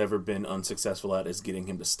thing she's ever been unsuccessful at is getting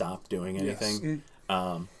him to stop doing anything.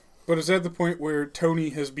 Yes. But it's at the point where Tony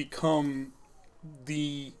has become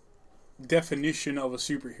the definition of a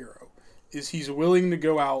superhero. Is he's willing to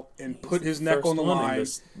go out and put his neck on the line,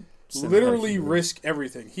 literally risk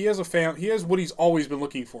everything. He has a he has what he's always been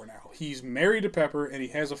looking for now. He's married to Pepper and he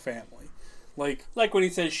has a family. Like when he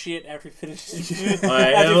says shit after he finishes.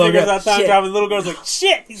 Right, After he look figures at- out time shit. travel, the little girl's like,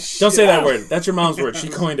 shit! Don't say that word. That's your mom's word. She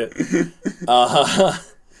coined it.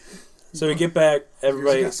 So we get back.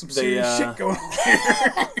 Everybody, got some serious shit going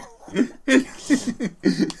on.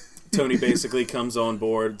 Tony basically comes on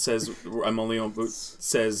board. Says, "I'm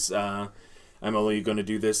only going to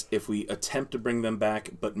do this if we attempt to bring them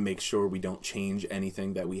back, but make sure we don't change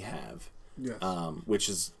anything that we have." Yes. Which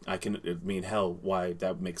is, why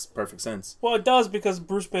that makes perfect sense. Well, it does because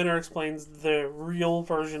Bruce Banner explains the real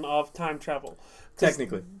version of time travel. 'Cause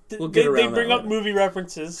Technically, we'll get around They that bring up later. movie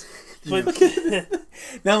references, but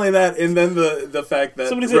Not only that, and then the fact that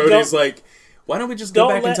Somebody said, Rhodey's "Don't- like, why don't we just go don't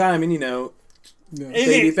back in let- time and Yes.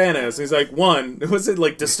 baby Thanos? He's like, one, was it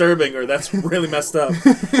like disturbing or that's really messed up?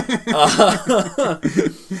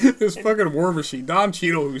 This fucking War Machine, Don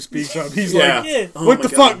Cheadle, who speaks up, he's Yeah. like, yeah. Oh what my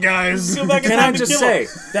the God. fuck, guys? Go back in Can time I to just kill say, him.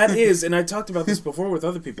 that is, and I talked about this before with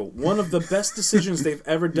other people, one of the best decisions they've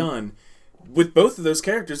ever done with both of those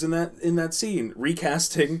characters in that scene,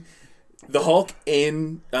 recasting the Hulk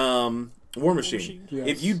and War Machine. Yes.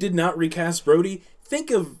 If you did not recast Brody,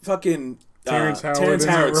 think of fucking Terrence Howard Terrence in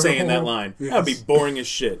that Howard saying that role. line. Yes. That would be boring as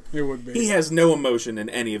shit. It would be. He has no emotion in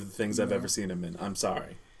any of the things I've ever seen him in. I'm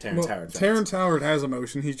sorry, Terrence Well, Howard. fans. Terrence Howard has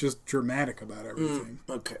emotion. He's just dramatic about everything.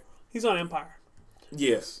 Okay. He's on Empire.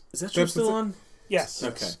 Yes. Is that show That's the still thing. on? Yes.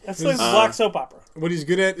 Okay. That's like a black soap opera. What he's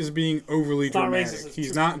good at is being overly not dramatic. racist, it's He's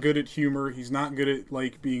true. not good at humor. He's not good at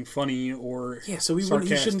like being funny or Yeah, so he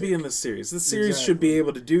sarcastic. shouldn't be in this series. This series should be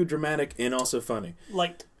able to do dramatic and also funny,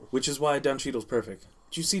 Light. which is why Don Cheadle's perfect.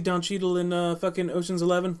 Did you see Don Cheadle in fucking Ocean's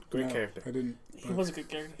 11? Great No, character. I didn't. He was a good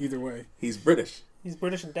character. Either way, He's British. He's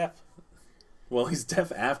British and deaf. Well, he's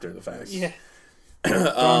deaf after the fact. Yeah.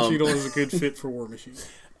 Don Cheadle is a good fit for War Machine.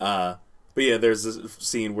 But yeah, there's this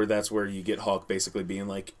scene where that's where you get Hulk basically being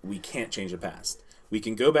like, we can't change the past. We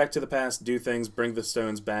can go back to the past, do things, bring the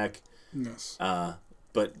stones back, Yes.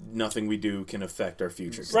 but nothing we do can affect our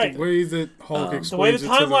future. Right. The way that Hulk explains The way the it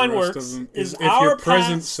timeline to the rest works of them is if our your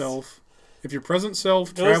present past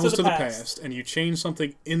self goes travels to to the the past. past and you change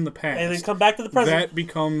something in the past, And then come back to the present. that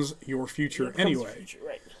becomes your future It becomes the anyway. future,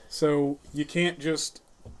 right. So you can't just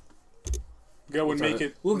go and make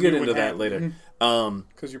it. We'll get new into and that happen, later.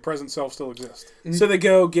 because your present self still exists. So they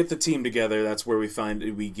go get the team together. That's where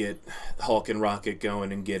we get Hulk and Rocket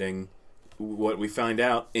going and getting what we find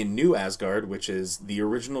out in New Asgard, which is the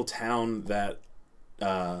original town that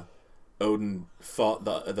Odin fought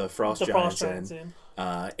the Frost The Giants Frost Giants in.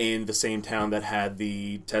 And the same town that had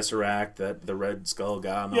the Tesseract that the Red Skull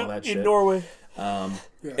got and all that in shit. Norway. Yes.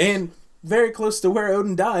 And very close to where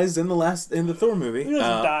Odin dies in the Thor movie. He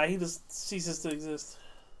doesn't die. He just ceases to exist.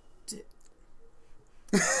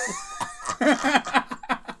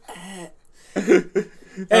 I mean,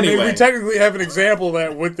 Anyway. we technically have an example of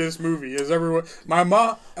that with this movie. Is everyone? My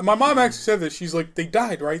mom actually said that she's like, they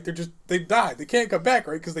died, right? They died. They can't come back,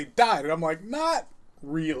 right? Because they died. And I'm like, not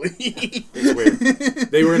really. It's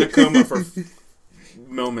weird. They were in a coma for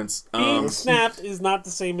moments. Being snapped is not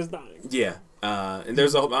the same as dying. Yeah, and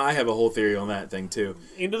I have a whole theory on that thing too.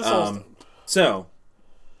 Into the soul stone. So,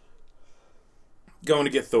 going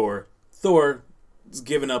to get Thor. Thor is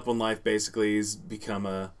giving up on life. Basically, he's become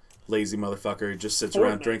a lazy motherfucker. He just sits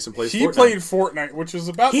around, Fortnite. drinks, and plays. He Fortnite. played Fortnite, which is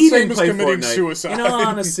about He the same didn't as play committing Fortnite. suicide. In all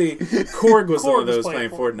honesty, Korg was one Korg of was those playing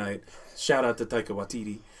playing Fortnite. Shout out to Taika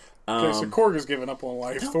Waititi. Okay, so Korg is giving up on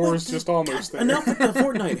life. Thor's just almost there. Enough with the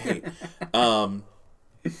Fortnite hate.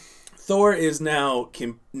 Thor is now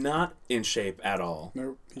not in shape at all.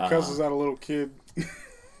 Nope. He cusses out a little kid.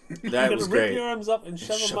 That was Rip great. your arms up and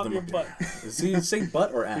shove them up your butt. Does he say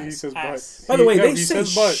butt or ass? He says Ass. butt. By the way, No, they he say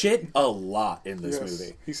says butt. shit a lot in this Yes.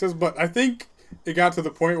 movie. He says butt. I think it got to the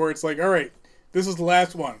point where it's like, all right, this is the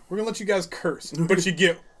last one. We're going to let you guys curse, but you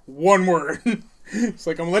get one word. It's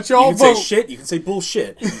like, I'm going to let You y'all can vote. say shit, you can say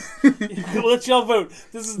bullshit. We'll let y'all vote.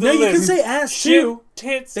 This is the No, you list. can say ass Shit, too.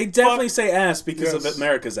 tits, They definitely fuck. say ass because Yes. of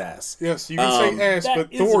America's ass. Yes, you can say ass, That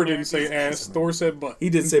but is Thor didn't say America's ass. Thor said butt. He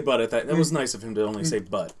did say butt at that. That was nice of him to only say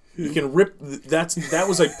butt. You can rip. That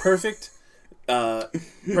was a perfect,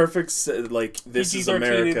 like this is PG-13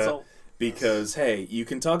 America insult. because hey, you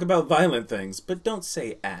can talk about violent things, but don't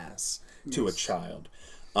say ass to a child.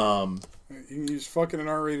 He's fucking an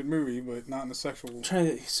R-rated movie, but not in a sexual.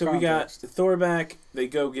 So we got Context. Thor back. They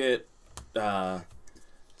go get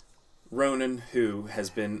Ronan,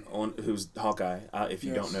 who's Hawkeye. If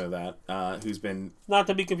you Yes. don't know that, who's been Not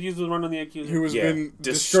to be confused with Run on the Accuser. Who has Yeah, been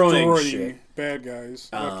destroying destroying shit. bad guys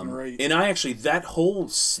left and right. and I actually the whole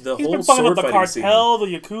He's sword been fucking up the fighting cartel, the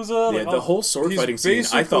Yakuza. scene. Yeah, like, the whole sword He's fighting scene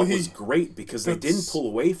I thought was basically- great because they didn't pull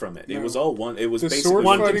away from it. It No. was all one. It was The basically sword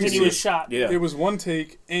one fighting continuous scene- shot. Yeah, It was one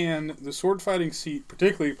take, and the sword fighting seat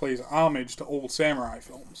particularly plays homage to old samurai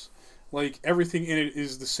films. Like, everything in it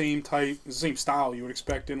is the same type, the same style you would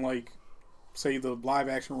expect in, like, say, the live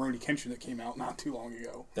action Rurouni Kenshin that came out not too long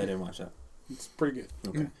ago. I didn't watch that. It's pretty good.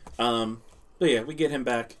 Okay. But yeah, we get him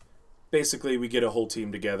back. Basically, we get a whole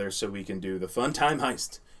team together so we can do the fun time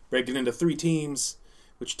heist. Break it into 3 teams,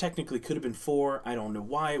 which technically could have been 4. I don't know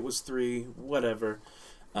why it was 3. Whatever.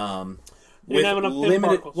 didn't have enough pin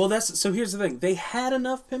particles. Well, so here's the thing. They had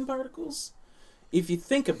enough pin particles. If you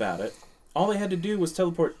think about it, all they had to do was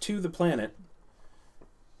teleport to the planet,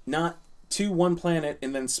 not to one planet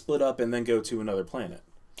and then split up and then go to another planet.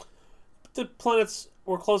 The planets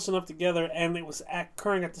were close enough together, and it was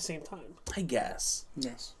occurring at the same time. I guess.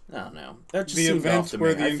 Yes. I don't know. That just The seemed off event to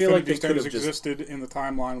where me. the I feel like Infinity they could Stones have just. existed in the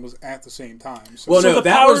timeline was at the same time. So Well, So no, the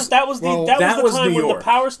that powers, was- that was the well, that that was was the time New when the York.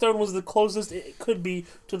 Power Stone was the closest it could be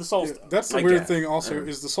to the Soul Stone. that's the I weird get it. thing also,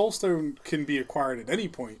 is the Soul Stone can be acquired at any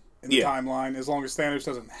point in the Yeah. timeline as long as Thanos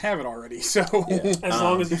doesn't have it already. So, As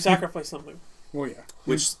long as you sacrifice something. well, yeah.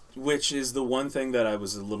 Which is the one thing that I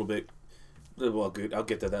was a little bit. Well, good. I'll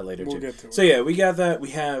get to that later We'll too. get to it. So yeah, we got that. We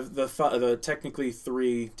have the technically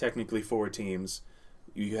 3, technically 4 teams.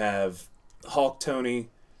 You have Hulk, Tony,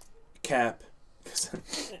 Cap,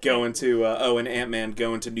 going to and Ant-Man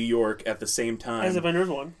going to New York at the same time As Avengers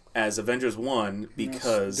 1. as Avengers 1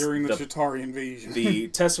 because during the Chitauri invasion. the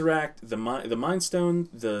Tesseract, the Mind Stone,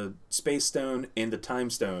 the Space Stone, and the Time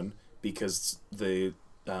Stone because the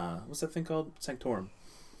what's that thing called? Sanctorum.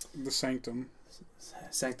 The Sanctum.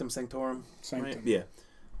 Sanctum Sanctorum. Sanctum. Right?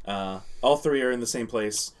 Yeah. All 3 are in the same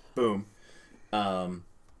place. Boom.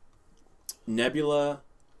 Nebula,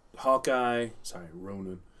 Hawkeye. Sorry,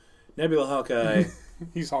 Ronan. Nebula, Hawkeye,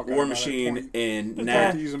 He's Hawkeye War by that Machine, point. and Back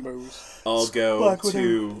Nat to using bows. all go Black Widow.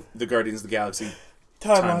 to the Guardians of the Galaxy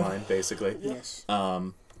Timeline. timeline, basically. Yes.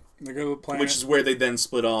 Um, They go to the planet. which is where they then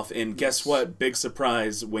split off. And guess what? Big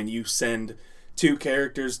surprise when you send 2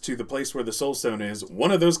 characters to the place where the Soul Stone is.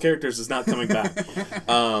 One of those characters is not coming back.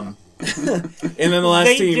 And then the last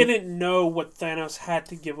They team, didn't know what Thanos had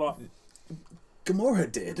to give up.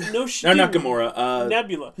 Gamora did. No, she No, didn't. not Gamora.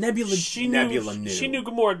 Nebula. Nebula. She Nebula knew. knew. She knew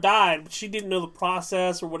Gamora died, but she didn't know the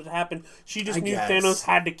process or what had happened. She just I knew guess. Thanos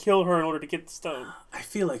had to kill her in order to get the stone. I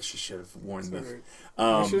feel like she should have warned them.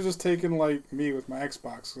 I should have just taken, like, me with my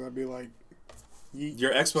Xbox. Because I'd be like, yeet.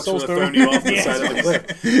 Your Xbox Soul would have Stone. thrown you off the Yeah. side of the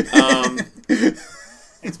cliff.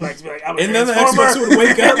 Xbox be like, I'm a And then the Transformer. Xbox would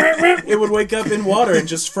wake up. It would wake up in water and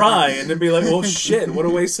just fry, and then be like, "Well, shit! What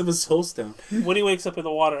a waste of a Soul Stone." When he wakes up in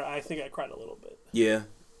the water, I think I cried a little bit. Yeah,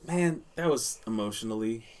 man, that was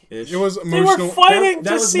emotionally ish. It was They emotional. were fighting That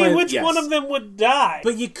to was see my- which yes. one of them would die.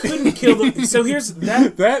 But you couldn't kill them. So here's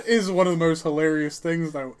that. That is one of the most hilarious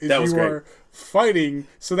things, though. Is That was you great. are fighting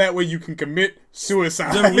so that way you can commit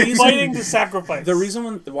suicide. The reason- Fighting to sacrifice. The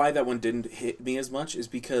reason why that one didn't hit me as much is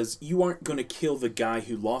because you aren't going to kill the guy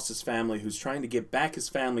who lost his family, who's trying to get back his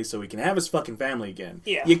family so he can have his fucking family again.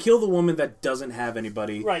 Yeah. You kill the woman that doesn't have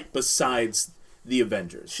anybody Right. besides the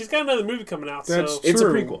Avengers. She's got another movie coming out, That's so It's a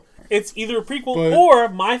True. prequel. it's either a prequel But- or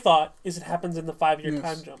my thought is it happens in the 5-year Yes.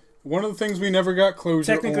 time jump. One of the things we never got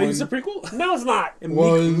closure Technically, on. it's a prequel. No, it's not.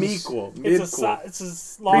 Was- Mequel. It's a Midquel. it's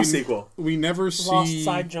a lost, Pre-sequel. We never lost see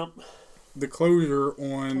side jump the closure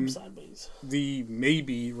from on sideways. the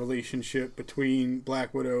maybe relationship between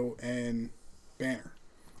Black Widow and Banner.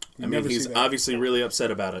 We I mean, never he's see that. obviously really upset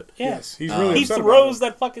about it. Yeah. Yes, he's really He upset throws about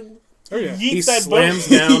that fucking Oh, yeah. yeets He that slams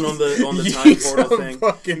boat. down on the time Yeets portal a thing.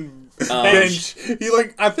 fucking bench. He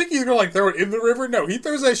I think he's gonna throw it in the river. No, he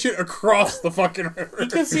throws that shit across the fucking river. You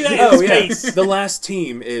can see that Oh in yeah, space. the last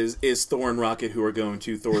team is Thor and Rocket, who are going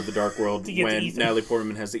to Thor: The Dark World To get the when ether. Natalie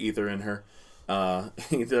Portman has the ether in her.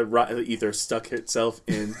 The ether stuck itself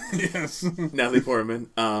in Yes. Natalie Portman,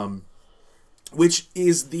 which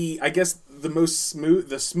is I guess the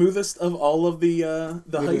smoothest of all of the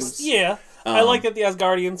heists. Yeah. I like that the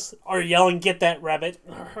Asgardians are yelling, "Get that rabbit!"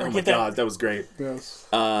 Or Oh my get that. god, that was great. Yes.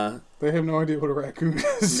 Uh, They have no idea what a raccoon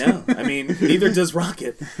is. no, I mean neither does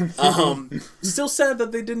Rocket. Still sad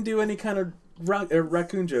that they didn't do any kind of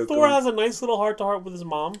raccoon joke. Thor has a nice little heart-to-heart with his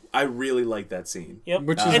mom. I really like that scene. Yep.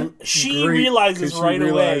 Which is and she great, realizes 'cause she right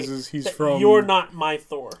realizes away he's that from- you're not my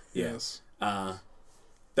Thor. Yes.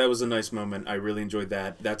 That was a nice moment. I really enjoyed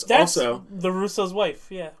that. That's Also, also. the Russo's wife.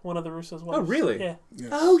 Yeah, one of the Russo's wives. Oh, really? Yeah. Yes.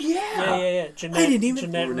 Oh Yeah. Jeanette, I didn't even-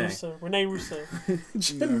 Jeanette Renee. Russo. Renee Russo.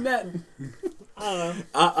 Jeanette. I don't know.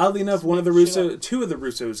 Oddly enough, two of the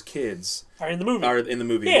Russo's kids Are in the movie. are in the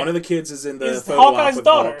movie. Yeah. One of the kids is in the Is photo op Hawkeye's with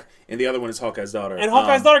daughter. Hulk, and the other one is Hawkeye's daughter. And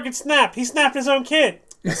Hawkeye's daughter gets snapped. He snapped his own kid.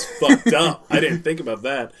 That's fucked up. I didn't think about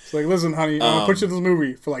that. It's listen, honey, I'm gonna put you in this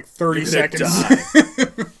movie for 30 You're gonna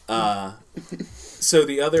seconds. die. So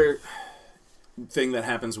the other thing that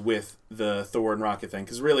happens with the Thor and Rocket thing,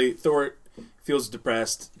 because really Thor feels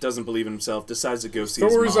depressed, doesn't believe in himself, decides to go see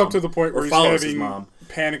his mom. Thor's up to the point where or he's follows his having mom.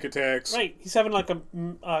 panic attacks Right. He's having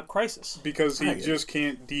a crisis. because he Right. just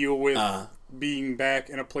can't deal with Uh, being back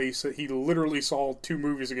in a place that he literally saw 2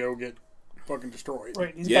 movies ago get fucking destroyed.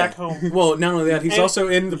 Right. He's Yeah. back home. Well, not only that, he's And also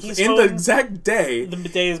in the he's the home exact day The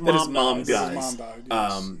day his that mom his mom dies. dies. His mom died,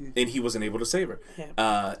 yes. And he wasn't able to save her.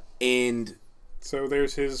 Yeah. And So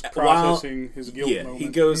there's his While- processing his guilt yeah, moment. he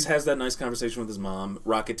goes, has that nice conversation with his mom.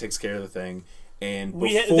 Rocket takes care of the thing, and That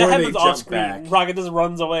before they happens off jump screen. back, Rocket just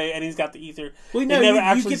runs away, and he's got the ether. well, You no, never you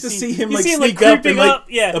actually get to see him you like see him, sneak up creeping and up,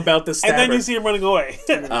 yeah. about the stabber. And then you see him running away.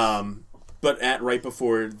 But right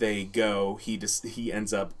before they go, he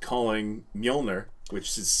ends up calling Mjolnir,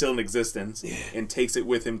 which is still in existence, and takes it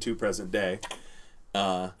with him to present day.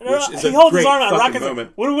 Which is he a holds great his arm out. fucking Rocket's moment.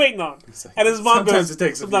 like, "What are we waiting on?" like, And his mom sometimes goes, it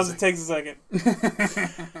takes a few "Sometimes it takes a second."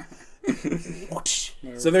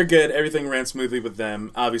 So they're good. Everything ran smoothly with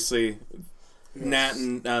them. Obviously, Nat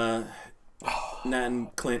and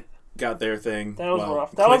Clint got their thing. That was Well,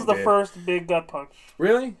 rough. That was Clint the did. first big gut punch.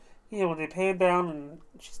 Really? Yeah, when they pan down and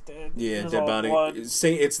she's dead. Yeah, There's dead all body. blood.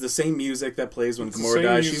 It's the same music that plays when It's the Gamora same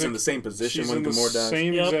dies. She's music. in the same position She's when in the Gamora dies.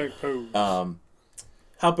 same Yep. exact pose.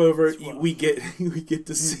 Hop over. rough. We get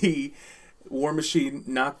to see War Machine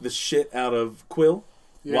knock the shit out of Quill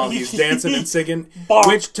while he's dancing and singing. Bonk.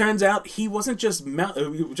 Which turns out he wasn't just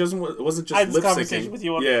wasn't just I had this lip conversation syncing. with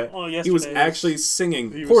you on- yeah, yesterday. he was actually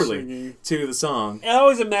singing He was poorly singing. to the song. I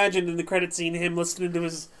always imagined in the credit scene him listening to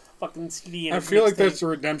his fucking CD. And I his feel like mixtape. that's a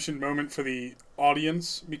redemption moment for the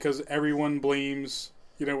audience because everyone blames,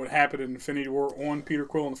 what happened in Infinity War on Peter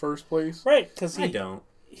Quill in the first place. right because I don't.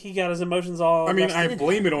 he got his emotions all. I mean, messed I up.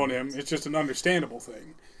 blame it on him. It's just an understandable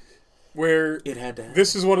thing. Where It had to happen.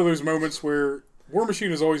 this is one of those moments where War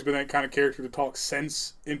Machine has always been that kind of character to talk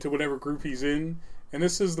sense into whatever group he's in. And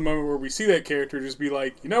this is the moment where we see that character just be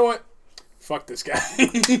like, you know what? Fuck this guy.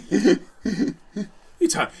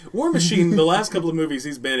 War Machine, the last couple of movies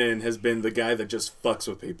he's been in, has been the guy that just fucks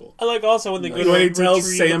with people. I like also when they go When to he tells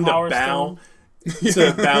retrieve Sam the to Power bow,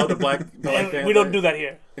 Stone. to Black Panther. We don't do that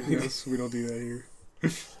here. Yes, we don't do that here.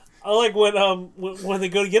 I like when they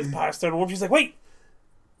go to get the Power Stone. She's like, "Wait,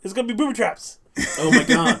 there's gonna be booby traps." Oh my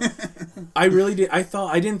god! I really did. I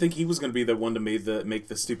didn't think he was going to be the one to make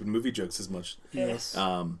the stupid movie jokes as much. Yes.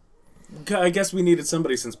 I guess we needed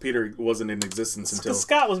somebody since Peter wasn't in existence until Because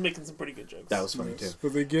Scott was making some pretty good jokes. that was funny too.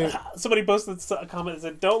 But they get Somebody posted a comment that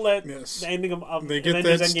said, "Don't let Yes. the ending of they get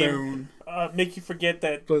Avengers that Endgame stone, make you forget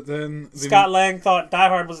that but then Scott Lang thought Die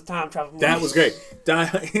Hard was a time travel movie." That was great.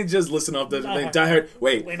 Just listen off the Hard. Die Hard.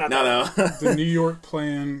 Wait, Wait, no, not no. the New York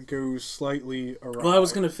plan goes slightly awry. Well, I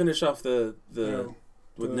was going to finish off the No,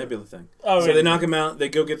 with the- Nebula thing. Oh, So right. they knock him out. They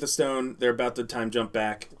go get the stone. They're about to time jump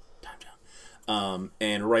back.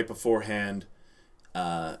 And right beforehand,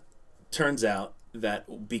 turns out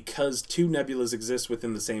that because two nebulas exist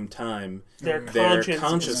within the same time, Their their conscience is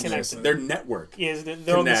consciousness, connected. their network, Yes, they're on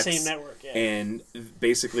the connects, same network. Yeah. and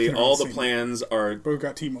basically They're on all the the same plans are both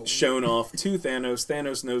got T-Mobile. shown off to Thanos.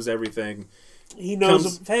 Thanos knows everything. He knows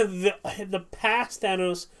comes- the past.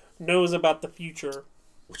 Thanos knows about the future.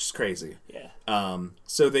 Which is crazy. Yeah.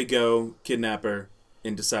 So they go, kidnap her,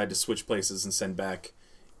 and decide to switch places and send back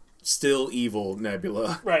still evil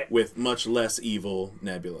Nebula Right. with much less evil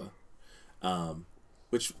Nebula.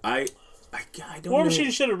 Which I don't War know.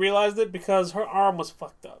 Machine should have realized it because her arm was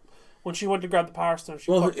fucked up. When she went to grab the Power Stone, she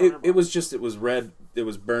Well, fucked her arm it up. was red. It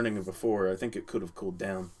was burning before. I think it could have cooled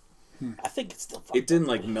down. I think it's still fucked It didn't up.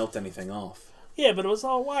 like melt anything off. Yeah, but it was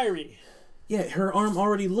all wiry. Yeah, her arm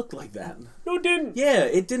already looked like that. No, it didn't. Yeah,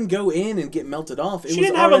 it didn't go in and get melted off. It She was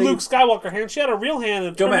didn't have already... a Luke Skywalker hand. She had a real hand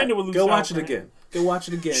that Go turned back. into a Luke Go Skywalker watch it hand. again. Go watch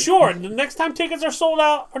it again. Sure. The next time tickets are sold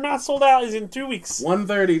out or not sold out is in 2 weeks.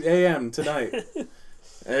 1:30 a.m. tonight.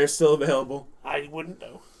 They're still available. I wouldn't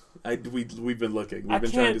know. We've been looking. We've I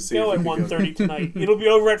been trying to can't see. go if at we can 1:30 tonight. It'll be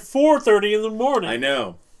over at 4:30 in the morning. I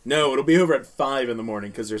know. No, it'll be over at 5 in the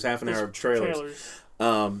morning because there's half an hour of trailers.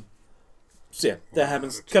 So yeah, that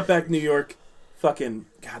happens. Cut back New York. Fucking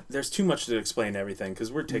God, there's too much to explain everything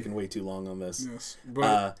because we're taking way too long on this. Yes,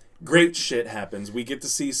 but Great shit happens. We get to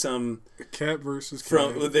see some cat versus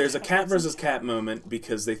cat. there's a cat versus cat moment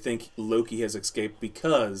because they think Loki has escaped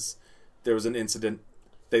because there was an incident.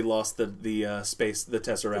 They lost the space, the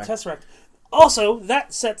Tesseract. The Tesseract. Also,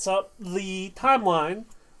 that sets up the timeline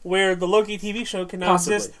where the Loki TV show can now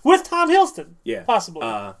Possibly. exist with Tom Hiddleston. Yeah, Possibly.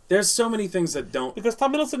 There's so many things that Because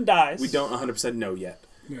Tom Hiddleston dies. we don't 100% know yet.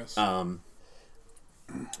 Yes.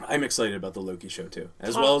 I'm excited about the Loki show too,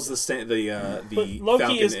 as well as the But Loki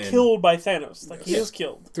Falcon is and- killed by Thanos. Like, he is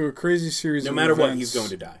killed. Through a crazy series No of matter what, events, he's going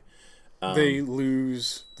to die. they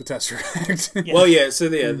lose the Tesseract. Yeah. Well, yeah. So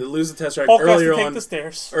they lose the Tesseract Hulk has earlier to take on. the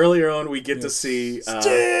stairs. Earlier on, we get to Yes. see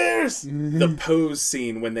Stairs! the pose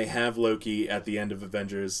scene when they have Loki at the end of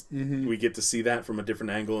Avengers. Mm-hmm. We get to see that from a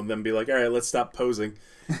different angle and then be like, all right, let's stop posing.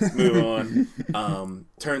 Move on.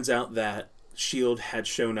 Turns out that S.H.I.E.L.D. had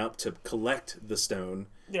shown up to collect the stone,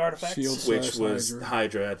 The artifacts. Shield. which Slash was Hydra.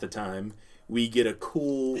 Hydra at the time. We get a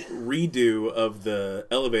cool redo of the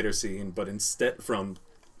elevator scene, but instead from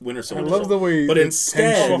Winter I Soldier. love the way. But the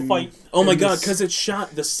instead- tension Of a fight. Oh my in god, this- because it's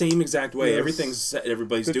shot the same exact way. Yes. Everything's set,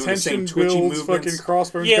 everybody's the doing the same tension twitchy builds. movements. Fucking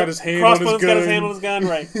Crossbones Yeah, got his hand on his Crossbones gun. got his hand on his gun,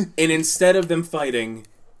 right. And instead of them fighting,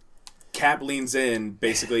 Cap leans in,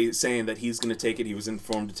 basically saying that he's going to take it. He was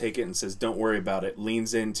informed to take it and says, don't worry about it.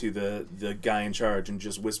 Leans into the guy in charge and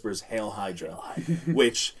just whispers, Hail Hydra.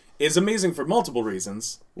 Which is amazing for multiple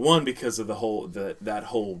reasons. One, because of that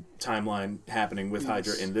whole timeline happening with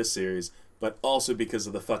Hydra in this series, but also because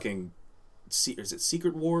of the fucking... Is it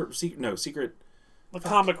Secret War? Secret... The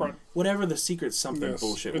comic run. Whatever the Secret something Yes.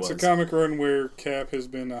 bullshit It's was. a comic run where Cap has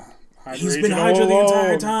been a Hydra He's been agent Hydra all the entire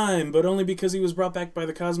along. time, but only because he was brought back by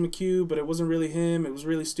the Cosmic Cube, but it wasn't really him. It was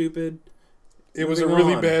really stupid. It was a Moving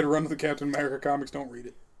really on. bad run of the Captain America comics. Don't read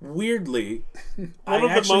it. Weirdly, One I of the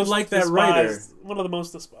actually most like that despised, writer. One of the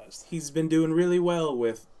most despised. He's been doing really well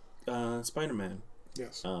with Spider-Man.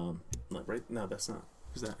 Yes. Not right? No, that's not.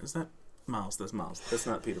 Who's that? Is that Miles? That's Miles. That's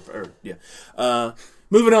not Peter. Yeah.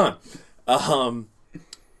 Moving on.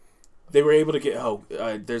 They were able to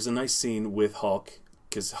get. There's a nice scene with Hulk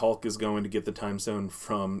because Hulk is going to get the time stone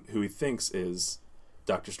from who he thinks is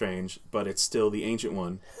Doctor Strange, but it's still the Ancient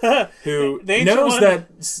One who The Ancient knows One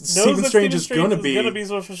that knows Stephen that Strange is Stephen going to Strange be.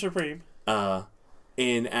 Sorcerer Supreme.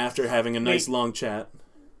 And after having a nice Wait. long chat,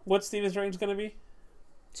 What's Stephen Strange going to be?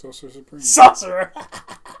 Sorcerer Supreme. Sorcerer.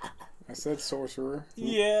 I said sorcerer.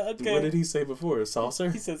 Yeah, okay. what did he say before? Saucer?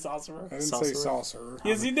 He said sorcerer. I didn't Sorcerer? say sorcerer.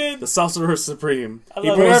 Yes, he did. The Sorcerer Supreme. He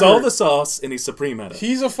love pours it. all the sauce and he's supreme at it.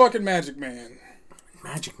 He's a fucking magic man.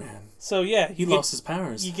 Magic Man. So yeah, He lost his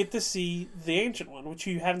powers. You get to see the Ancient One, which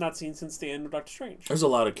you have not seen since the end of Doctor Strange. There's a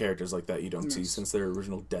lot of characters like that you don't see Yes. since their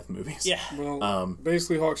original Death movies. Yeah. Well,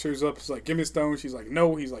 basically, Hawk shows up. He's like, "Give me the stone." She's like,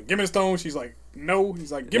 "No." He's like, "Give me the stone." She's like, "No."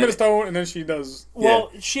 He's like, "Give me the stone," and then she does. Well,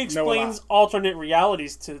 Yeah. she No, a explains lot. alternate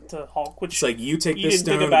realities to Hulk, which It's like, you take You this didn't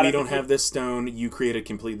think stone, about we it don't before. have this stone, you create a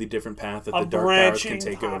completely different path that a the Dark Powers branching can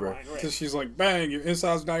take timeline, over. right. So she's like, "Bang! Your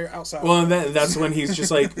inside's now your outside." Well, and that's when he's just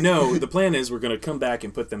like, no, the plan is we're going to come back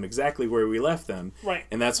and put them exactly where we left them. Right.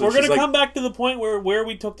 And that's when We're she's gonna like, come back to the point where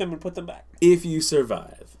we took them and put them back. if you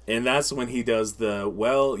survive. And that's when he does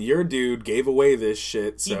well, your dude gave away this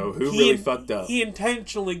shit, so who really fucked up? He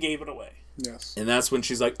intentionally gave it away. yes. And that's when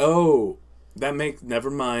she's like, oh, never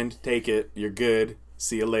mind, take it, you're good,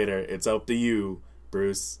 see you later, it's up to you,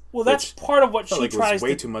 Bruce. Well, that's Which part of what felt she like it tries was way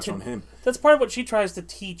to too much on him. That's part of what she tries to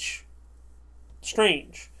teach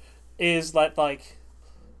Strange, is that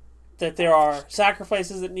that there are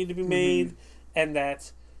sacrifices that need to be made, and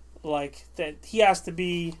that that he has to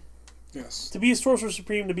be Yes. to be a Sorcerer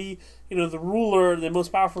Supreme, to be the ruler, the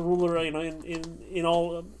most powerful ruler, in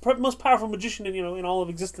all most powerful magician in all of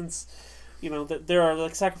existence. That there are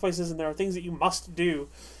sacrifices and there are things that you must do.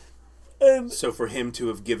 So for him to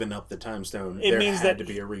have given up the time stone, It there means had that to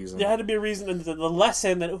be a reason. There had to be a reason, and the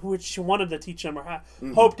lesson which she wanted to teach him or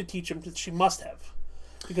hoped to teach him that she must have.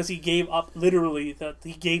 because he gave up literally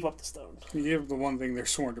he gave up the stone. You give the one thing they're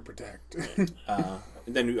sworn to protect.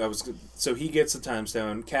 So he gets the time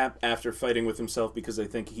stone. Cap, after fighting with himself because I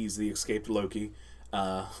think he's the escaped Loki,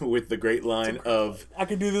 with the great line of I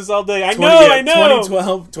could do this all day. I know.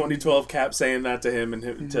 2012 Cap saying that to him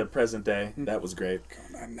and to present day. That was great.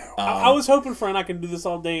 I know. I was hoping for an I can do this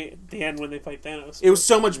all day at the end when they fight Thanos. It was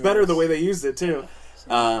so much better the way they used it too.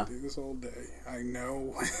 Do this all day. I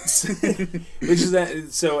know. Which is that.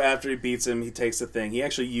 So after he beats him, he takes the thing. He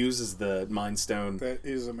actually uses the Mind Stone That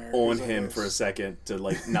is America's on him ass. for a second to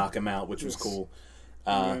like knock him out, which was Yes. cool.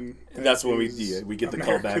 And That's when we is get the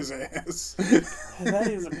America's callback. ass. That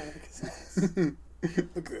is America's ass.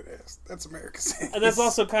 Look at that ass. That's America's ass. And that's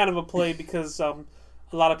also kind of a play because a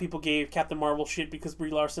lot of people gave Captain Marvel shit because Brie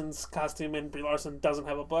Larson's costume and Brie Larson doesn't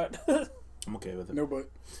have a butt. I'm okay with it. No butt.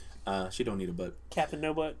 She don't need a butt. Captain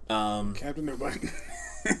No Butt. Captain No Butt.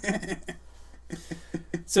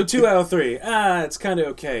 So 2 out of 3. It's kind of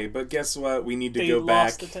okay, but guess what? We need to They go back.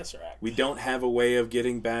 lost the Tesseract. We don't have a way of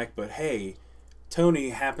getting back, but hey, Tony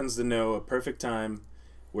happens to know a perfect time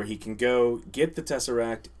where he can go get the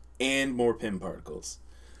Tesseract and more Pym particles.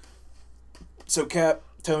 So Cap,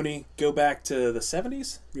 Tony, go back to the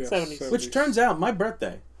 70s? Yes, 70s. Which turns out my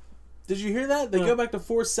birthday. Did you hear that? They No. go back to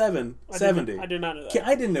 4/7/70. I did not know that.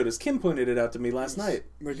 I didn't notice. Kim pointed it out to me last night.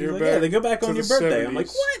 They She was go like, back yeah, they go back to on your the birthday. I'm like,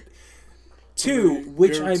 70s. what? 2, They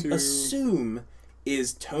which go I to- assume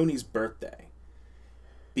is Tony's birthday.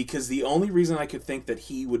 Because the only reason I could think that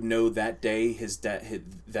he would know that day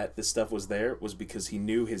that this stuff was there was because he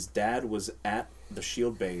knew his dad was at the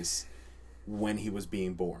S.H.I.E.L.D. base when he was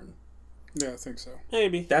being born. Yeah, I think so.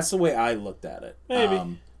 Maybe. That's the way I looked at it.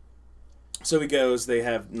 Maybe. So he goes.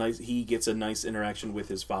 He gets a nice interaction with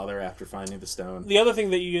his father after finding the stone. The other thing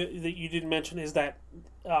that you didn't mention is that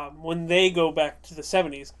when they go back to the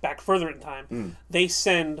 70s, back further in time, they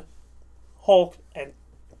send Hulk and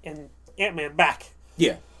Ant-Man back.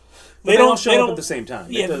 Yeah. They They don't all show up don't- at the same time.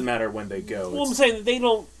 yeah, It doesn't matter when they go. Well, I'm It's- saying that they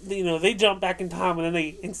don't. They jump back in time, and then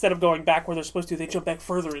they instead of going back where they're supposed to, they jump back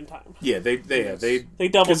further in time. Yeah, they They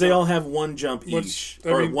double because they jump. all have one jump Which, each, I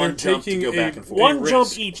or mean, one they're jump to taking go a- back and forth. One jump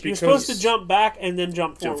risk each. You're because- supposed to jump back and then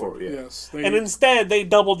jump forward. Jump forward, yeah. Yes. And instead, they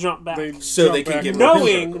double jump back. So jump they can back get and more forth.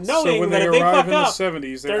 knowing So when that they if they arrive fuck in up, the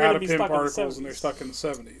 70s, they're they're gonna out of be Pym stuck in the particles and they're 70s. stuck in the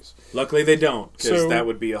 70s. Luckily, they don't, because So- that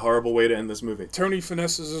would be a horrible way to end this movie. Tony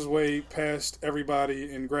finesses his way past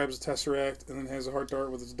everybody and grabs the Tesseract and then has a heart to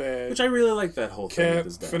heart with his dad. Which I really like that whole thing with Cap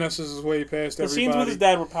his dad. finesses his way past The everybody. scenes with his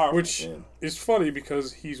dad were powerful. Which Yeah. is funny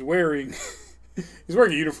because he's wearing a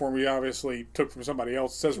uniform he obviously took from somebody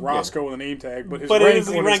else. It says Roscoe with a name tag, but his But it rank is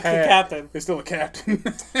on the his rank of hat captain. is still a captain.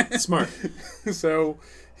 Smart. So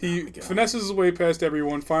he God. finesses his way past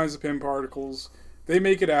everyone, finds the Pym particles. They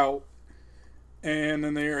make it out, and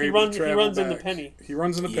then they are able to travel runs back. into Penny. He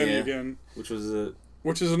runs into Penny Yeah. again, Which was a...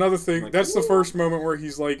 which is another thing. Like, That's the "Ooh." first moment where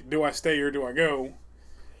he's like, "Do I stay or do I go?"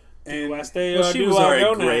 And Do I stay Well, or she do was I already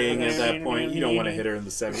go now? graying at that point. You don't want to hit her in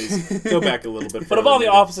the 70s. Go back a little bit further. But of all the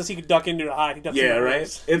maybe. offices he could duck into to hide, he ducks Yeah, into right?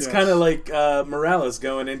 hers. It's Yes. kind of like Morales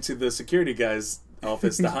going into the security guy's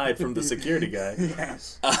office to hide from the security guy.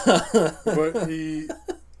 yes, but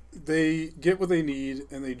they get what they need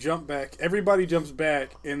and they jump back. Everybody jumps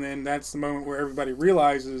back, and then that's the moment where everybody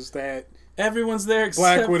realizes that Everyone's there except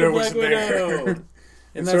Black for Widow Black was there. Widow.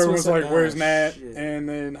 And that's so when everyone's it's like, "Ah, "Where's Nat?" shit." And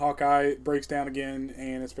then Hawkeye breaks down again,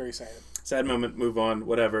 and it's very sad. Sad moment, move on,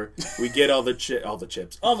 whatever. We get all the chips. All the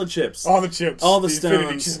chips. All the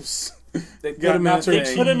Infinity stones. chips. They put got him in a nacho They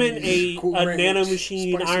thing. put him in a Cool Ranch,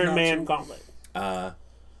 nanomachine spicy Iron Man nacho. gauntlet.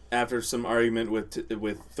 After some argument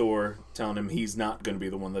with Thor telling him he's not going to be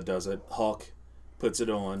the one that does it, Hulk puts it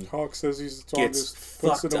on. Hawk says he's the Gets strongest.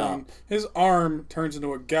 Puts it fucked on. up. His arm turns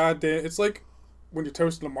into a goddamn. It's like when you're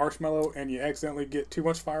toasting a marshmallow and you accidentally get too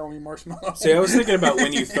much fire on your marshmallow. See, I was thinking about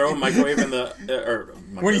when you throw a microwave in the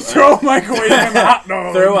when you throw a microwave in the hot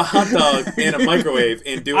dog. throw a hot dog in a microwave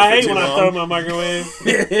and do it I for hate too when I long. throw my microwave.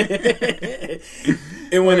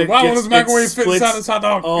 And when it Why won't gets, this microwave it fit inside splits this hot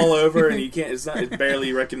dog? all over, and you can't. It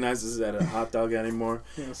barely recognizes it as a hot dog anymore.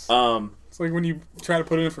 Yes. Um, It's like when you try to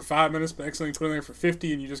put it in for 5 minutes, but accidentally put it in there for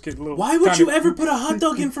 50, and you just get a little. why would kinda- you ever put a hot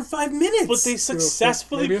dog in for 5 minutes? But they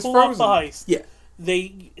successfully Maybe it's pull off the frozen. heist. Yeah.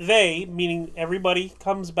 They, meaning everybody,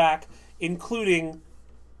 comes back, including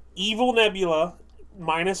Evil Nebula,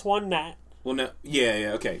 -1 Nat. Well, no.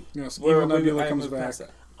 Yeah. Okay. Yes, Well, Evil Nebula I comes moved back. past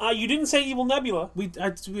that. You didn't say Evil Nebula. We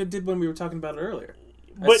did when we were talking about it earlier.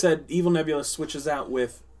 I But- said Evil Nebula switches out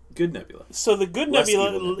with Good Nebula. So the good Less Nebula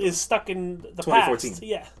Evil Nebula. is stuck in the 2014. past.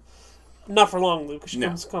 Yeah. Not for long, Luke, 'cause she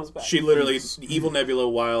No. comes back. She literally Evil Nebula,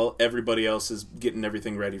 while everybody else is getting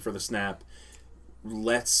everything ready for the snap,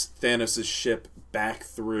 lets Thanos' ship back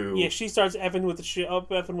through. Yeah, she starts effing with the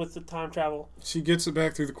effing with the time travel. She gets it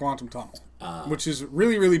back through the quantum tunnel, which is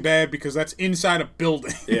really, really bad because that's inside a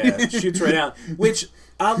building. Yeah, shoots right out. Which,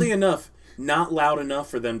 oddly enough, not loud enough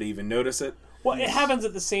for them to even notice it. Well, it happens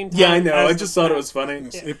at the same time. Yeah, I know. as I the just thought it snap. was funny.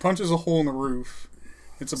 Yes, it punches a hole in the roof.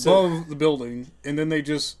 It's above the building, and then they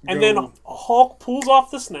just And go, then Hulk pulls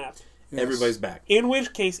off the snap. yes. Everybody's back. In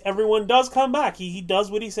which case, everyone does come back. He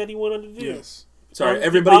does what he said he wanted to do. Yes. Sorry, Un-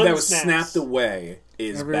 everybody that was unsnaps. snapped away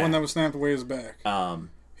is Everyone back. that was snapped away is back.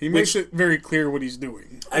 He which- makes it very clear what he's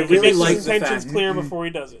doing. I He really makes like his the intentions fact. clear before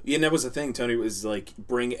he does it. Yeah, and that was the thing, Tony. Was like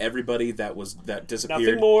bring everybody that disappeared.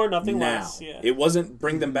 Nothing more, nothing now. less. Yeah. It wasn't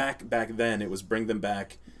bring them back then. It was bring them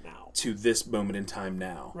back Now. to this moment in time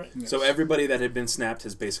now. Right. So everybody that had been snapped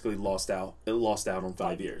has basically lost out on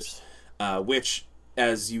 5 years. Which,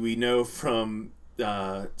 as we know from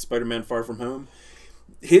Spider-Man: Far From Home,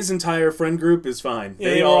 his entire friend group is fine. Yeah,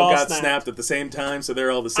 they they were all all got snapped. snapped at the same time, so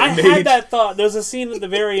they're all the I same age. had that thought. There's a scene at the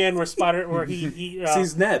very end where he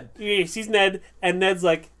Sees Ned. he sees Ned, and Ned's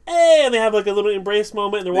like, "Hey," and they have like a little embrace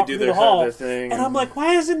moment, and they're They walking do through their the hall. their thing, And I'm like,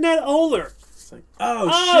 why isn't Ned older? it's like, oh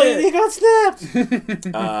Oh, shit! he got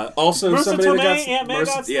snapped. Also, Marissa somebody that got Tomei, Aunt May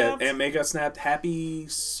got snapped. Aunt May got snapped.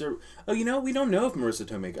 Oh, we don't know if Marissa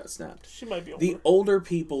Tomei got snapped. She might be older. The older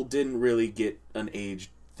people didn't really get an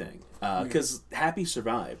age thing because Happy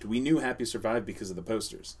survived. We knew Happy survived because of the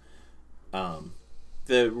posters.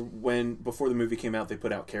 Before the movie came out, they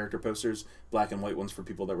put out character posters, black and white ones for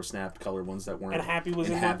people that were snapped, colored ones that weren't. And Happy was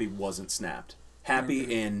and in Happy wasn't snapped.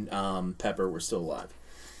 Happy and Pepper were still alive,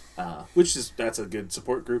 that's a good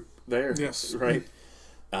support group there. Yes. Right.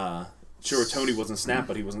 Sure, Tony wasn't snapped,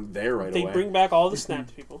 but he wasn't there right They away. bring back all the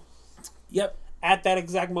snapped people. Yep. At that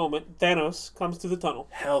exact moment, Thanos comes through the tunnel,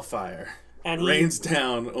 Hellfire and rains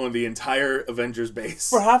down on the entire Avengers base.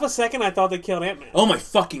 For half a second, I thought they killed Ant-Man. Oh my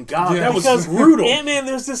fucking god, Yeah. that was Because brutal. Ant-Man,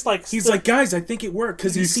 there's this like He's like, guys, I think it worked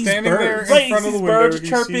because he He's sees standing there birds. in right, front he of the sees window. birds He sees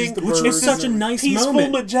chirping, the Which birds. is such a nice peaceful,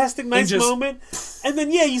 moment. majestic, nice just- moment. And then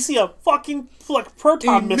you see a fucking like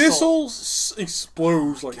proton A missile. missile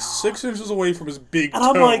explodes like 6 inches away from his big And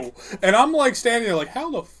I'm toe. like- and I'm like standing there like, how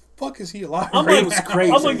the fuck is he alive? I'm right like, was now?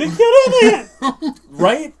 crazy. I'm like, they killed Ant-Man.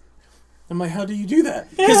 Right? I'm like, how do you do that?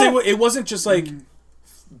 Because Yeah. it wasn't just like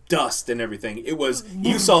dust and everything. It was,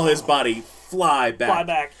 you saw his body fly back. Fly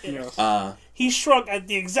back. Yeah. He shrunk at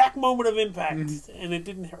the exact moment of impact, Mm-hmm. and it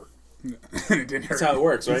didn't hurt. it didn't hurt. That's how it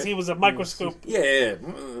works, right? He was a microscope. Yeah.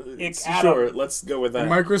 It's Sure, Adam. let's go with that.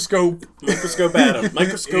 Microscope. Microscope Adam.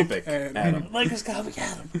 Microscopic Adam. Adam. Microscopic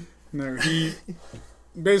Adam. No, he.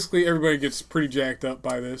 Basically, everybody gets pretty jacked up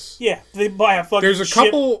by this. Yeah, they buy a fucking There's a ship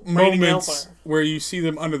couple raining moments hellfire. where you see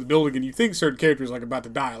them under the building and you think certain characters are like about to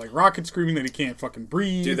die. Like Rocket screaming that he can't fucking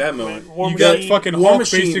breathe. Dude, that moment. War You got Machine- fucking War Hulk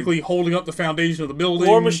Machine. basically holding up the foundation of the building.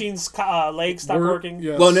 War Machine's legs stopped working.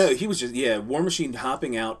 Yes. Well, no, he was just, War Machine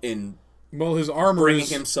hopping out and Well, his armor bringing is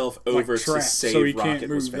himself like over to trapped, save so he Rocket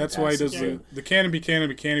can't was move. That's why he does fantastic. the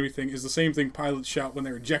Canopy thing. Is the same thing pilots shout when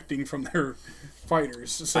they're ejecting from their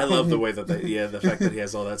fighters. So, I love the way that the fact that he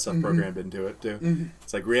has all that stuff programmed into it too.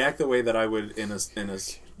 It's like react the way that I would in a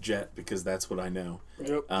jet because that's what I know.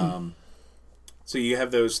 Yep. So you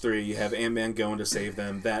have those three. You have Ant-Man going to save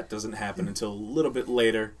them. That doesn't happen until a little bit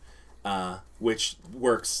later, which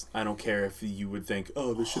works. I don't care if you would think,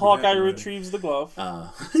 oh, this should. Hawkeye retrieves the glove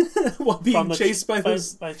while being from the chased by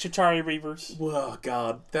those. by Chitauri Reavers. Oh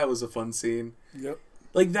God, that was a fun scene. Yep.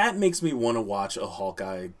 Like that makes me want to watch a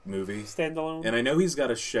Hawkeye movie. Standalone. And I know he's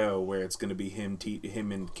got a show where it's going to be him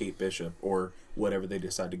and Kate Bishop or whatever they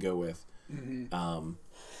decide to go with.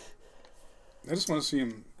 I just want to see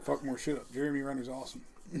him fuck more shit up. Jeremy Renner's awesome.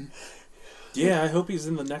 Yeah, I hope he's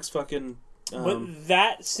in the next fucking. But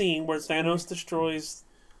that scene where Thanos destroys,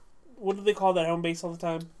 what do they call that home base all the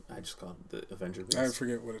time? I just call it the Avenger I base.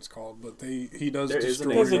 forget what it's called, but he does There is a destroy.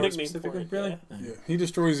 name There's a for it nickname specifically? for it, Really? Yeah, he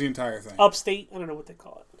destroys the entire thing. Upstate. I don't know what they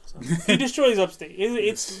call it. He destroys Upstate.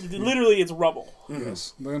 It's literally it's rubble.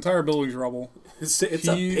 Yes, the entire building's rubble. It's a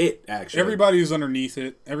pit, actually. Everybody is underneath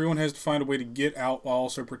it. Everyone has to find a way to get out while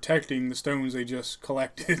also protecting the stones they just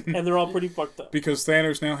collected. And they're all pretty fucked up. Because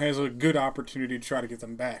Thanos now has a good opportunity to try to get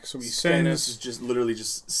them back. So he Thanos sends is just literally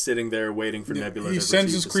just sitting there waiting for Nebula to he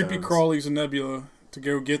sends his retrieve the creepy stones. crawlies and Nebula to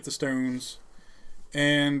go get the stones.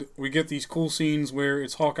 And we get these cool scenes where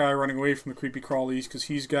it's Hawkeye running away from the creepy crawlies because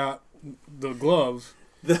he's got the glove.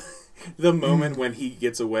 The moment when he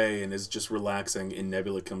gets away and is just relaxing and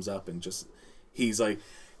Nebula comes up and just he's like,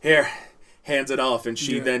 here, hands it off, and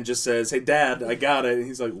she then just says, hey Dad, I got it, and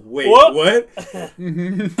he's like, wait, what?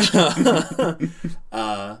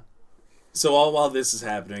 So all while this is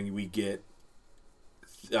happening, we get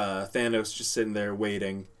Thanos just sitting there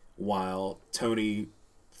waiting while Tony,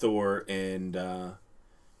 Thor, and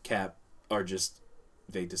Cap are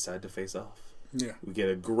they decide to face off. Yeah. We get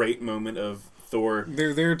a great moment of Thor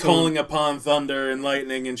They're there to calling upon thunder and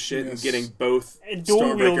lightning and shit and Yes. getting both And dual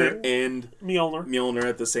Stormbreaker wielding and Mjolnir. Mjolnir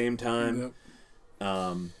at the same time.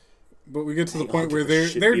 Yep. But we get to the They all point get where the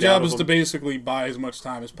shit their beat job out is of to them. basically buy as much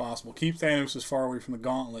time as possible. Keep Thanos as far away from the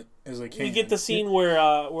gauntlet as they can. We get the scene where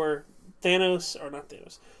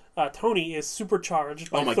Tony is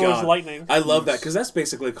supercharged by Oh my Thor's god, lightning. I love that because that's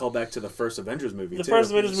basically a callback to the first Avengers movie. The too.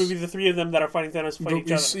 first Avengers movie, the three of them that are fighting Thanos fight But each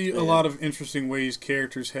we other. see a lot of interesting ways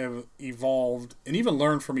characters have evolved and even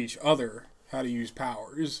learned from each other how to use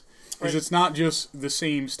powers. Because Right. it's not just the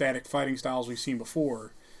same static fighting styles we've seen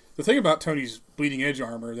before. The thing about Tony's bleeding edge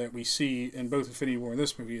armor that we see in both Infinity War and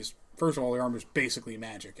this movie is, first of all, the armor is basically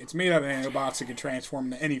magic. It's made out of nanobots that can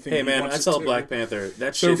transform into anything. Hey he man, wants I it saw to. Black Panther.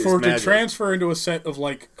 That So shit for is it to magic. transfer into a set of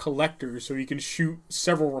like collectors, so you can shoot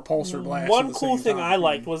several repulsor blasts. at One the cool same thing time. I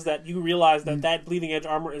liked was that you realized that that bleeding edge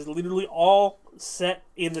armor is literally all set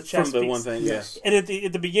in the chest from the piece. one thing, Yes. And at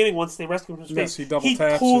the beginning, once they rescue him from Yes, space, he double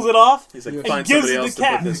taps pulls it. it off. He's like, Yeah. find And gives somebody it else the to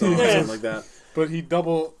cat. put this on, or Yeah. something like that. But he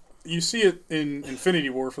double. You see it in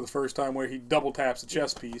Infinity War for the first time where he double taps the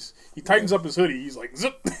chest piece. He tightens up his hoodie. He's like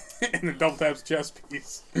zip, and then double taps the chest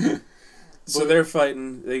piece. So they're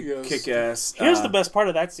fighting. They Yes. kick ass. Here's the best part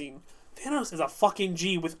of that scene. Thanos is a fucking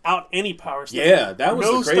G without any power stones. Yeah, that was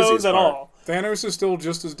no the craziest stones at part. all. Thanos is still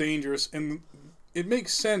just as dangerous, and it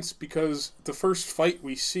makes sense because the first fight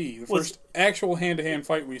we see, the Was- first actual hand-to-hand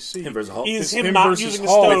fight we see, Him versus Hulk. Is It's him him not versus using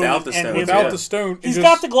the Hulk stone without the and stone, him- without yeah. the stone. He's it got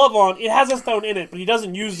just- the glove on. It has a stone in it, but he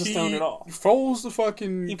doesn't use the stone at all. He folds the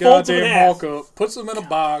fucking He folds him in goddamn half. Hulk up, puts him in a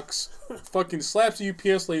box, fucking slaps a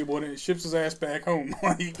UPS label on it, and ships his ass back home.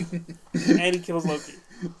 Like, And he kills Loki.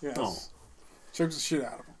 yes. Oh. Chokes the shit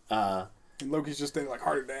out of him. And Loki's just there like,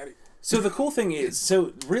 harder daddy. So the cool thing is,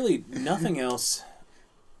 so really nothing else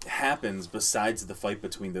happens besides the fight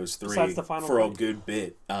between those three Besides the final for a fight. good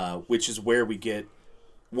bit, which is where we get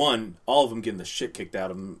all of them getting the shit kicked out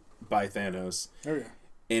of them by Thanos, Oh, yeah.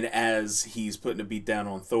 and as he's putting a beat down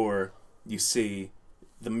on Thor, you see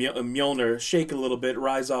the Mjolnir shake a little bit,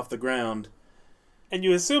 rise off the ground, And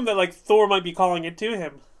you assume that like Thor might be calling it to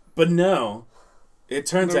him. but no. It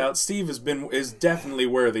turns Nope. out Steve is definitely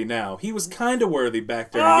worthy now. He was kind of worthy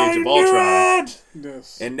back there I in Age of knew Ultron. it!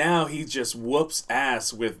 Yes. And now he just whoops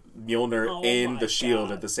ass with Mjolnir Oh and my the shield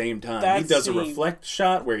God. at the same time. That he does scene. a reflect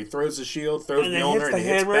shot where he throws the shield, throws And then Mjolnir, hits and the he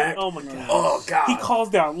hits hammer. back. Oh my god. Oh, God. He calls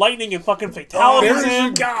down lightning and fucking fatalities There's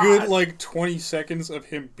him. a good, like, 20 seconds of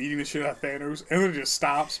him beating the shit out of Thanos, and then it just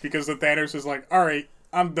stops because the Thanos is like, alright,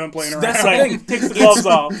 I'm done playing around. That's the Right. thing. Takes the gloves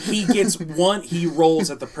off. He gets one. He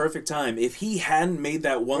rolls at the perfect time. If he hadn't made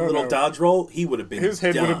that one Oh, little no. dodge roll, he would have been. His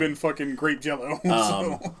head would done. have been fucking grape jello.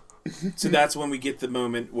 So. So that's when we get the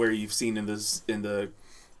moment where you've seen in the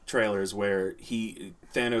trailers where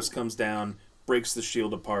Thanos comes down, breaks the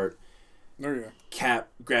shield apart. Oh, yeah. Cap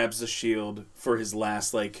grabs the shield for his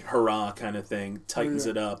last like hurrah kind of thing, tightens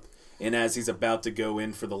it up, and as he's about to go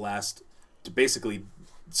in for the last, to basically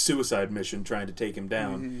suicide mission, trying to take him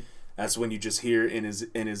down, that's when you just hear in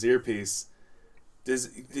his earpiece,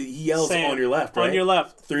 he yells Sam, on your left, right? On your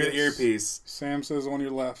left. Through the earpiece. Sam says on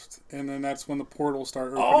your left, and then that's when the portals start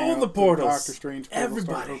opening All up. the portals. Doctor Strange portals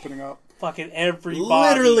start Everybody. opening up. Fucking everybody.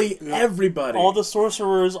 Literally everybody. All the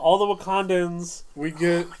sorcerers, all the Wakandans. We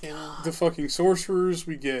get the fucking sorcerers,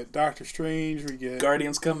 we get Doctor Strange, we get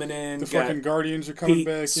Guardians coming in. the got fucking Guardians are coming Pete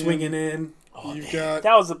back swinging in. in. You've got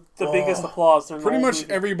That was the biggest applause. During pretty the whole much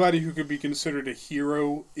movie. everybody who could be considered a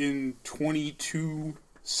hero in 22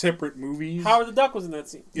 separate movies Howard the Duck was in that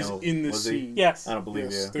scene. is No, in this was he? scene. Yes. I don't believe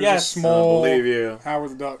Yes, you. there's Yes. a I don't small believe you.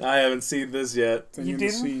 Howard the Duck I haven't seen this yet. thing You in the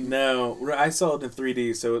didn't? scene. No, I saw it in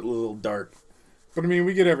 3D, so it's a little dark. But I mean,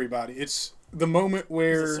 we get everybody. It's the moment It's a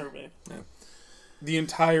where survey. the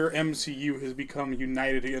entire MCU has become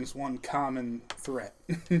united against one common threat.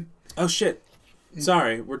 Oh shit!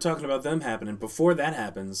 Sorry, we're talking about them happening. Before that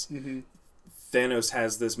happens, Thanos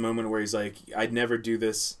has this moment where he's like, "I'd never do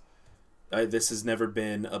this. This has never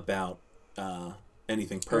been about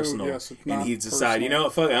anything personal." yes, it's and not he decides, you know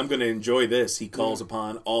what, fuck it, I'm going to enjoy this. He calls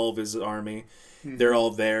upon all of his army. They're all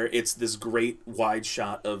there. It's this great wide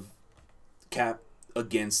shot of Cap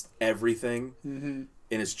against everything, and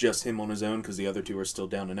it's just him on his own because the other two are still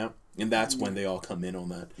down and out. And that's when they all come in on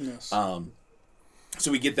that. Yes. So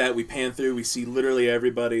we get that, we pan through, we see literally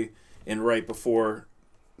everybody, and right before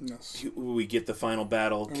yes. we get the final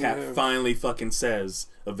battle, we Cap have finally fucking says,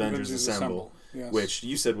 Avengers Assemble. Yes. Which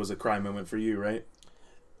you said was a cry moment for you, right?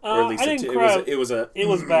 Or at least I didn't it cry. was. It was a. It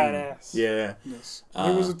was badass. Yeah. Yes.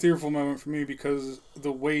 It was a tearful moment for me because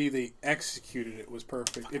the way they executed it was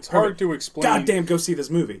perfect. It's hard to explain. Goddamn, go see this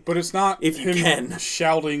movie. But it's not If you him can.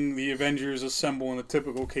 shouting the Avengers assemble in a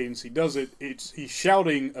typical cadence he does it. He's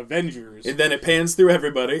shouting Avengers. And then it pans through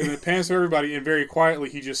everybody. And it pans to everybody, and very quietly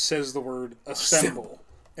he just says the word assemble.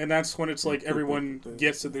 And that's when it's like everyone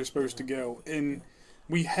gets that they're supposed to go. And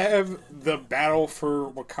we have the battle for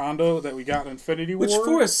Wakanda that we got in Infinity War. Which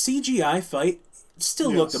for a CGI fight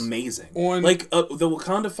still looked Yes. amazing. On- the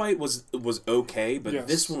Wakanda fight was okay, but Yes.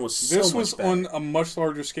 this one was so This much was better. on a much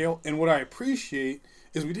larger scale, and what I appreciate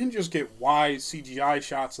is we didn't just get wide CGI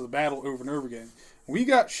shots of the battle over and over again. We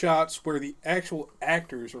got shots where the actual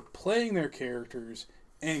actors are playing their characters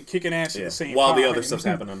and kicking ass at the same while time. the other stuff's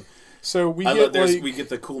happening. So we I get love like we get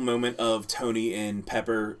the cool moment of Tony and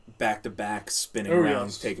Pepper back to back spinning Oh, around,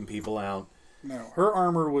 yes. taking people out. no, her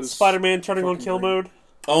armor was Spider-Man turning on fucking kill great. mode.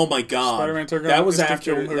 Oh my god! Spider-Man took that out was instant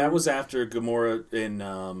after kill that mode. was after Gamora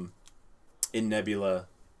in Nebula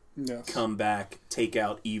Yes, come back, take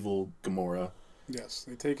out evil Gamora. yes,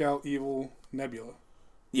 they take out evil Nebula.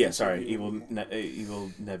 Yeah, sorry, evil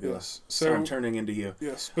Nebula. Yes, So I'm so turning into you.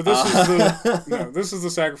 yes, but this is the this is the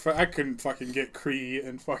sacrifice. I couldn't fucking get Kree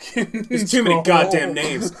and fucking. There's too many Skrull. goddamn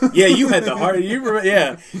names. Yeah, you had the hard. You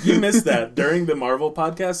missed that during the Marvel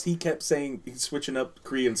podcast. He kept saying he's switching up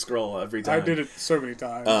Kree and Skrull every time. I did it so many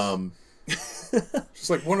times. Just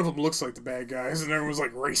like one of them looks like the bad guys, and everyone was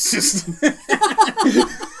like racist.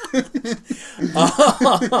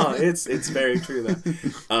 It's very true though.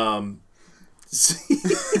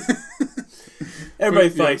 Everybody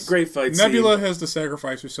But, fight. yes. Great fight. Nebula scene. has to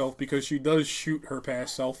sacrifice herself because she does shoot her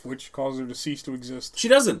past self, which causes her to cease to exist. She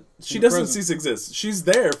doesn't. She In the doesn't present. cease to exist. She's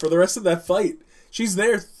there for the rest of that fight. She's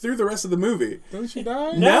there through the rest of the movie. Doesn't she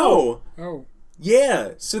die? No. Oh,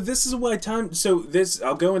 Yeah. So this is why time. So this.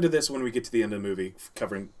 I'll go into this when we get to the end of the movie,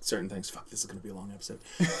 covering certain things. Fuck. This is going to be a long episode.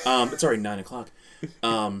 It's already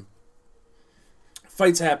 9:00.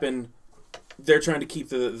 Fights happen. They're trying to keep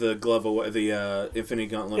the glove away, the Infinity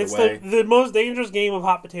Gauntlet It's away. the most dangerous game of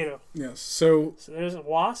hot potato. yes. So So there's a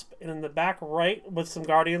wasp, and in the back right, with some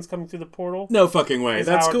guardians coming through the portal. No fucking way. Is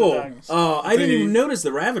That's Howard the cool. Duck. Oh, I didn't They- even notice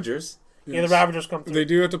the Ravagers. Yeah, the Ravagers come through. they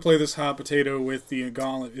do have to play this hot potato with the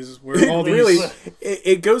gauntlet. Is where all these Really,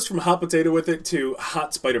 it goes from hot potato with it to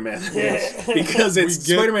hot Spider-Man. Because it's We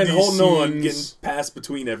get Spider-Man these holding on, scenes- getting passed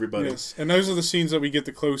between everybody. Yes, and those are the scenes that we get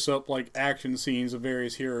the close up like action scenes of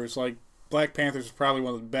various heroes. Like Black Panther's is probably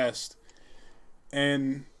one of the best.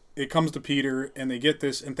 And it comes to Peter, and they get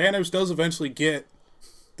this, and Thanos does eventually get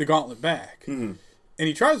the gauntlet back. Mm-hmm. And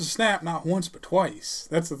he tries to snap not once but twice.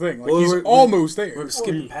 That's the thing. Like Well, he's we're- almost there. We're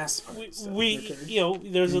skipping past the part, so.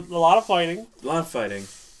 There's a lot of fighting. A lot of fighting.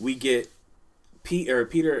 We get Peter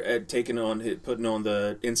putting on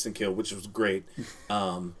the instant kill, which was great.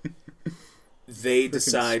 They Frickin'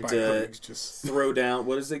 decide Spike to Legs just. throw down.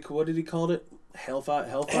 What did he call it? Hellfire or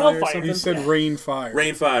Hellfire. something. He said rain fire.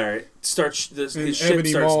 Rainfire starts. His And ship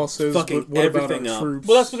Ebony Maul starts says, fucking "But what about everything our up. troops?"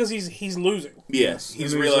 Well, that's because he's losing. Yes, Yes,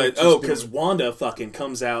 he's and he's realized. like, Oh, just do because it. Wanda fucking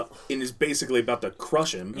comes out and is basically about to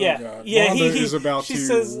crush him. Yeah, God. yeah. Wanda he is about she to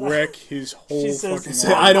says, wreck his whole she says- fucking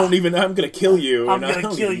So life. I'm gonna kill you. I'm and I gonna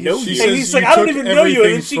don't kill even you. know She you. And says, he's like, "You "I don't took even know you," and then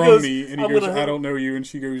everything she from goes, me. And he "I'm goes, gonna- I don't know you. And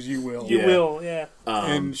she goes, you will. You Yeah. will, yeah.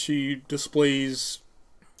 And she displays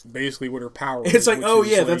basically what her power is. It's like, which oh is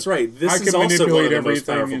yeah, like, that's right. This I is can also one of manipulate the most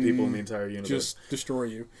everything powerful and people in the entire universe. just destroy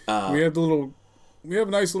you. Uh, we have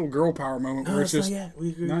a nice little girl power moment where it's not just yet. We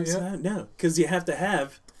agree not with yet? that. No, because you have to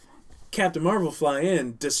have Captain Marvel fly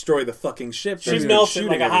in, destroy the fucking ship. She that's melts it shooting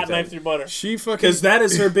like a hot everything. knife through butter. she fucking. Because that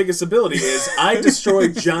is her biggest ability. Is I destroy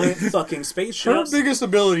giant fucking Her spaceships. biggest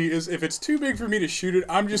ability is if it's too big for me to shoot it,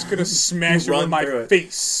 I'm just gonna smash it Run with my through it.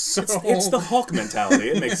 face. So, It's the Hulk mentality.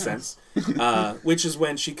 It makes sense. Which is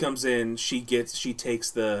when she comes in, she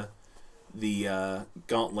takes the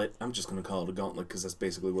gauntlet. I'm just gonna call it a gauntlet because that's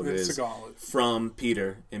basically what it it's is. a gauntlet. From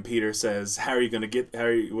Peter, and Peter says, what are you gonna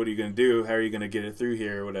do? How are you gonna get it through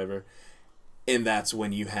here or whatever? And that's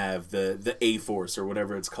when you have the A-Force or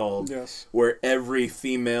whatever it's called, Yes. where every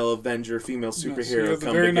female Avenger, female Yes, you superhero have the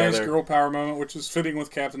come very together. nice girl power moment, which is fitting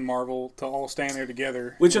with Captain Marvel to all stand there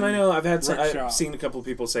together. Which, and I know I've shot. seen a couple of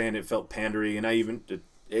people saying it felt pandery, and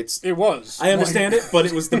It was. I understand it, but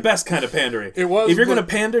it was the best kind of pandery. It was, If you're but- gonna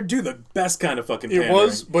pander, do the best kind of fucking It pandering.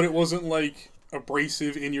 was, but it wasn't like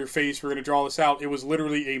abrasive in your face. We're gonna draw this out. It was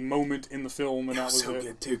literally a moment in the film, and that was so it.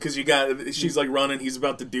 good too, because she's like running, he's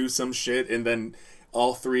about to do some shit, and then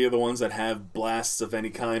all three of the ones that have blasts of any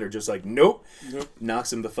kind are just like, nope, Yep.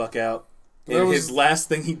 knocks him the fuck out. That And was- his last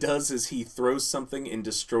thing he does is he throws something and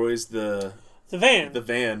destroys the The van. The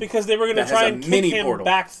van. Because they were going to that try has a and kick mini him portal.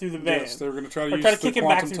 back through the van. Yes, they were going to try to Or use try to the kick him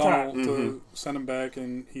back quantum through tunnel time. to send him back,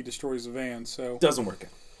 and he destroys the van. So Doesn't work out.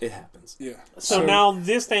 It happens. yeah. So now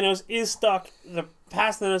this Thanos is stuck. The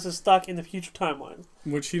past Thanos is stuck in the future timeline.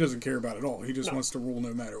 Which he doesn't care about at all. He just wants to rule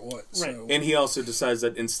no matter what. Right. So And he also decides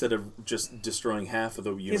that instead of just destroying half of the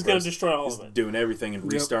universe, He's going to destroy all he's of it. doing everything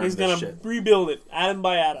and restarting He's this going shit. to rebuild it, atom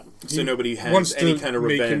by atom. So nobody wants has any to kind of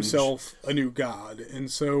make revenge. himself a new god, and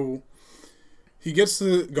so he gets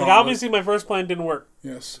the gauntlet. Like, obviously, my first plan didn't work.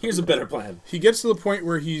 Yes. Here's a better plan. He gets to the point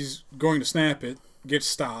where he's going to snap it, gets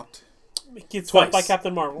stopped. It gets Twice. stopped by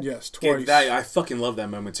Captain Marvel. Yes, Yeah, twice. I fucking love that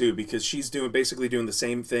moment too because she's basically doing the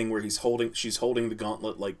same thing where she's holding the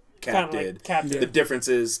gauntlet like Cap Kinda did. like Cap did. The difference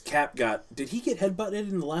is Cap did he get headbutted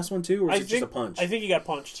in the last one too, or was it just a punch? I think he got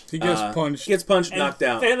punched. He gets punched. Gets punched, And knocked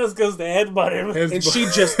out, Thanos goes to headbutt him. Heads and bu- she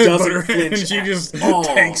just doesn't butter, flinch. and she just all.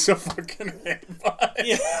 takes a fucking headbutt.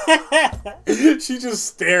 Yeah. She's just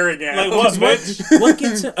staring at Like, him. what, bitch? What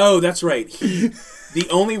gets him? Oh, that's right. The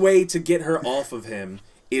only way to get her off of him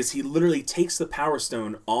is he literally takes the Power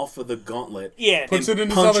Stone off of the gauntlet. Yeah. Puts it in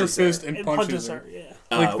his punches other her. fist and and punches her. Yeah.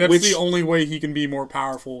 Like, that's which, the only way he can be more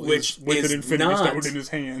powerful which is with is an Infinity not Stone in his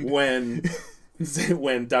hand.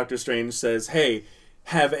 when Doctor Strange says, "Hey,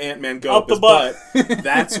 have Ant-Man go Up up the his butt." butt,"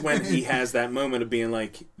 that's when he has that moment of being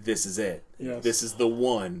like, "This is it. Yes. This is the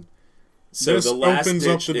one." So This the last opens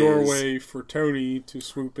up ditch the doorway for Tony to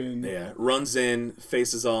swoop in. Yeah, runs in,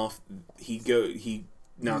 faces off. He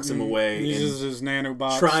knocks him away. He and uses his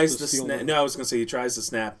nanobots tries to to steal snap. them. No, I was gonna say he tries to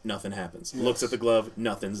snap. Nothing happens. Looks at the glove.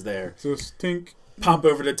 Nothing's there. So Stink. Pop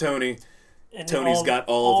over to Tony. And Tony's got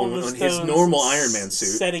all of them the on his stones normal Iron Man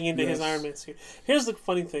suit. setting into his Yes. Iron Man suit. Here's the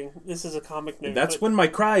funny thing. This is a comic note. That's but when my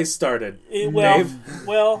cries started. well, Dave.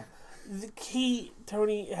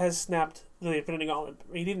 Tony has snapped the Infinity Gauntlet.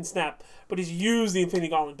 He didn't snap, but he's used the Infinity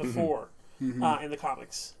Gauntlet before in the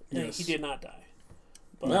comics. And Yes. he did not die.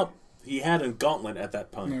 Well, he had a gauntlet at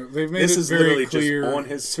that point. No, they've made This it is very literally clear just on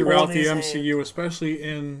his suit. throughout On the his MCU, especially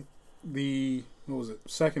in the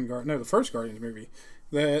the first Guardians movie,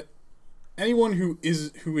 that anyone who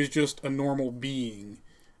is just a normal being,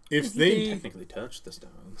 if He they didn't technically touch the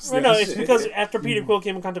stones. Well, no, it's because after Peter Quill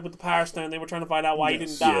came in contact with the Power Stone, they were trying to find out why he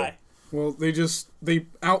didn't die. well, they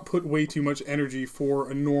output way too much energy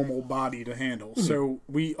for a normal body to handle. So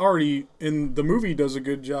we already in the movie does a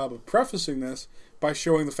good job of prefacing this by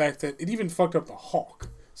showing the fact that it even fucked up the Hulk.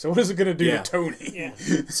 So what is it going to do Yeah. to Tony? Yeah.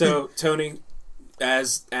 So Tony,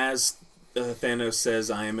 as Thanos says,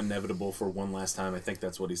 "I am inevitable" for one last time. I think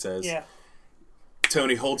that's what he says. Yeah.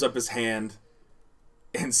 Tony holds up his hand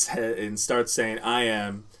and starts saying, "I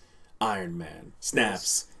am Iron Man."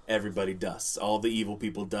 Snaps. Everybody dusts. All the evil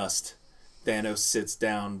people dust. Thanos sits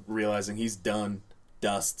down, realizing he's done.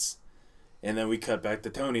 Dusts. And then we cut back to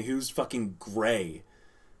Tony, who's fucking gray.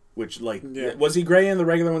 Which, was he gray in the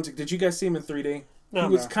regular ones? Did you guys see him in 3D? No.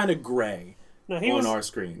 He was kind of gray No, he on was. our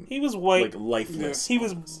screen. He was white. Like lifeless. He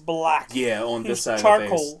was black. Yeah, on He this was side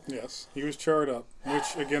charcoal. of the face. Yes, he was charred up, which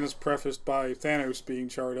again is prefaced by Thanos being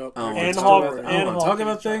charred up. I don't And want to Hulk- talk about, and Hulk talk being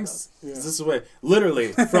about charred things. Yeah. This is the way.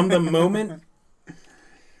 Literally, from the moment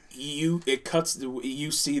you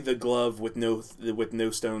see the glove with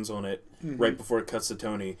no stones on it right before it cuts to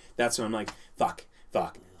Tony. That's when I'm like, fuck.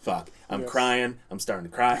 I'm Yes. crying. I'm starting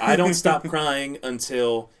to cry. I don't stop crying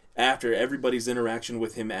until after everybody's interaction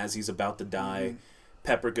with him as he's about to die.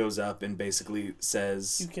 Pepper goes up and basically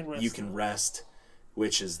says, You can rest now."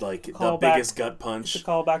 which is like the Call back- biggest gut punch. To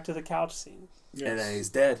call back to the couch scene. Yes. And then he's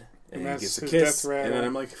dead. And he that's gets a his kiss. death rattle, And then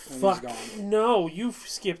I'm like, and he's fuck. gone. No, you've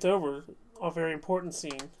skipped over a very important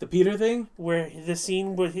scene The Peter thing? where the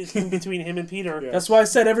scene with between him and Peter Yeah. That's why I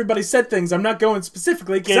said everybody said things. I'm not going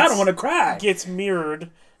specifically because I Gets- don't want to cry. gets mirrored,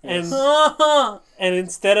 and Yes. and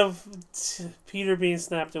instead of Peter being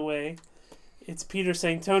snapped away, it's Peter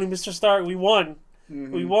saying, "Tony, Mr. Stark, we won.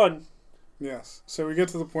 We won." Yes. So we get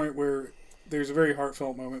to the point where there's a very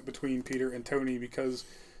heartfelt moment between Peter and Tony because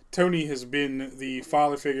Tony has been the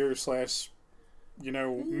father figure /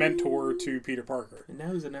 mentor to Peter Parker. And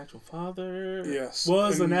now he's an actual father. Yes.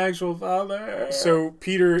 Was And an actual father. So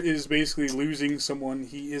Peter is basically losing someone.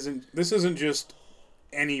 This isn't just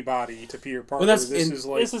anybody to Peter Parker. that's- this and is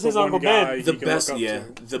like this is the his one Uncle guy Ben. he the can best, look up yeah,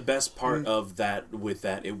 to. the best part of that with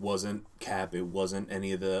that, it wasn't Cap, it wasn't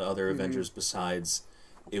any of the other Avengers besides.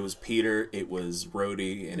 It was Peter, it was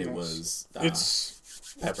Rhodey, and it Yes. was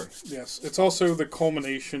It's Pepper. Yes, it's also the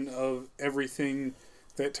culmination of everything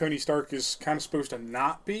that Tony Stark is kind of supposed to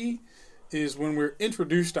not be, is when we're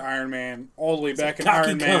introduced to Iron Man all the way back in cocky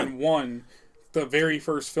Iron Man 1, the very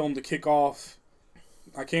first film to kick off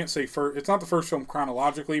I can't say first. It's not the first film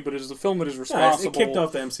chronologically, but it is the film that is It responsible kicked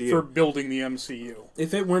off the MCU. for building the MCU.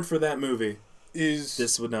 If it weren't for that movie, Is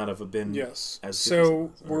this would not have been yes. as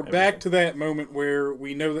So super- we're everything. back to that moment where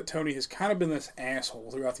we know that Tony has kind of been this asshole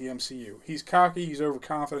throughout the MCU. He's cocky. He's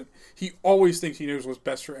overconfident. He always thinks he knows what's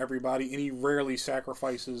best for everybody, and he rarely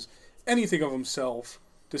sacrifices anything of himself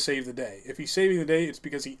to save the day. If he's saving the day, it's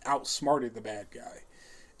because he outsmarted the bad guy.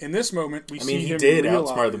 In this moment, we see he him did realize,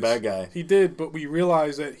 outsmart the bad guy. He did, but we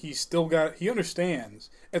realize that he's still got. He understands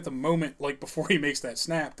at the moment, like before he makes that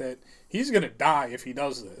snap, that he's gonna die if he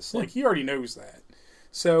does this. Like he already knows that.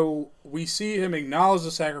 So we see him acknowledge the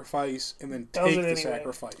sacrifice and then Does take it the anyway.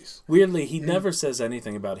 sacrifice. Weirdly, he never says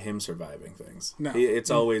anything about him surviving things. No. It's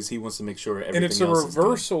always he wants to make sure everything And it's a else is done.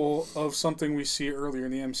 reversal of something we see earlier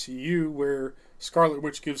in the MCU where Scarlet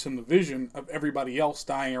Witch gives him the vision of everybody else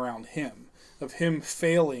dying around him, of him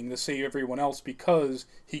failing to save everyone else because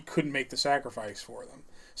he couldn't make the sacrifice for them.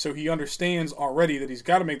 So he understands already that he's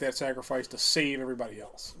got to make that sacrifice to save everybody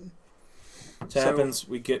else. So happens.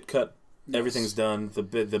 We get cut. Everything's done.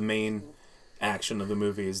 The main action of the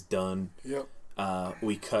movie is done. Yep.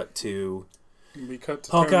 We cut to We cut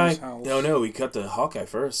to Hawkeye. Tony's house. No, we cut to Hawkeye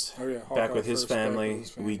first. Oh yeah, Back Hawkeye with his first, back with family.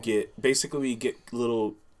 his family. We get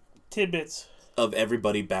little Tidbits. of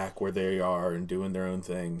everybody back where they are and doing their own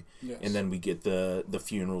thing. Yes. And then we get the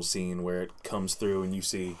funeral scene where it comes through and you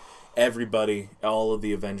see everybody, all of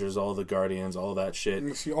the Avengers, all the Guardians, all that shit. And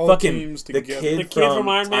you see all Fucking teams the together. kid, The kid from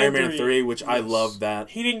Iron Iron Man Man 3, which I Yes. love that.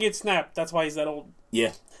 He didn't get snapped. That's why he's that old.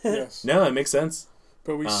 Yeah. Yes. No, it makes sense.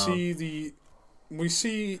 But we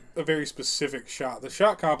see a very specific shot. The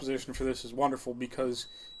shot composition for this is wonderful because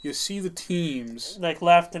you see the teams Like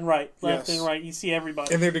left and right. Left Yes. and right. You see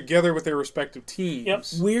everybody. and they're together with their respective teams. Yep.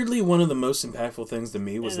 Weirdly, one of the most impactful things to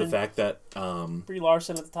me was the And- fact that Brie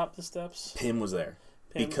Larson at the top of the steps. Pym was there.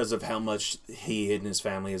 Pym. Because of how much he and his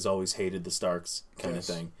family has always hated the Starks kind Yes.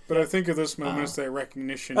 of thing. But I think at this moment it's that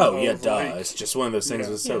recognition. Oh, of, yeah, duh. like, It's just one of those things Yeah.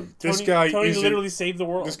 that's so... This guy Tony isn't- literally saved the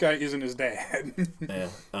world. this guy isn't his dad. Yeah.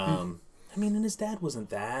 I mean, and his dad wasn't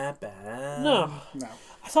that bad. No. No.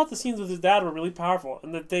 I thought the scenes with his dad were really powerful,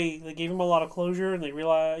 and that they gave him a lot of closure, and they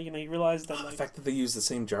realized, he realized that The like fact that they used the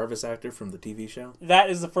same Jarvis actor from the TV show. that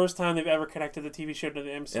is the first time they've ever connected the TV show to the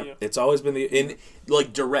MCU. Yep. It's always been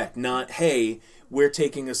direct, not, hey, we're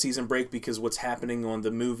taking a season break because what's happening on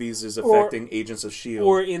the movies is affecting Agents of S.H.I.E.L.D.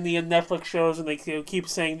 Or in the Netflix shows, and they keep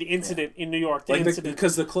saying the incident in New York. The incident.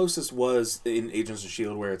 Because the closest was in Agents of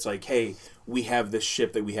S.H.I.E.L.D. where it's like, hey, we have this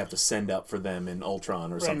ship that we have to send up for them in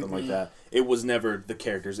Ultron or something like that. It was never the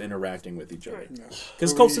characters interacting with each other. Right. No.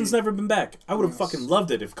 Because But Coulson's we- never been back. I would have Yes. fucking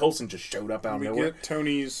loved it if Coulson just showed up out of We nowhere. get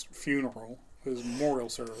Tony's funeral, his memorial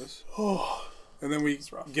service. And then we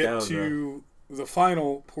That get was to the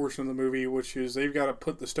final portion of the movie, which is they've got to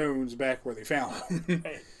put the stones back where they found them.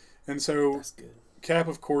 Right. And so That's good. Cap,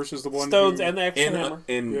 of course, is the one Stones who... and the extra hammer.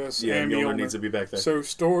 And Yes, yeah, and Mjolnir Mjolnir. needs to be back there. So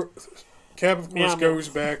Cap, of course, Meow, meow. goes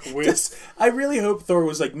back with... I really hope Thor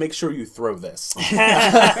was like, make sure you throw this.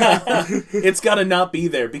 It's got to not be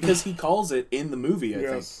there because he calls it in the movie, I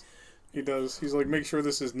Yes, he does. He's like, make sure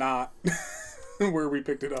this is not where we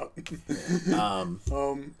picked it up.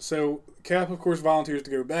 think. So Cap, of course, volunteers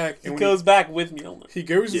to go back. He And when goes back with Mjolnir. he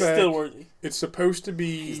goes He's back, still worthy. it's supposed to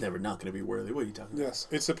be... He's never not going to be worthy. What are you talking about? Yes,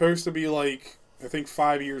 it's supposed to be like, I think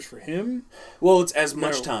 5 years for him. Well, it's as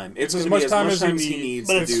much No. time. It's As going to much be as time much as time he as he needs, needs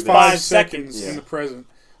but to it's do It's this. 5 5 seconds seconds. in the present.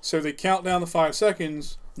 So they count down the 5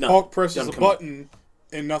 seconds. No, Hulk presses doesn't a come up. button,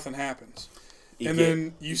 and nothing happens. You And get-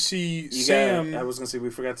 then you see you Sam. I was going to say, we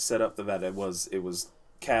forgot to set up that it was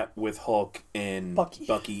Cap with Hulk and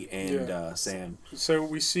Bucky. and Yeah. Sam. So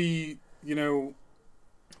we see,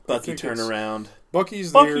 Bucky think turn it's- around.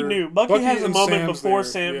 Bucky's Bucky there. knew. Bucky has a and moment Sam's before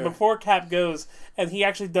there. Yeah. before Cap goes, and he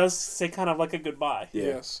actually does say kind of like a goodbye. Yeah.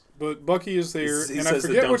 Yes, but Bucky is there, He and I says that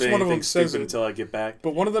forget don't which do one of them anything says stupid it. until I get back.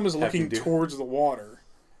 But one of them is Have looking him do. towards the water,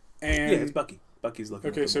 and Yeah, it's Bucky. Bucky's looking.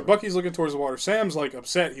 okay, at the so board. Bucky's looking towards the water. Sam's like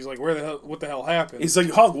upset. He's like, What the hell happened?" He's like,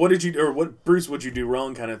 Hulk, what did you, or what, Bruce, what'd you do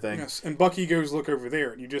wrong, kind of thing. Yes, and Bucky goes look over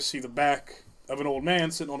there, and you just see the back of an old man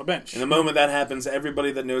sitting on a bench. And the moment that happens, everybody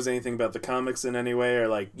that knows anything about the comics in any way are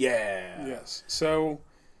like, yeah, Yes, so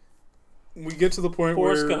we get to the point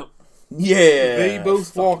Forrest where, Gump. yeah. They both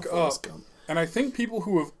Fucking walk Forrest up. Gump. and I think people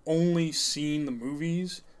who have only seen the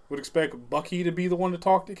movies would expect Bucky to be the one to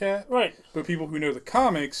talk to Cap, Right. but people who know the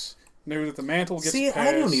comics know that the mantle gets See, passed.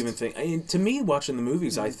 I don't even think. To me, watching the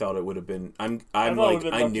movies, I thought it would have been. I'm thought it like, would've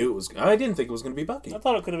been I Bucky. knew it was. I didn't think it was going to be Bucky. I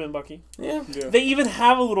thought it could have been Bucky. Yeah. Yeah. They even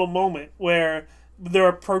have a little moment where they're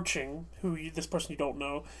approaching this person you don't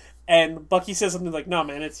know, and Bucky says something like, "No,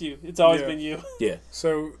 man, it's you. It's always Yeah. been you." Yeah.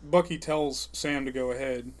 So Bucky tells Sam to go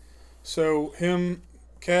ahead. So him,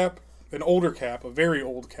 Cap, an older Cap, a very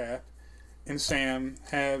old Cap, and Sam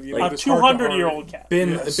have A this heart-to-heart. 200-year-old Cap.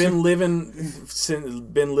 Yes. Been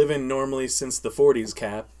living normally since the 40s,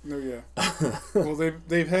 Cap. Oh yeah. Well,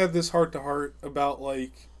 they've had this heart-to-heart about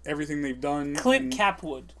like everything they've done. Clint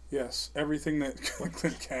Capwood. Yes, everything that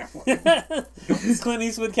Clint Capwood. Clint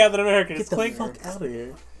Eastwood Captain America. It's Get the Clint. fuck out of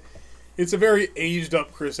here. It's a very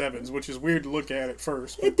aged-up Chris Evans, which is weird to look at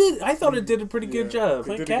first. But It did. I thought it did a pretty good job.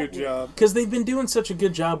 they Clint did a good Capwood. job. Because they've been doing such a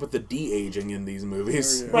good job with the de-aging in these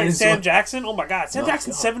movies. Oh, yeah. Right, It's Sam like- Jackson. Oh my God, Sam Oh,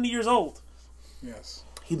 Jackson's God. 70 years old. Yes.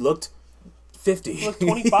 He looked 50. He looked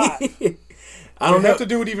 25. I don't They know. have to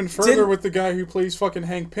do it even further Didn't- with the guy who plays fucking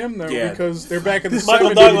Hank Pym, though, Yeah. because they're back in the Michael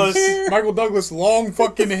 70s. Douglas. Michael Douglas, long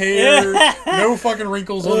fucking hair, no fucking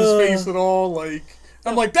wrinkles on his face at all. Like,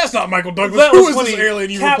 I'm like, that's not Michael Douglas. That Who was is this funny. alien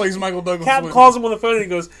you Cap- replace Michael Douglas Cap with? calls him on the phone and he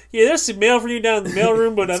goes, "Yeah, there's some mail for you down in the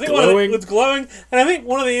mailroom, but I think glowing. it's glowing." And I think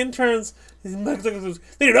one of the interns, Michael Douglas goes,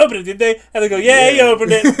 "They didn't open it, did they?" And they go, "Yeah, he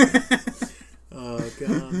opened it." Oh,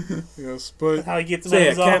 God. Yes, but How he gets him So, out of yeah,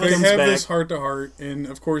 his Cap they office. comes have back. this heart-to-heart, and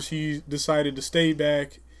of course he decided to stay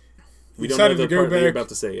back. We don't know decided the to go part that you're back. about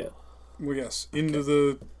to say yet. Well, yes,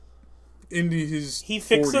 into his He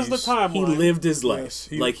fixes 40s. the timeline. He lived his life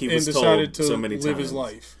Yes, like he and was decided told to so many live times. his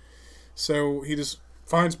life. So he just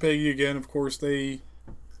finds Peggy again. Of course, they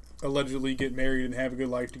allegedly get married and have a good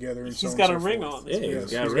life together. And so He's on got and a so ring forth. on. Yeah, Yes,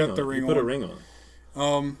 he's got, he's a ring got the on. ring He put a on. ring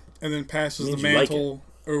on. And then passes the Means you like mantle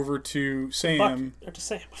over to Buck, Sam, or to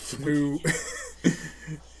Sam. who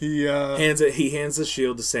he He hands the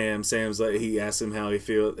shield to Sam. Sam's like, he asks him how it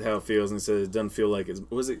feels, and he says it doesn't feel like it's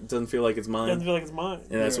doesn't feel like it's mine. Doesn't feel like it's mine.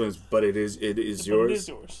 And that's Yeah. when it's, but it is But it yours. is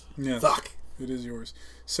yours. yes, Fuck. it is yours.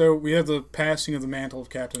 So we have the passing of the mantle of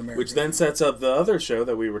Captain America, Which then sets up the other show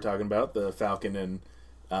that we were talking about, the Falcon and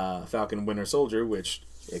Falcon Winter Soldier, which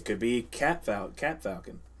it could be Cat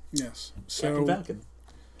Falcon. yes. Captain So Falcon.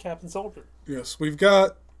 Captain Soldier. yes, we've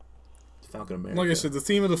got. Falcon America. Like I said, the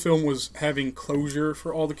theme of the film was having closure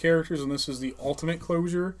for all the characters, and this is the ultimate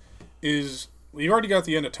closure. Is you already got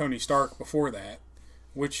the end of Tony Stark before that,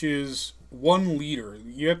 which is one leader.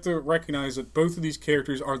 You have to recognize that both of these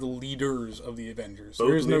characters are the leaders of the Avengers. Both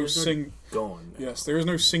there is no leaders are gone. Now. Yes, there is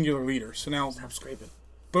no singular leader. So now Stop scraping.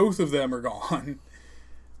 both of them are gone,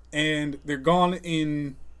 and they're gone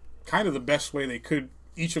in kind of the best way they could.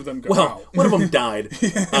 Each of them go Well, out. one of them died.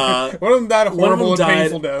 One of them died a one of horrible them and died-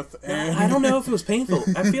 painful death. And I don't know if it was painful.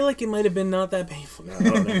 I feel like it might have been not that painful. No, I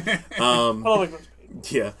don't know. I don't think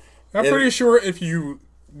that's Yeah. I'm And- pretty sure if you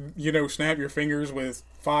snap your fingers with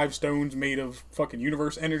 5 stones made of fucking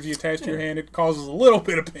universe energy attached to your hand, it causes a little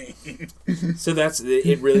bit of pain. So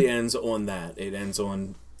it really ends on that. It ends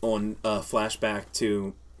on flashback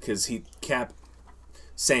to because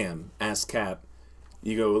Sam asks Cap,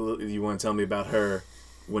 you want to tell me about her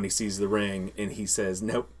when he sees the ring, and he says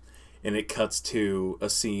nope, and it cuts to a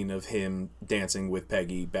scene of him dancing with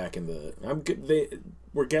Peggy back in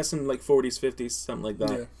we're guessing like 40s, 50s, something like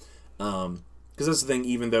that. Yeah. Because that's the thing.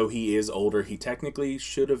 Even though he is older, he technically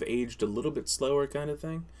should have aged a little bit slower, kind of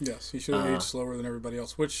thing. Yes, he should have aged slower than everybody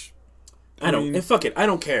else, which... Fuck it. I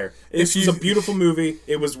don't care. It's you- a beautiful movie.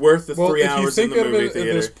 It was worth the 3 if you hours in think the of movie it at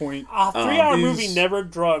theater. this point... a 3-hour is- movie never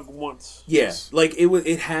drug once. Yeah, Yes. like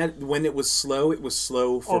it had when it was slow. It was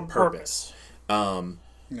slow for On purpose.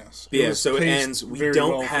 Yes. Yeah, was so it paced ends. We very don't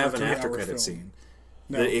well for have a an 3-hour after credit film. scene.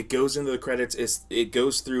 No. It goes into the credits. It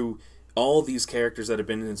goes through all these characters that have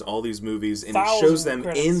been in all these movies, and it shows them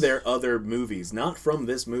credits. in their other movies, not from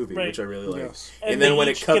this movie, Right. which I really like. Yes. And, And then they when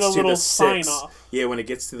it each cuts get a to little the sign 6, off. yeah, when it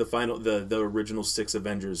gets to the final, the original 6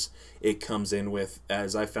 Avengers, it comes in with,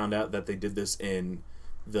 as I found out that they did this in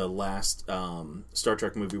the last Star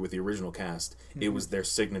Trek movie with the original cast. It was their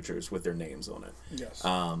signatures with their names on it. Yes.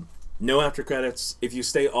 No after credits. If you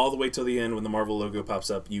stay all the way till the end, when the Marvel logo pops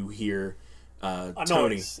up, you hear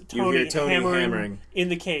Tony. You hear Tony hammering in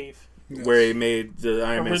the cave. where he made the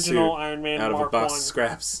Iron Man suit Original Iron Man out of Mark a box 1. of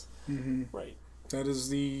scraps. Right. That is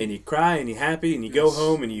the... And you cry and you're happy and you go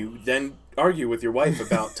home and you then argue with your wife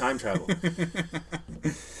about time travel.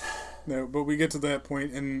 No, but we get to that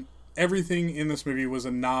point, and everything in this movie was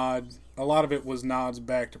a nod. A lot of it was nods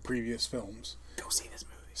back to previous films. Go see this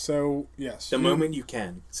movie. So, yes. The moment you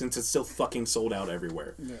can, since it's still fucking sold out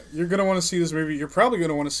everywhere. Yeah, you're going to want to see this movie. You're probably going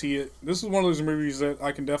to want to see it. This is one of those movies that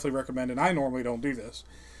I can definitely recommend, and I normally don't do this,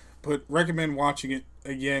 but recommend watching it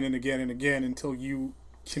again and again and again until you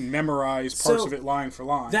can memorize parts So, of it line for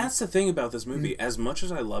line. That's the thing about this movie. As much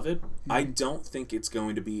as I love it, I don't think it's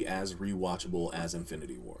going to be as rewatchable as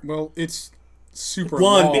Infinity War. Well, it's super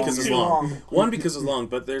One, long. because it's Too long. long. One, because it's long,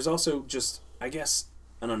 but there's also just, I guess,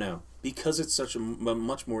 I don't know. Because it's such a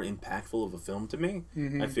much more impactful of a film to me,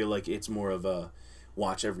 I feel like it's more of a,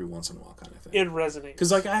 watch every once in a while kind of thing. It resonates.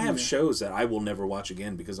 Because like I have shows that I will never watch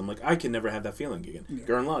again because I'm like I can never have that feeling again.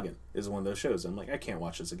 Gurren Lagann is one of those shows. I'm like I can't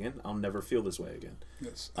watch this again. I'll never feel this way again.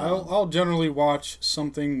 Yes, I'll generally watch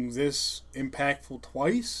something this impactful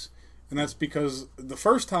twice, and that's because the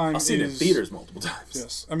first time I've seen it in theaters multiple times.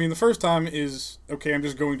 Yes, I mean the first time is okay. I'm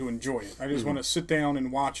just going to enjoy it. I just want to sit down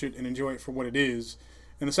and watch it and enjoy it for what it is.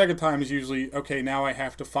 And the second time is usually okay. Now I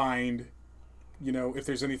have to find, if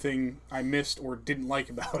there's anything I missed or didn't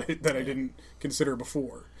like about it that I didn't consider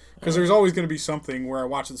before. Because there's always going to be something where I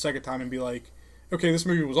watch it the second time and be like, okay, this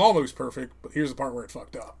movie was almost perfect, but here's the part where it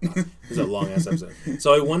fucked up. It's a long ass episode.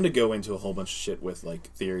 So I wanted to go into a whole bunch of shit with like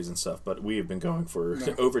theories and stuff, but we have been going for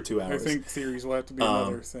over 2 hours. I think theories will have to be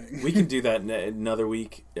another thing. We can do that another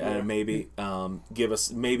week, maybe.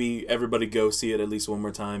 Maybe everybody go see it at least one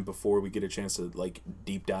more time before we get a chance to like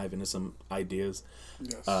deep dive into some ideas.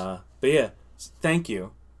 Yes. But yeah, thank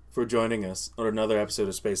you for joining us on another episode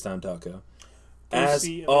of Space Time Taco. As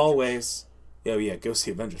always. Oh yeah, go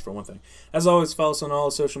see Avengers for one thing. As always, follow us on all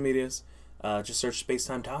the social medias. Just search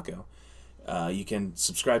Spacetime Taco. You can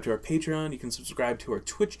subscribe to our Patreon. You can subscribe to our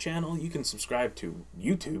Twitch channel. You can subscribe to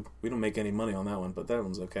YouTube. We don't make any money on that one, but that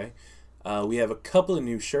one's okay. We have a couple of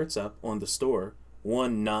new shirts up on the store.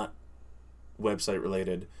 One not website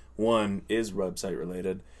related. One is website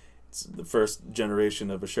related. It's the first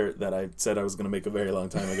generation of a shirt that I said I was going to make a very long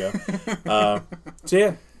time ago. So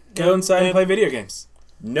yeah, go inside and play video games.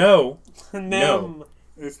 No. No.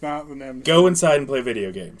 It's not the name. Go inside and play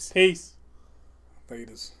video games. Peace.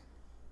 Thetas.